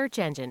is a search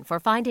engine for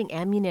finding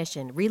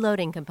ammunition,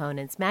 reloading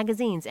components,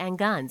 magazines, and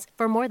guns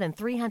for more than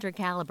 300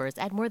 calibers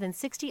at more than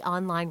 60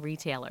 online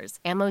retailers.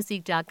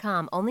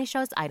 AmmoSeek.com only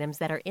shows items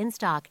that are in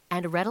stock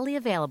and readily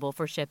available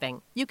for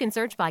shipping. You can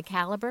search by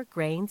caliber,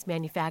 grains,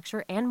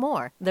 manufacturer, and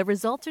more. The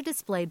results are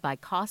displayed by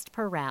cost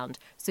per round,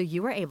 so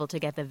you are able to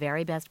get the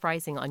very best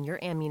pricing on your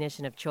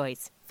ammunition of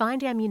choice.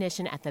 Find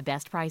ammunition at the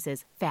best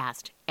prices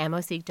fast.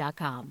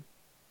 AmmoSeek.com.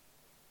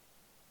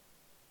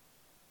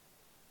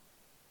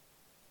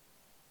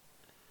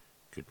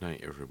 Good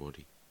night,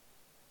 everybody.